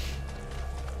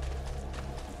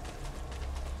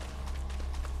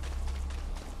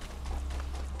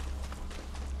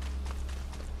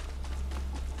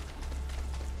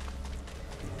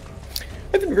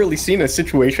 I haven't really seen a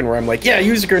situation where I'm like, yeah,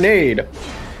 use a grenade.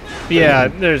 Yeah,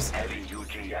 there's...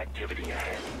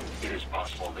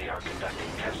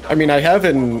 I mean, I have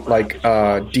in, like,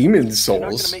 Demon's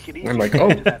Souls. I'm like, oh.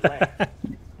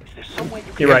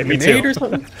 You're right, me too. Or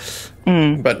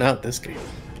something? But not this game.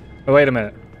 Oh, wait a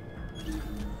minute.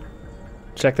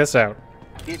 Check this out.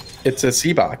 It's a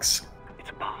C-box. It's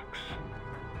a box.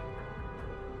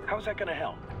 How's that gonna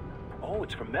help? Oh,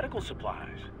 it's for medical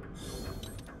supplies.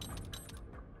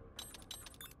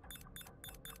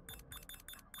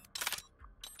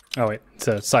 Oh wait, it's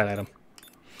a side item.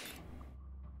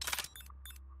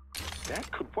 That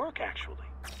could work, actually.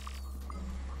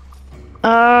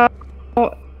 Oh,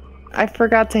 I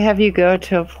forgot to have you go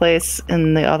to a place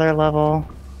in the other level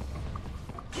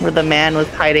where the man was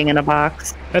hiding in a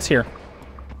box. That's here.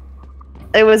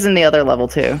 It was in the other level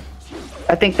too.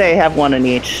 I think they have one in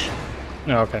each.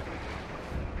 Oh, okay.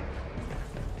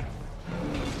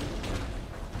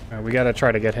 We gotta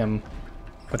try to get him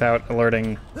without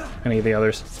alerting any of the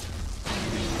others.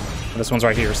 This one's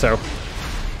right here, so...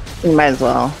 You might as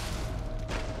well.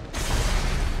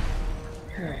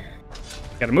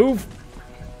 Gotta move.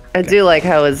 I do like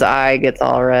how his eye gets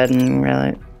all red and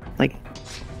really, like,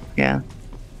 yeah.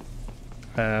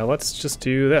 Let's just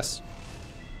do this.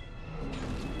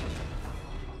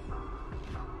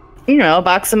 You know, a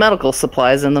box of medical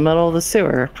supplies in the middle of the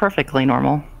sewer. Perfectly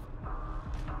normal.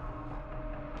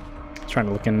 Trying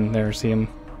to look in there, see him.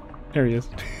 There he is.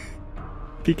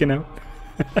 Peeking out.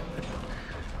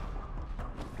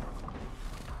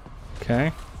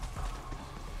 Okay.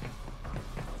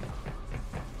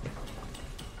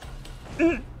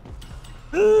 No.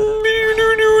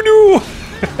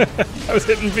 I was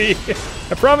hitting B.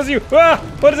 I promise you. Ah!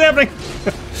 What is happening?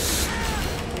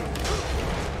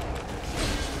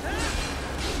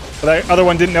 But the other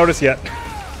one didn't notice yet.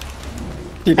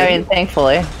 I mean,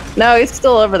 thankfully. No, he's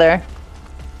still over there.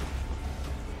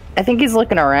 I think he's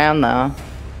looking around, though.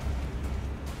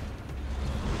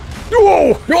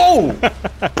 Whoa! Whoa!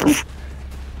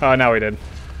 Oh, now he did.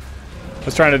 I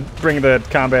was trying to bring the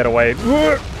combat away.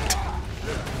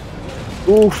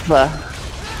 Oof.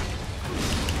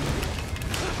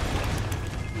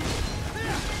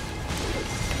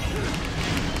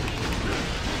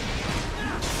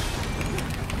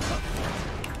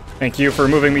 Thank you for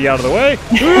moving me out of the way.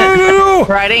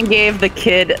 Raiden gave the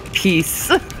kid peace.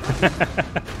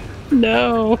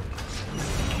 No.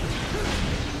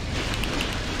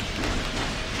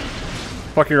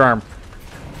 Fuck your arm.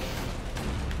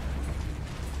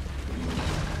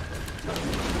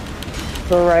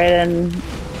 So Raiden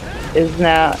is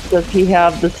now, does he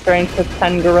have the strength of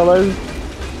 10 gorillas?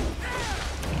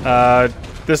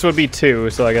 This would be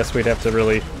 2, so I guess we'd have to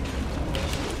really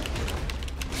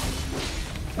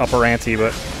up our ante,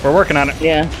 but we're working on it.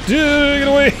 Yeah. Get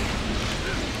away!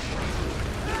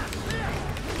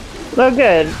 Oh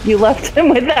good, you left him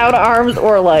without arms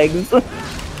or legs.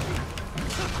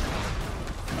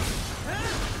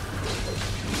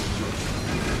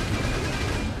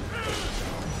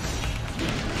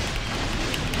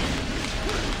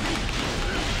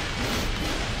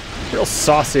 Real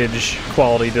sausage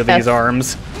quality to these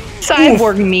arms.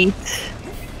 Cyborg meat.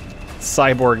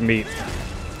 Cyborg meat.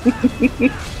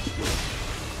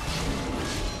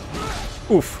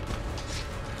 Oof.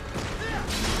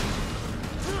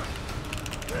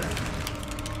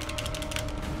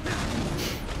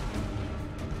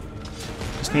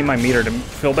 just need my meter to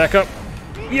fill back up.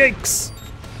 Yikes!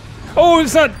 Oh,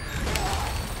 it's not...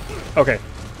 Okay.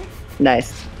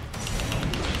 Nice.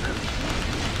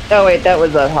 Oh wait, that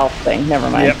was a health thing. Never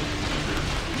mind.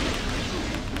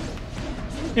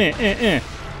 Yep.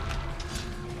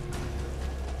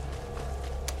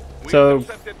 So... We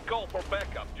intercepted call for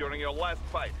backup during your last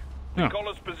fight. The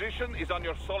caller's position is on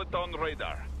your Soliton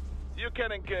radar. You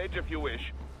can engage if you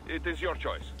wish. It is your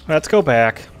choice. Let's go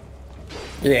back.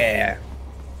 Yeah.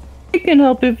 You can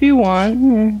help if you want.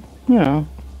 You know,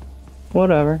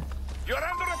 whatever. You're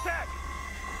under attack.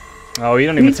 Oh, you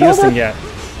don't even see this thing yet.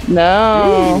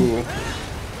 No. Ooh.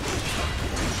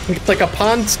 It's like a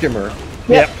pond skimmer.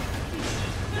 Yep.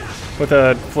 With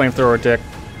a flamethrower dick.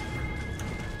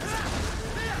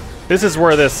 This is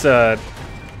where this the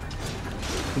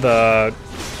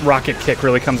rocket kick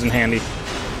really comes in handy.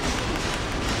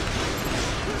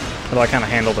 Although I kind of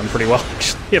handled them pretty well,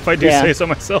 actually, if I do say so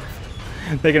myself.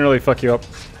 They can really fuck you up.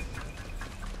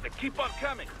 They keep on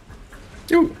coming.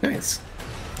 Ooh, nice.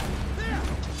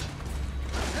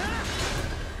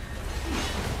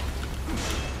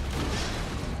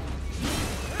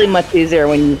 Really much easier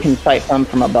when you can fight from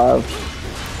above.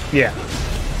 Yeah.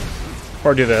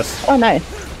 Or do this. Oh, nice.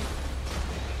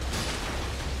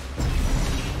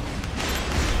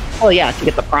 Well, yeah, to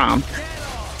get the prompt.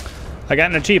 I got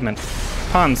an achievement.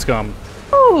 Pond scum.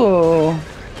 Ooh.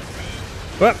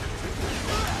 What?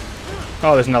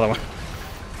 Oh, there's another one.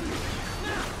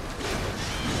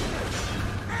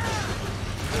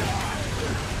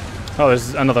 Oh,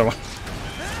 there's another one.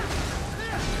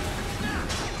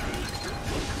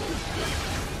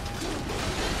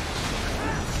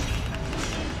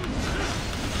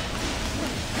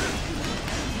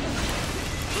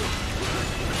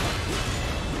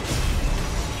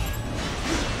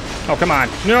 Oh, come on.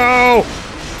 No!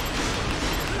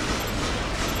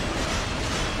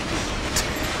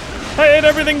 I ate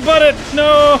everything but it!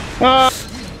 No! Ow,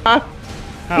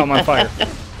 I'm on fire.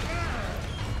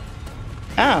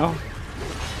 Ow.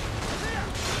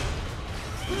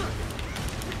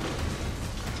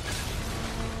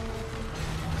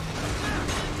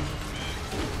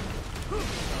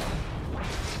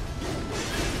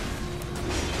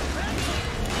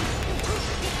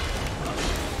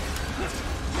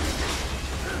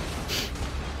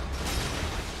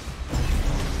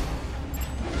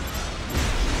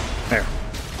 There.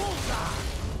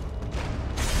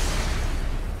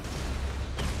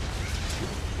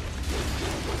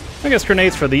 I guess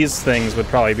grenades for these things would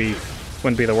probably be...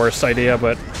 wouldn't be the worst idea,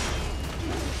 but...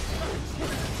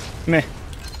 meh.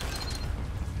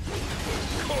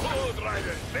 Good,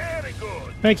 Ryder. Very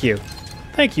good. Thank you.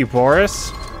 Thank you,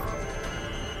 Boris.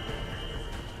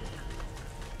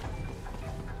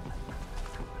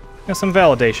 Yeah, some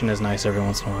validation is nice every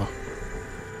once in a while.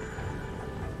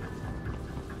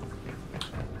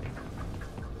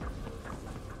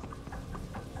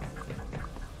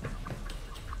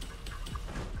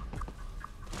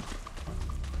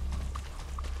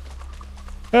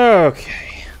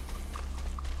 Okay.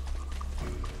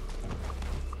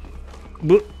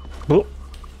 Boop, boop.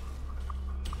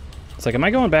 It's like, am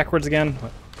I going backwards again?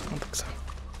 What? I don't think so.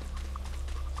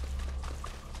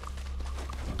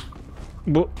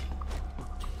 Boop.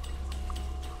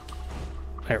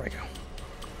 There we go.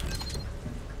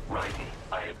 Right.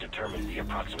 I have determined the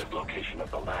approximate location of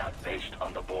the lab based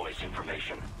on the boy's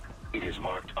information. It is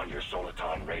marked on your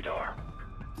Soliton radar.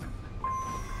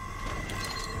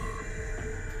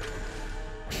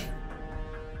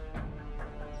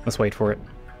 Let's wait for it.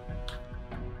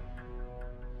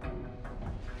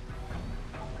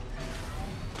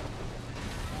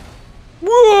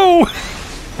 Whoa!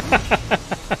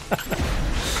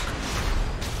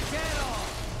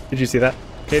 Did you see that,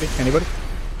 Katie? Anybody?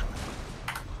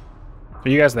 Are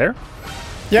you guys there?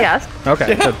 Yes.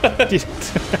 Okay.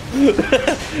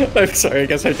 I'm sorry, I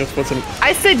guess I just wasn't...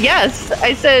 I said yes.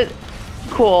 I said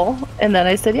cool, and then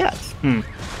I said yes.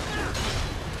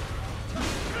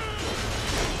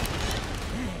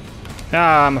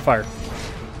 Ah, I'm a fire.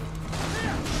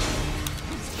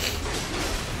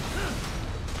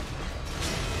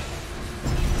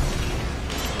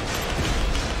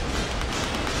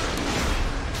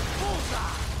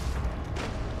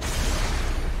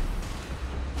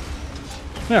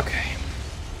 Okay.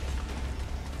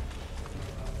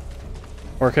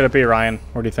 Where could it be, Ryan?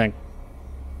 Where do you think?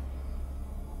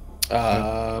 If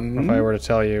I were to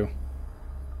tell you.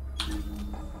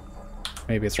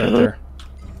 Maybe it's right there.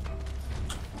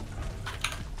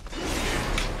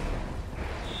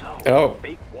 So,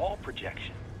 big wall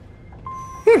projection.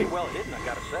 Pretty well hidden, I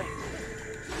gotta say.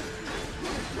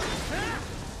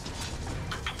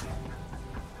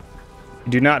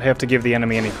 You do not have to give the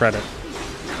enemy any credit.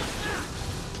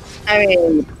 I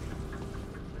mean,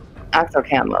 Octo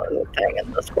Camo is a thing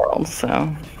in this world,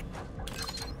 so.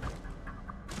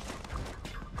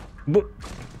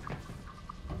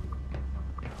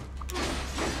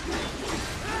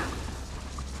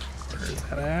 Where's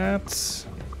that at?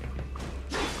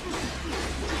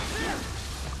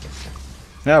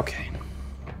 Okay.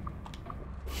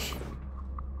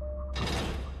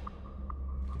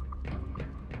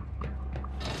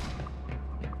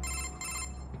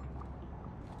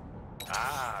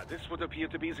 This would appear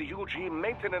to be the UG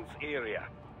maintenance area.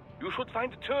 You should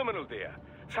find a terminal there.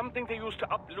 Something they use to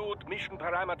upload mission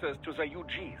parameters to the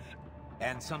UGs.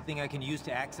 And something I can use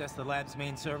to access the lab's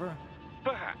main server?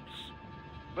 Perhaps.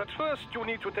 But first you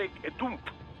need to take a dump.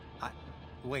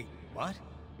 Wait, what?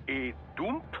 A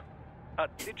dump? A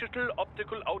digital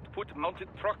optical output mounted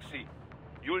proxy.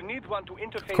 You'll need one to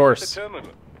interface with the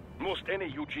terminal. Most any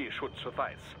UG should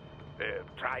suffice. A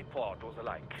tripod or the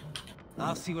like.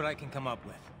 I'll see what I can come up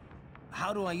with.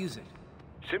 How do I use it?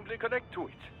 Simply connect to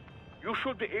it. You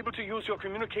should be able to use your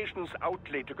communications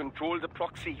outlet to control the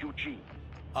proxy UG.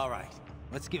 Alright,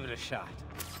 let's give it a shot.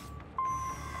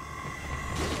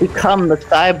 Become the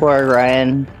cyborg,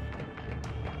 Ryan.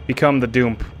 Become the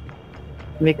Doom.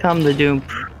 Become the Doom.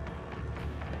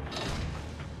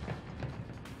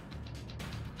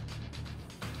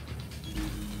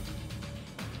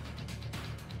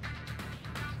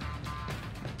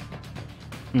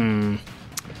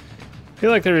 I feel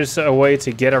like there's a way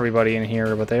to get everybody in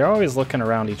here, but they're always looking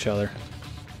around each other.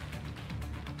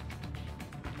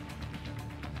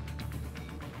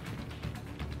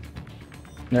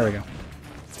 There we go.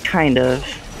 Kind of.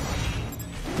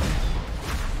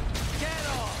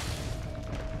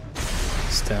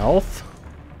 Stealth?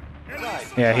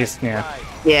 Yeah, he's... yeah.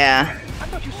 Yeah. I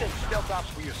thought you said stealth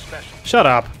ops were your special. Shut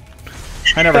up.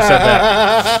 I never said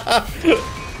that.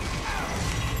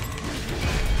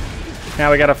 Now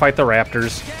we gotta fight the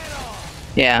raptors.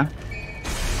 Yeah.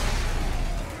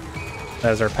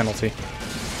 That is our penalty.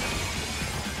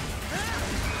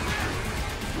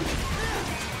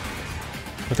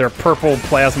 With their purple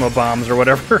plasma bombs or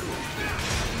whatever.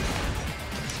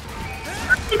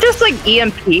 Just like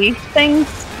EMP things?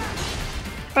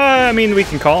 I mean, we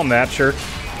can call them that, sure.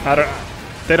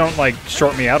 They don't, like,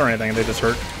 short me out or anything. They just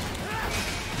hurt.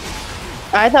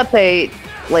 I thought they,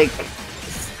 like,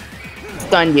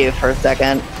 stunned you for a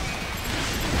second.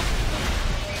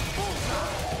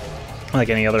 Like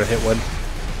any other hit would.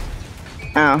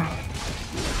 Oh.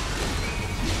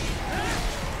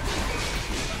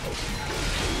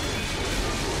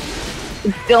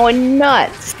 It's going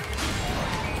nuts.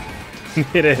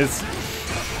 It is.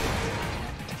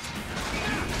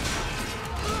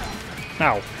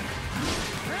 Ow.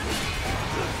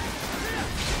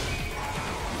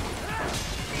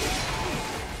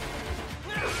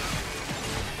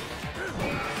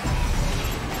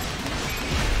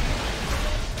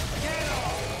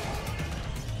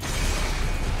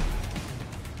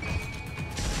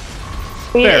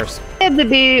 If I had to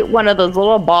be one of those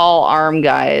little ball arm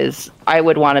guys, I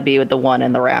would want to be with the one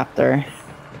in the raptor.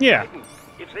 Yeah.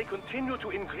 If they continue to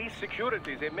increase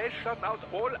security, they may shut out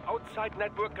all outside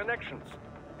network connections.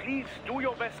 Please do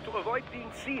your best to avoid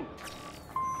being seen.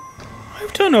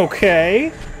 I've done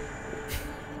okay.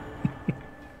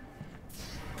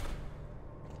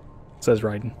 Says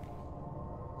Raiden.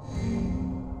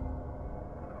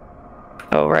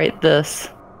 Oh, right, this.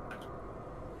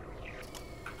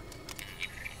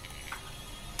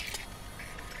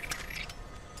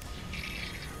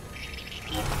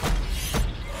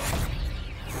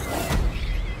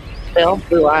 Still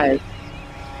blue eyes.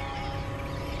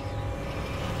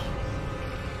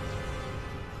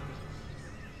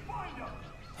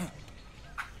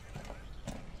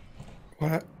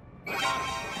 What?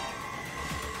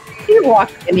 You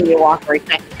walk and you walk right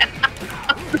there.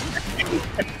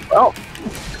 Well,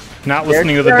 not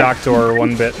listening to the doctor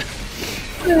one bit.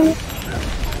 Oh,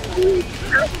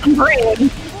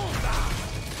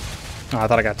 I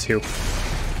thought I got two.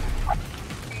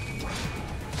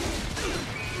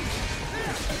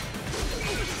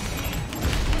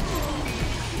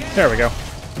 There we go.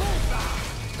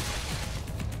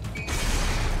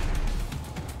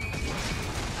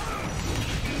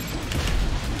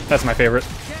 That's my favorite.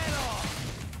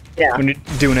 Yeah. When you're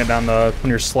doing it on the when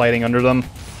you're sliding under them,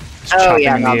 just oh chopping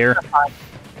yeah, in the air.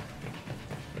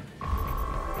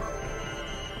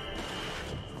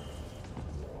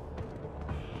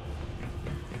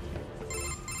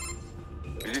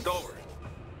 Is it over?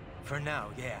 For now,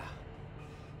 yeah.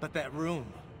 But that room,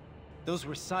 those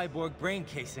were cyborg brain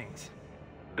casings.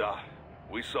 Duh,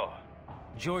 we saw.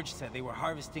 George said they were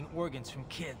harvesting organs from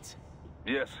kids.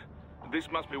 Yes,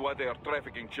 this must be why they are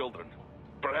trafficking children.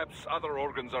 Perhaps other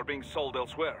organs are being sold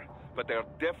elsewhere, but they are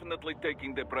definitely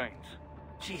taking their brains.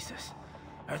 Jesus.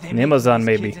 Are they Amazon,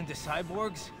 making maybe. these kids into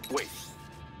cyborgs? Wait,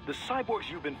 the cyborgs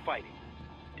you've been fighting,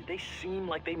 did they seem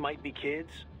like they might be kids?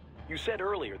 You said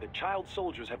earlier that child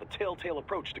soldiers have a telltale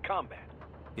approach to combat.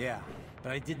 Yeah,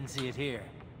 but I didn't see it here.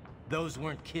 Those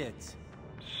weren't kids.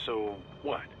 So,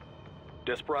 what?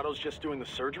 Desperados just doing the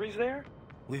surgeries there?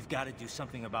 We've got to do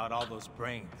something about all those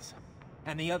brains.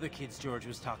 And the other kids George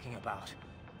was talking about.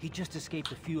 He just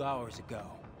escaped a few hours ago.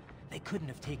 They couldn't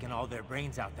have taken all their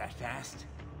brains out that fast.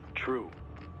 True.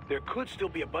 There could still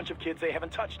be a bunch of kids they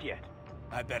haven't touched yet.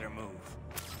 I better move.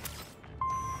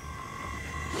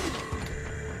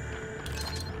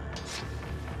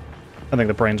 I think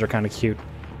the brains are kind of cute.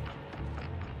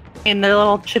 And the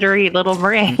little chittery little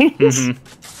brains. Mm-hmm.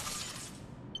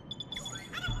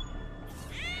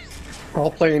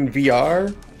 All playing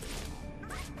VR.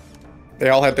 They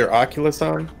all had their Oculus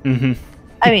on. Mm-hmm.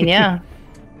 I mean, yeah.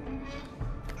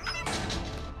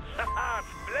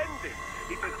 Splendid!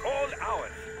 It is all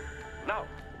ours. Now,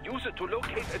 use it to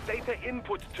locate a data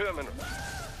input terminal.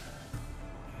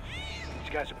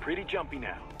 These guys are pretty jumpy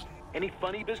now. Any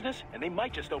funny business, and they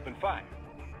might just open fire.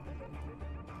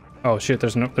 Oh shit!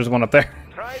 There's one up there.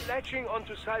 Try latching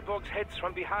onto cyborgs' heads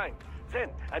from behind. Then,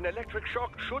 an electric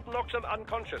shock should knock them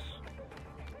unconscious.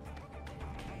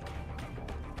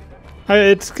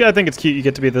 I think it's cute. You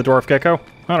get to be the dwarf gecko.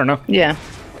 I don't know. Yeah.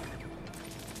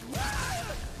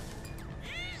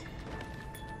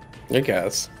 I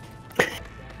guess.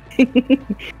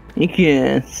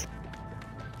 Yes.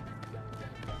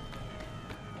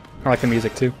 I like the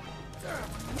music too.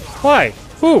 Why?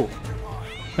 Who?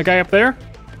 The guy up there?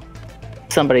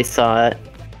 Somebody saw it.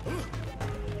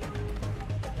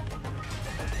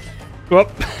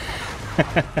 Whoop.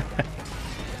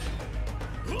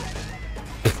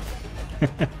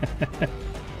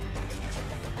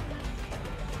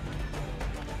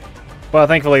 Well,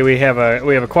 thankfully we have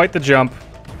a quite the jump.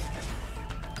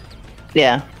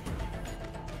 Yeah.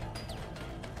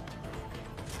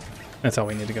 That's all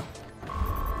we need to go.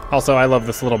 Also, I love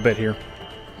this little bit here.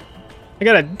 I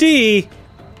got a D.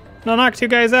 No, knock two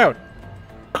guys out.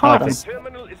 Caught him. The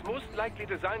terminal is most likely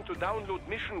designed to download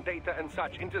mission data and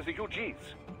such into the UGs.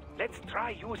 Let's try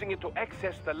using it to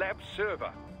access the lab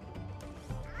server.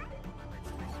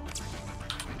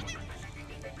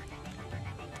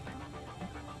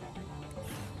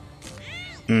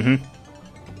 Mm-hmm.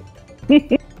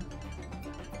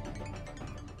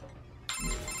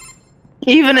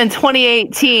 Even in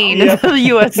 2018, the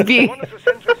USB.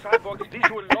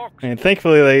 And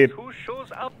thankfully they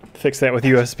fixed that with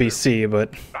USB-C,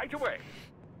 but... Right away.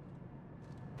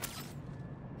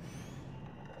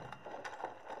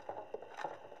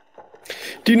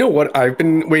 Do you know what I've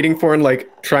been waiting for and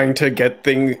like trying to get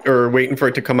thing or waiting for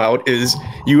it to come out is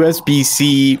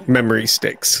USB-C memory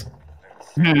sticks.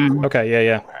 Okay,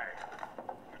 yeah.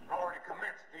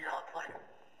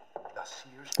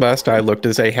 Last I looked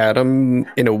as they had them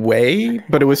in a way,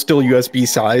 but it was still USB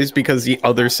sized because the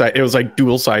other side, it was like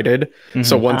dual sided.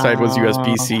 So one side was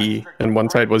USB-C and one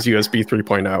side was USB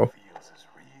 3.0.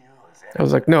 I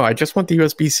was like, no, I just want the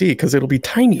USB-C because it'll be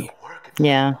tiny.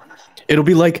 Yeah. It'll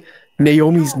be like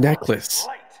Naomi's necklace.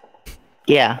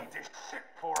 Yeah.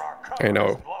 I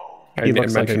know. He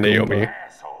looks like a Naomi.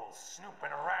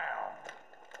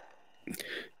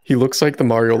 He looks like the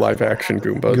Mario live action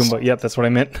Goombas. Goomba, yep, that's what I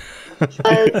meant.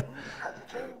 Unique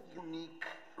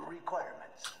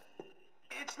requirements.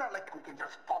 It's not like we can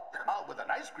just pop them out with an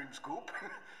ice cream scoop.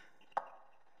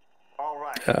 All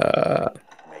right.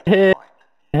 Thank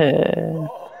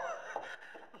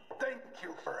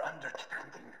you for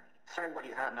understanding. Say what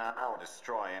you have now. I'll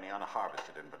destroy any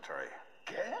unharvested inventory.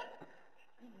 Okay?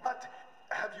 But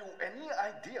have you any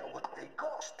idea what they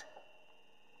cost?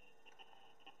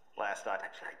 Last I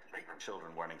checked,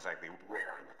 children weren't exactly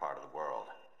rare in the part of the world.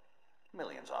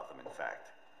 Millions of them, in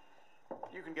fact.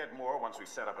 You can get more once we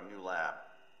set up a new lab.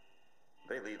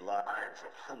 They lead lives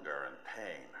of hunger and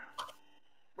pain.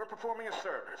 We're performing a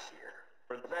service here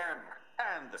for them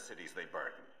and the cities they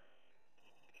burden.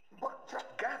 But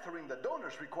just gathering the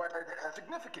donors required a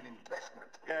significant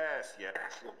investment. Yes, you'll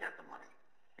get the money.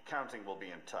 Accounting will be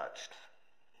in touch.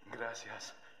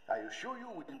 Gracias. I assure you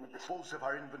we will dispose of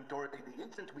our inventory the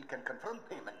instant we can confirm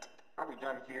payment. Are we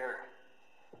done here?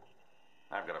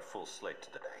 I've got a full slate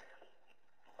today.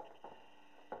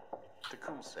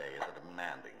 Tecumseh is a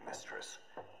demanding mistress,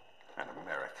 and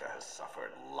America has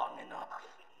suffered long enough.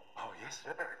 Oh, yes,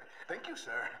 sir. Thank you,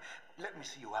 sir. Let me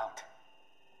see you out.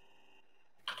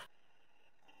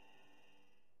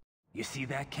 You see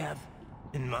that, Kev?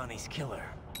 Inmani's killer.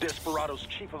 Desperado's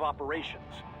chief of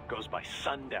operations goes by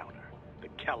Sundowner, the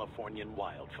Californian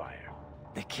wildfire.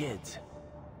 The kids.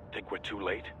 Think we're too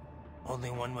late? Only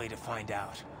one way to find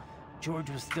out. George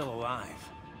was still alive.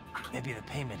 Maybe the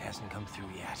payment hasn't come through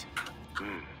yet.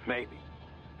 Maybe.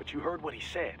 But you heard what he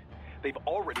said. They've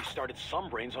already started some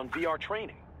brains on VR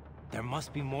training. There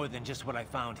must be more than just what I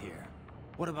found here.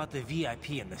 What about the VIP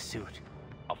in the suit?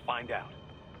 I'll find out.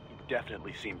 He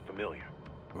definitely seemed familiar.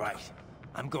 Right.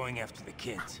 I'm going after the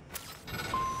kids.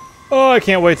 Oh, I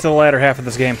can't wait till the latter half of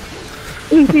this game.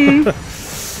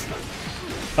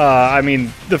 I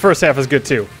mean, the first half is good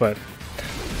too, but...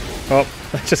 Oh,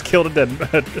 I just killed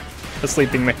a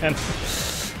sleeping man.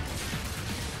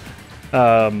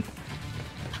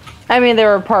 I mean, they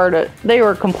were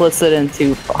complicit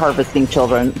into harvesting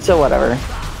children, so whatever.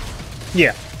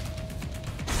 Yeah.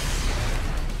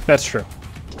 That's true.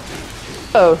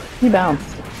 Oh, he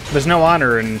bounced. There's no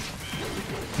honor in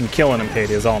killing him,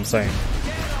 Katie, is all I'm saying.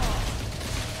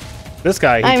 This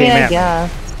guy, he came at me.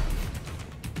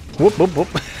 Whoop, whoop, whoop.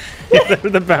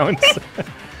 The bounce.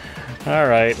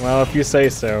 Alright, well, if you say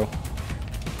so.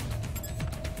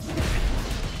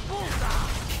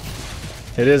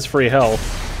 It is free health.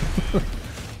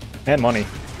 And money.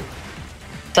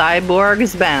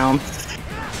 Cyborgs bounce.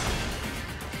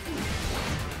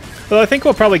 Well, I think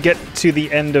we'll probably get to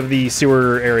the end of the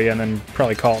sewer area and then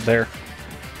probably call it there.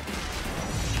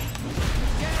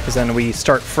 Because then we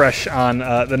start fresh on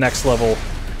the next level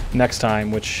next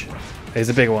time, which is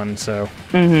a big one, so...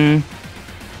 Mm-hmm.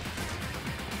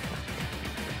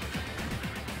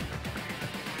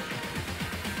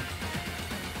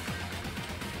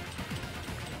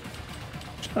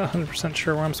 Not 100%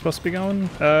 sure where I'm supposed to be going.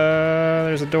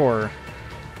 There's a door.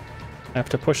 I have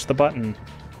to push the button.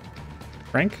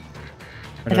 Frank?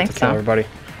 Or do I have to kill everybody?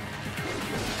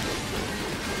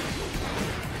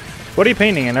 What are you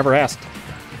painting? I never asked.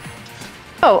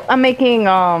 Oh, I'm making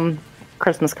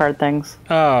Christmas card things.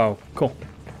 Oh, cool.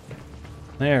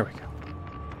 There we go.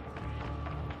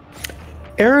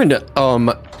 Aaron,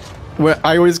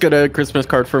 I always get a Christmas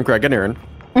card from Greg and Aaron.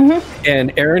 Mm-hmm.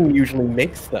 And Aaron usually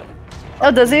makes them.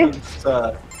 Oh, does he?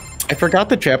 I forgot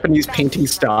the Japanese painting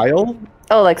style.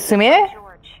 Oh, like sumie?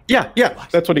 Yeah,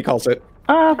 that's what he calls it.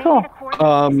 Oh, cool.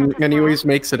 And he always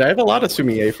makes it. I have a lot of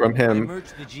sumie from him,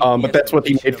 but that's what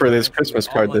he made for this Christmas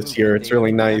card this year. It's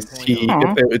really nice.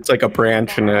 It's like a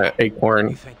branch and an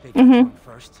acorn. Mm-hmm.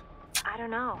 I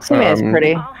don't know. Sumie is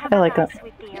pretty. I like that.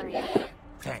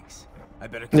 Thanks. I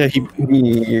better. Yeah, he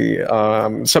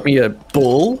sent me a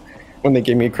bull when they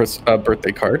gave me a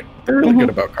birthday card. They're really good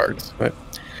about cards, but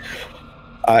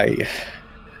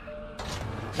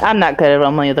I'm not good at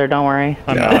them either. Don't worry.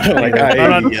 I'm not.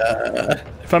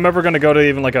 If I'm ever gonna go to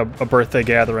even like a birthday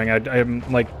gathering, I'm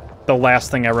like the last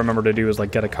thing I remember to do is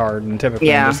like get a card, and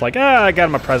typically I'm just like, I got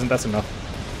him a present. That's enough.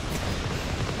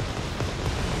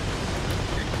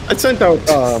 I sent out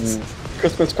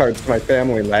Christmas cards to my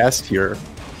family last year,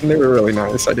 and they were really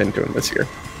nice. I didn't do them this year.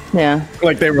 Yeah.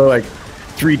 Like they were like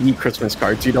 3D Christmas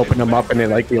cards. You'd open them up and they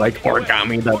like be like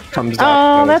origami that comes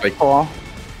out. Oh, that's like, cool.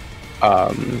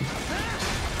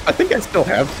 I think I still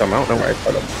have some. I don't know where I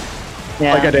put them.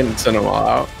 Yeah. Like I didn't send them all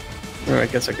out. I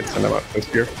guess I could send them out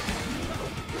this year.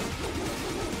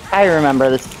 I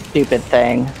remember this stupid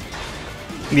thing.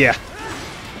 Yeah.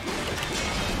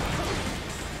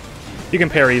 You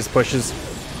can parry his pushes.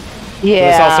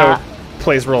 Yeah. This also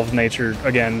plays role of nature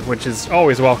again, which is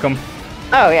always welcome.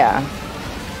 Oh, yeah.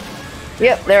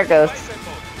 Yep, there it goes.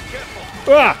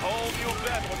 Ah!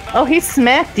 Oh, he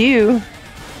smacked you.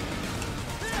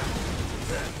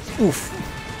 Oof.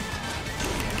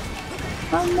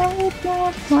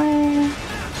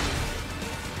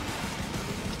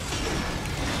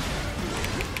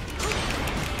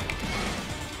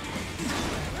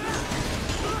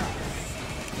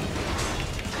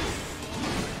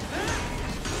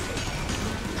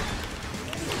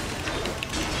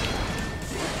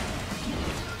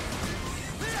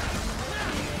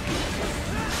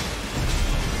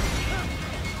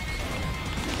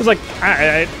 It's like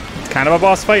it's kind of a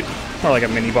boss fight, more like a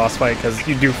mini boss fight, because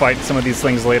you do fight some of these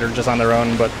things later just on their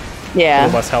own, but a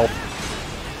little less help.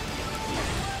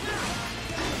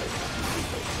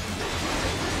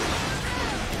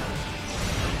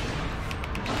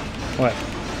 What?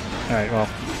 All right, well.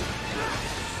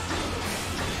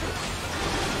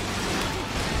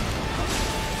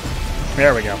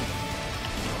 There we go.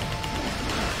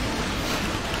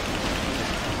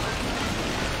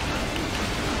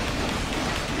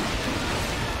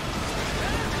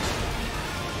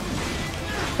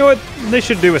 You know what? They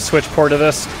should do a Switch port of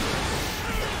this.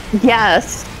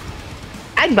 Yes.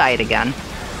 I'd buy it again.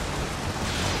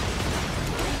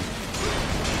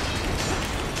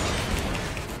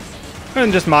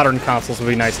 And just modern consoles would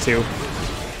be nice too.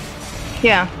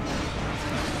 Yeah.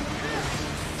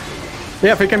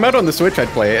 Yeah, if it came out on the Switch, I'd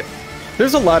play it.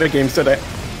 There's a lot of games that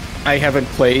I haven't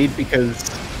played because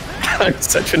I'm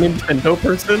such a Nintendo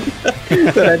person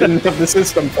that I didn't have the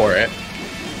system for it.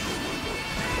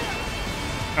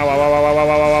 Ow, ow, ow, ow, ow,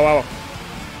 ow, ow, ow.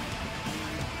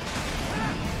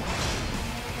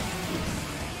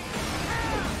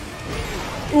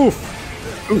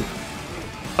 Oof.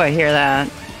 Oof. Oh, I hear that.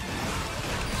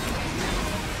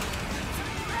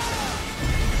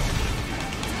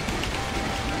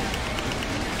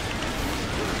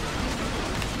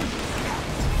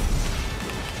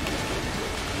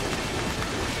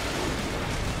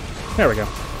 There we go.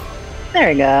 There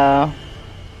we go.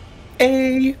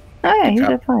 Hey. Oh, yeah, he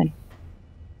did fine.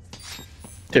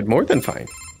 Did more than fine.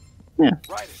 Yeah.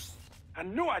 Right. I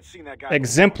knew I'd seen that guy.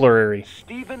 Exemplary.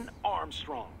 Stephen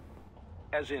Armstrong.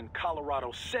 As in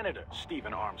Colorado Senator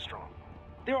Stephen Armstrong.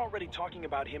 They're already talking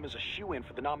about him as a shoo-in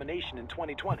for the nomination in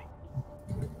 2020.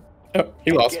 Oh,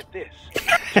 he lost. Get this.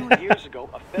 2 years ago,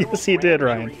 a federal Yes, he did,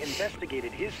 grand Ryan. jury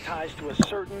investigated his ties to a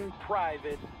certain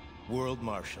private... World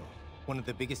Marshal. One of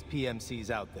the biggest PMCs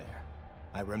out there.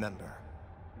 I remember.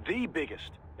 The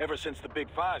biggest, ever since the Big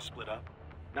Five split up.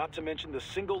 Not to mention the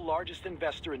single largest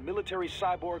investor in military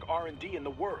cyborg R&D in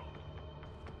the world.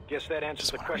 Guess that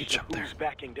answers the question of who's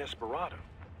backing Desperado.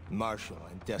 Marshall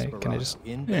and Desperado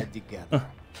in bed together.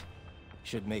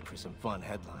 Should make for some fun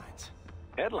headlines.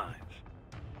 Headlines?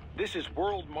 This is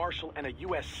World Marshal and a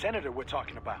U.S. Senator we're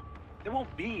talking about. There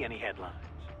won't be any headlines.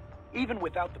 Even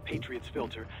without the Patriots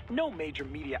filter, no major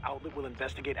media outlet will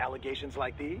investigate allegations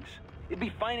like these. It'd be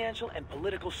financial and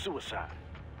political suicide.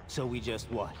 So we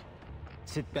just what?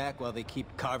 Sit back while they keep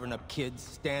carving up kids,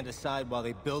 stand aside while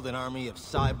they build an army of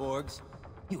cyborgs?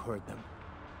 You heard them.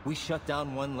 We shut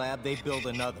down one lab, they build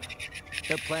another.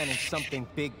 They're planning something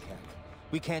big, Kev.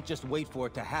 We can't just wait for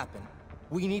it to happen.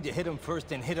 We need to hit them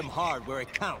first and hit them hard where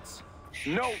it counts.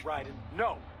 No, Raiden,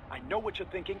 no. I know what you're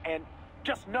thinking, and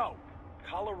just know.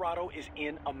 Colorado is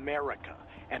in America,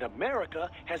 and America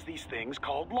has these things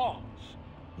called laws.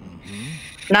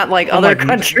 Not like other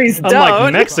countries don't.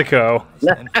 Unlike Mexico.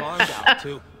 And farmed out,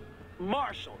 too.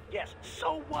 Marshall, yes,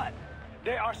 so what?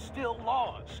 There are still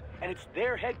laws, and it's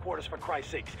their headquarters, for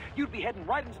Christ's sakes. You'd be heading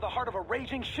right into the heart of a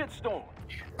raging shitstorm.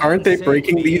 Aren't they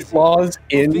breaking these laws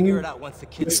in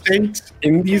the States,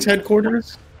 in these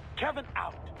headquarters? Kevin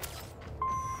out.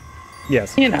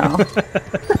 Yes. You know.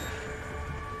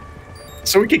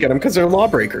 So we could get them because they're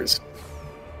lawbreakers.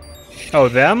 Oh,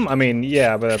 them? I mean,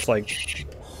 yeah, but that's like...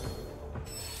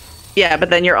 Yeah,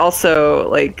 but then you're also,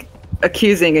 like,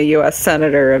 accusing a U.S.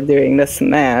 senator of doing this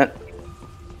and that.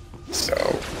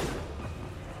 So...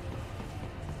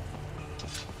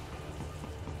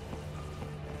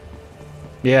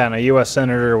 Yeah, and a U.S.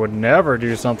 senator would never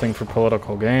do something for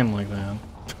political gain like that.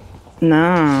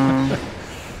 No.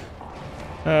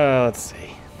 Let's see.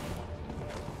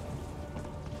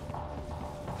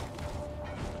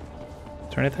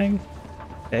 Is there anything?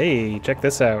 Hey, check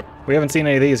this out. We haven't seen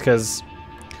any of these because,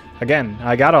 again,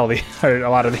 I got all the a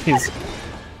lot of these.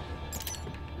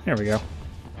 There we go.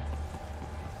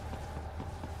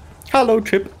 Hello,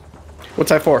 Chip. What's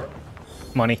that for?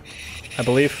 Money, I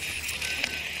believe,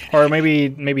 or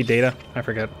maybe data. I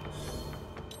forget.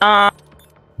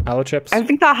 Hollow chips. I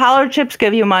think the hollow chips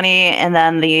give you money, and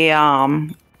then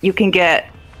the you can get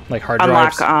like hard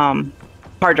drives. Unlock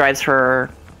hard drives for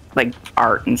like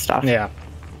art and stuff. Yeah.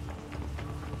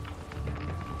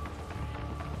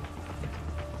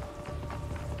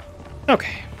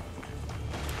 Okay.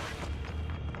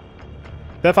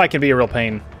 That fight can be a real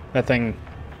pain. That thing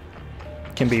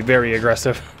can be very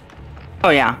aggressive. Oh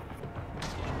yeah.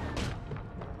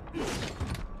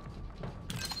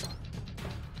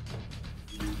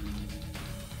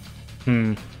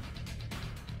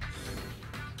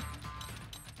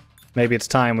 Maybe it's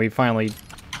time we finally...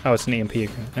 Oh, it's an EMP.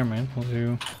 Never mind. We'll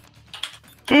do...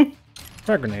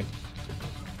 Frag grenade.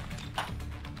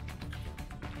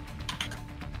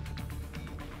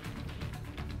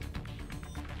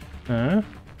 Huh?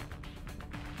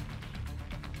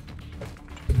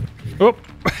 Oh!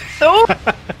 Oh!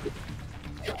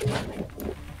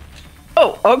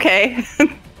 Oh, okay.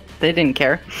 They didn't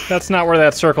care. That's not where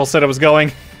that circle said it was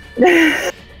going.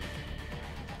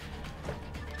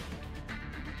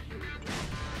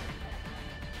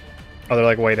 Oh, they're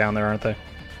like way down there, aren't they?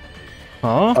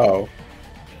 Huh? Oh.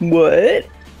 What?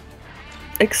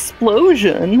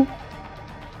 Explosion?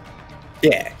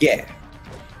 Yeah, yeah.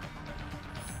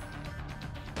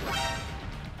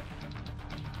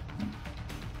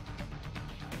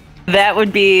 That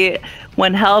would be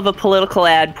one hell of a political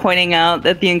ad pointing out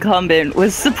that the incumbent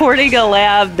was supporting a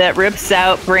lab that rips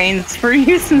out brains for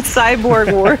use in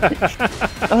cyborg war.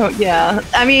 Oh, yeah.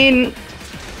 I mean,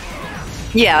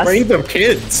 yes. Brains of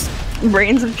kids.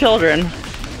 Brains of children.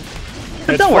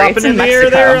 But It's don't worry, it's in in the Mexico. air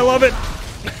there. I love it.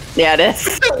 Yeah, it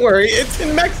is. Don't worry, it's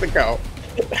in Mexico.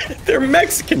 They're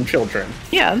Mexican children.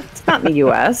 Yeah, it's not in the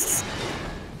U.S.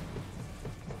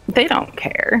 They don't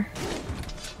care.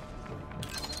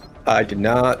 I do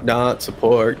not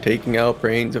support taking out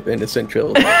brains of innocent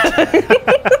children.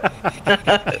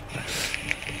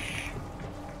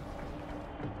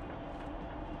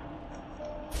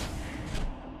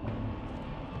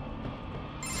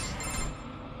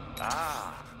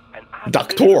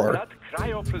 Doctor.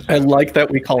 I like that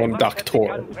we call him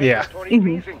Doctor. Yeah.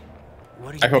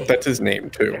 I hope that's his name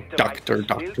too. Doctor.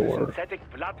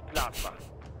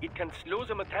 It can slow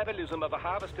the metabolism of a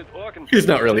harvested organ. He's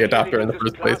not really a doctor in the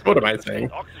first place. What am I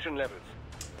saying?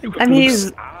 I mean,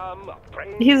 he's a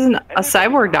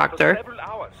cyborg doctor.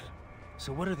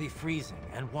 So what are they freezing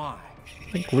and why?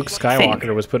 I think Luke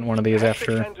Skywalker was putting one of these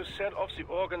after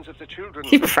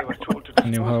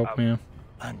New Hope, yeah.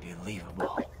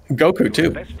 Unbelievable. Goku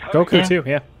too. Goku too,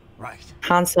 yeah. Right.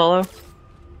 Han Solo.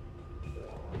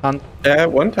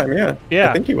 At one time, yeah.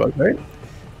 Yeah. I think he was, right?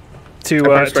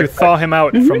 To thaw him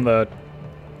out from the...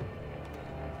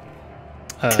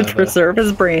 to preserve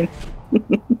his brain.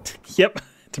 Yep,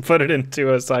 to put it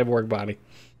into a cyborg body.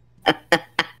 I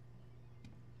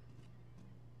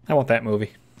want that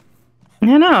movie.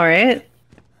 I know, right?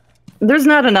 There's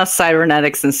not enough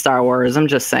cybernetics in Star Wars, I'm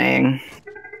just saying.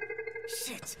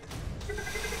 Shit.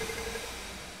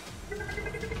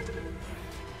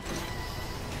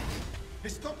 Hey,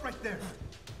 stop right there.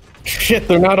 Shit,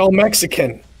 they're not all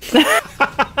Mexican.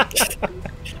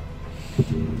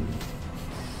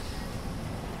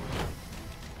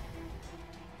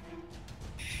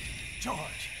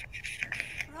 George.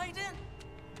 Right in.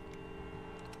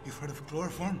 You've heard of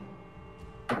chloroform?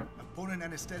 A potent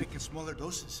anesthetic in smaller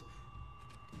doses.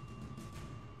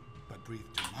 But breathe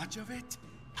too much of it?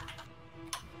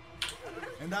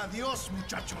 And adios,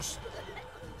 muchachos.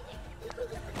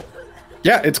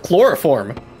 Yeah, it's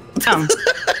chloroform. Oh.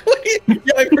 Yeah,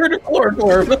 I've heard of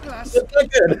chloroform. That's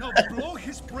not good. Now blow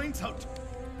his brains out.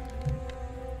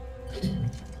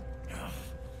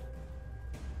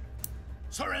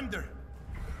 Surrender.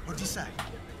 Or decide.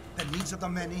 The needs of the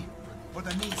many or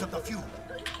the needs of the few.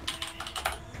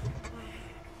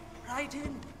 Right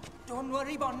in. Don't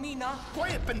worry about me now.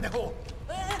 Quiet, pendejo.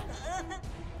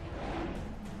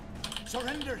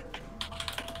 Surrender.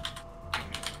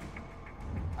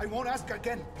 I won't ask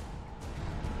again.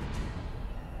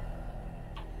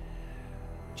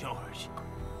 George,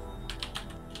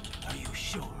 are you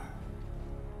sure?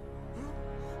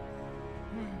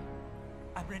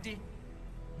 I'm ready.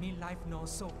 Me life now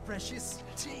so precious.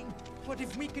 Ting, what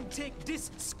if we can take this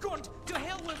skunt to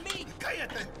hell with me?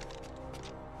 Cállate.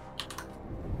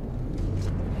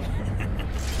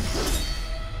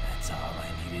 That's all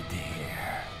I needed to hear.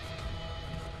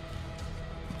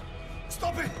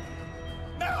 Stop it!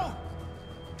 Now!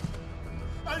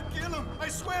 I'll kill him, I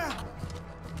swear!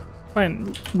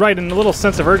 Fine, right, in a little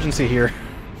sense of urgency here.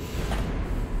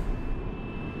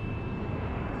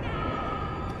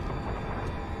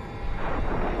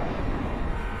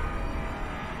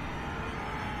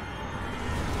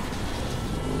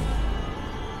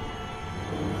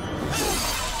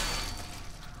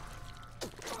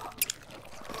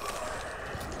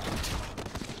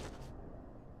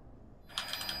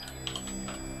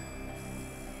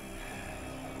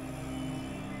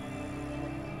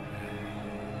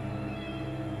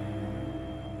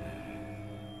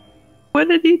 What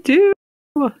did he do?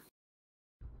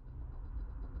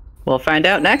 We'll find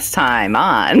out next time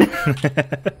on.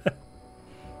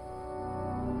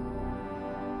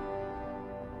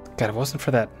 God, it wasn't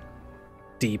for that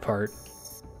D part.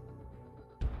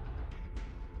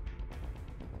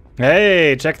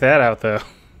 Hey, check that out, though.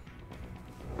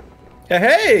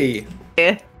 Hey!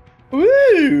 Yeah.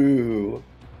 Woo!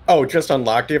 Oh, just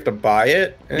unlocked? You have to buy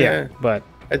it? Yeah, but...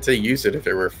 I'd say use it if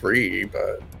it were free,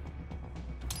 but...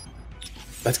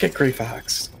 Let's get Gray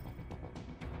Fox.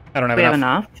 I don't have We enough. have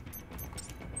enough?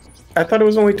 I thought it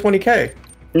was only 20k.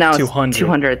 No, it's 200.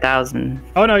 200,000.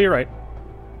 Oh, no, you're right.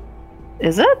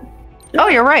 Is it? Oh,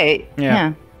 you're right.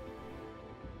 Yeah.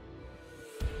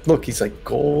 Look, he's like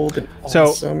gold and So-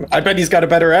 awesome. I bet he's got a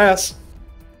better ass.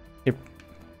 Yep.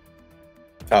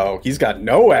 Oh, he's got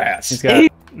no ass. He's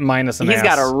got minus an He's ass.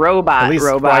 got a robot At least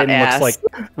robot Raiden ass.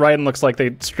 Raiden looks like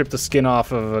they stripped the skin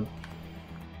off of a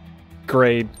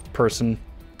gray person.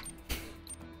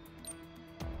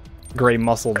 Gray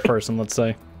muscled person, let's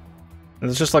say.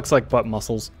 This just looks like butt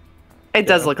muscles. It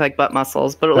does look like butt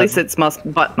muscles, but at least it's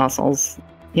butt muscles,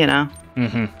 you know?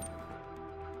 Mm-hmm.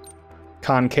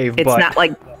 Concave butt. It's not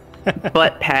like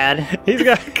butt pad. He's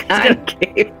got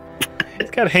concave.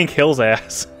 He's got Hank Hill's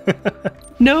ass.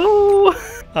 No.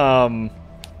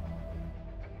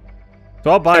 So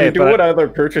I'll buy it. Do what other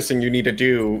purchasing you need to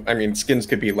do. I mean, skins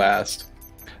could be last.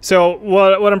 So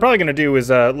what I'm probably going to do is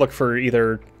look for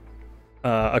either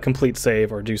a complete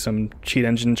save or do some cheat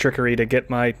engine trickery to get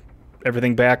my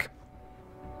everything back.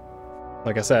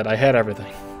 Like I said, I had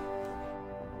everything.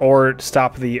 Or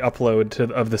stop the upload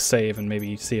of the save and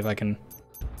maybe see if I can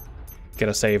get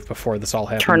a save before this all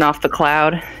happens. Turn off the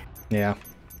cloud. Yeah.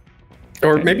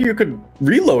 Or maybe you could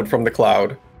reload from the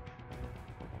cloud.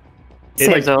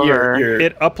 Saves over.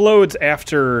 It uploads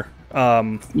after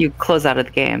you close out of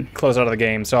the game. Close out of the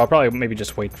game, so I'll probably maybe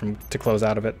just wait to close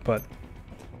out of it. But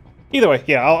either way,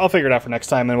 yeah, I'll figure it out for next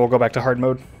time, and we'll go back to hard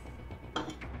mode.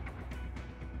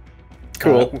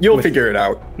 Cool. You'll figure it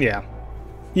out. Yeah.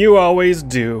 You always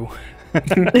do.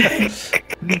 Yeah,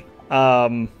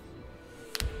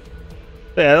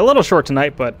 a little short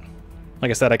tonight, but like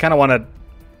I said, I kind of want to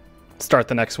start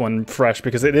the next one fresh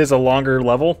because it is a longer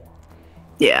level.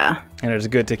 Yeah. And it's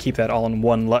good to keep that all in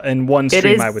one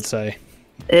stream, I would say.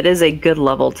 It is a good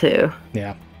level too.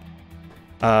 Yeah.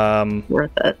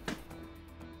 Worth it.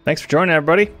 Thanks for joining,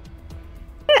 everybody.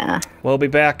 Yeah. We'll be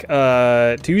back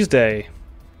Tuesday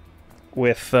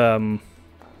with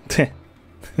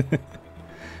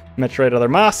Metroid Other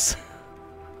Moss.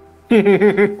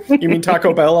 You mean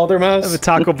Taco Bell Other Moss?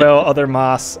 Taco Bell Other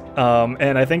Moss.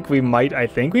 And I think we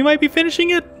might be finishing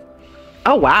it.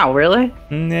 Oh wow, really?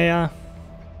 Yeah.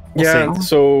 We'll see.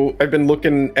 So I've been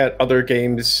looking at other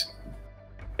games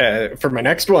for my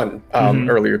next one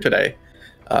earlier today.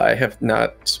 I have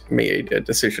not made a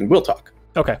decision. We'll talk.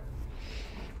 Okay.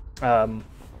 You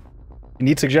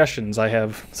need suggestions? I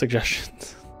have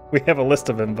suggestions. We have a list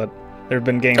of them, but there have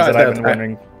been games that I've been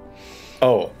wondering.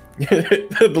 Oh,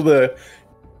 the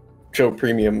Joe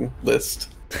Premium list.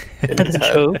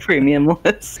 The Joe Premium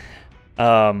list.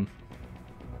 Everybody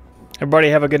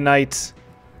have a good night.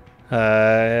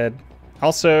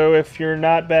 Also, if you're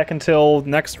not back until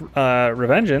next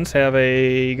Revengeance, have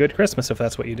a good Christmas if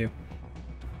that's what you do.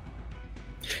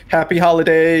 Happy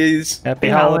holidays. Happy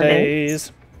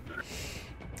holidays.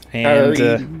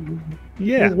 And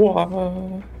yeah.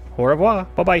 Au revoir.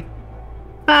 Bye-bye.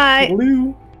 Bye.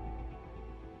 Blue.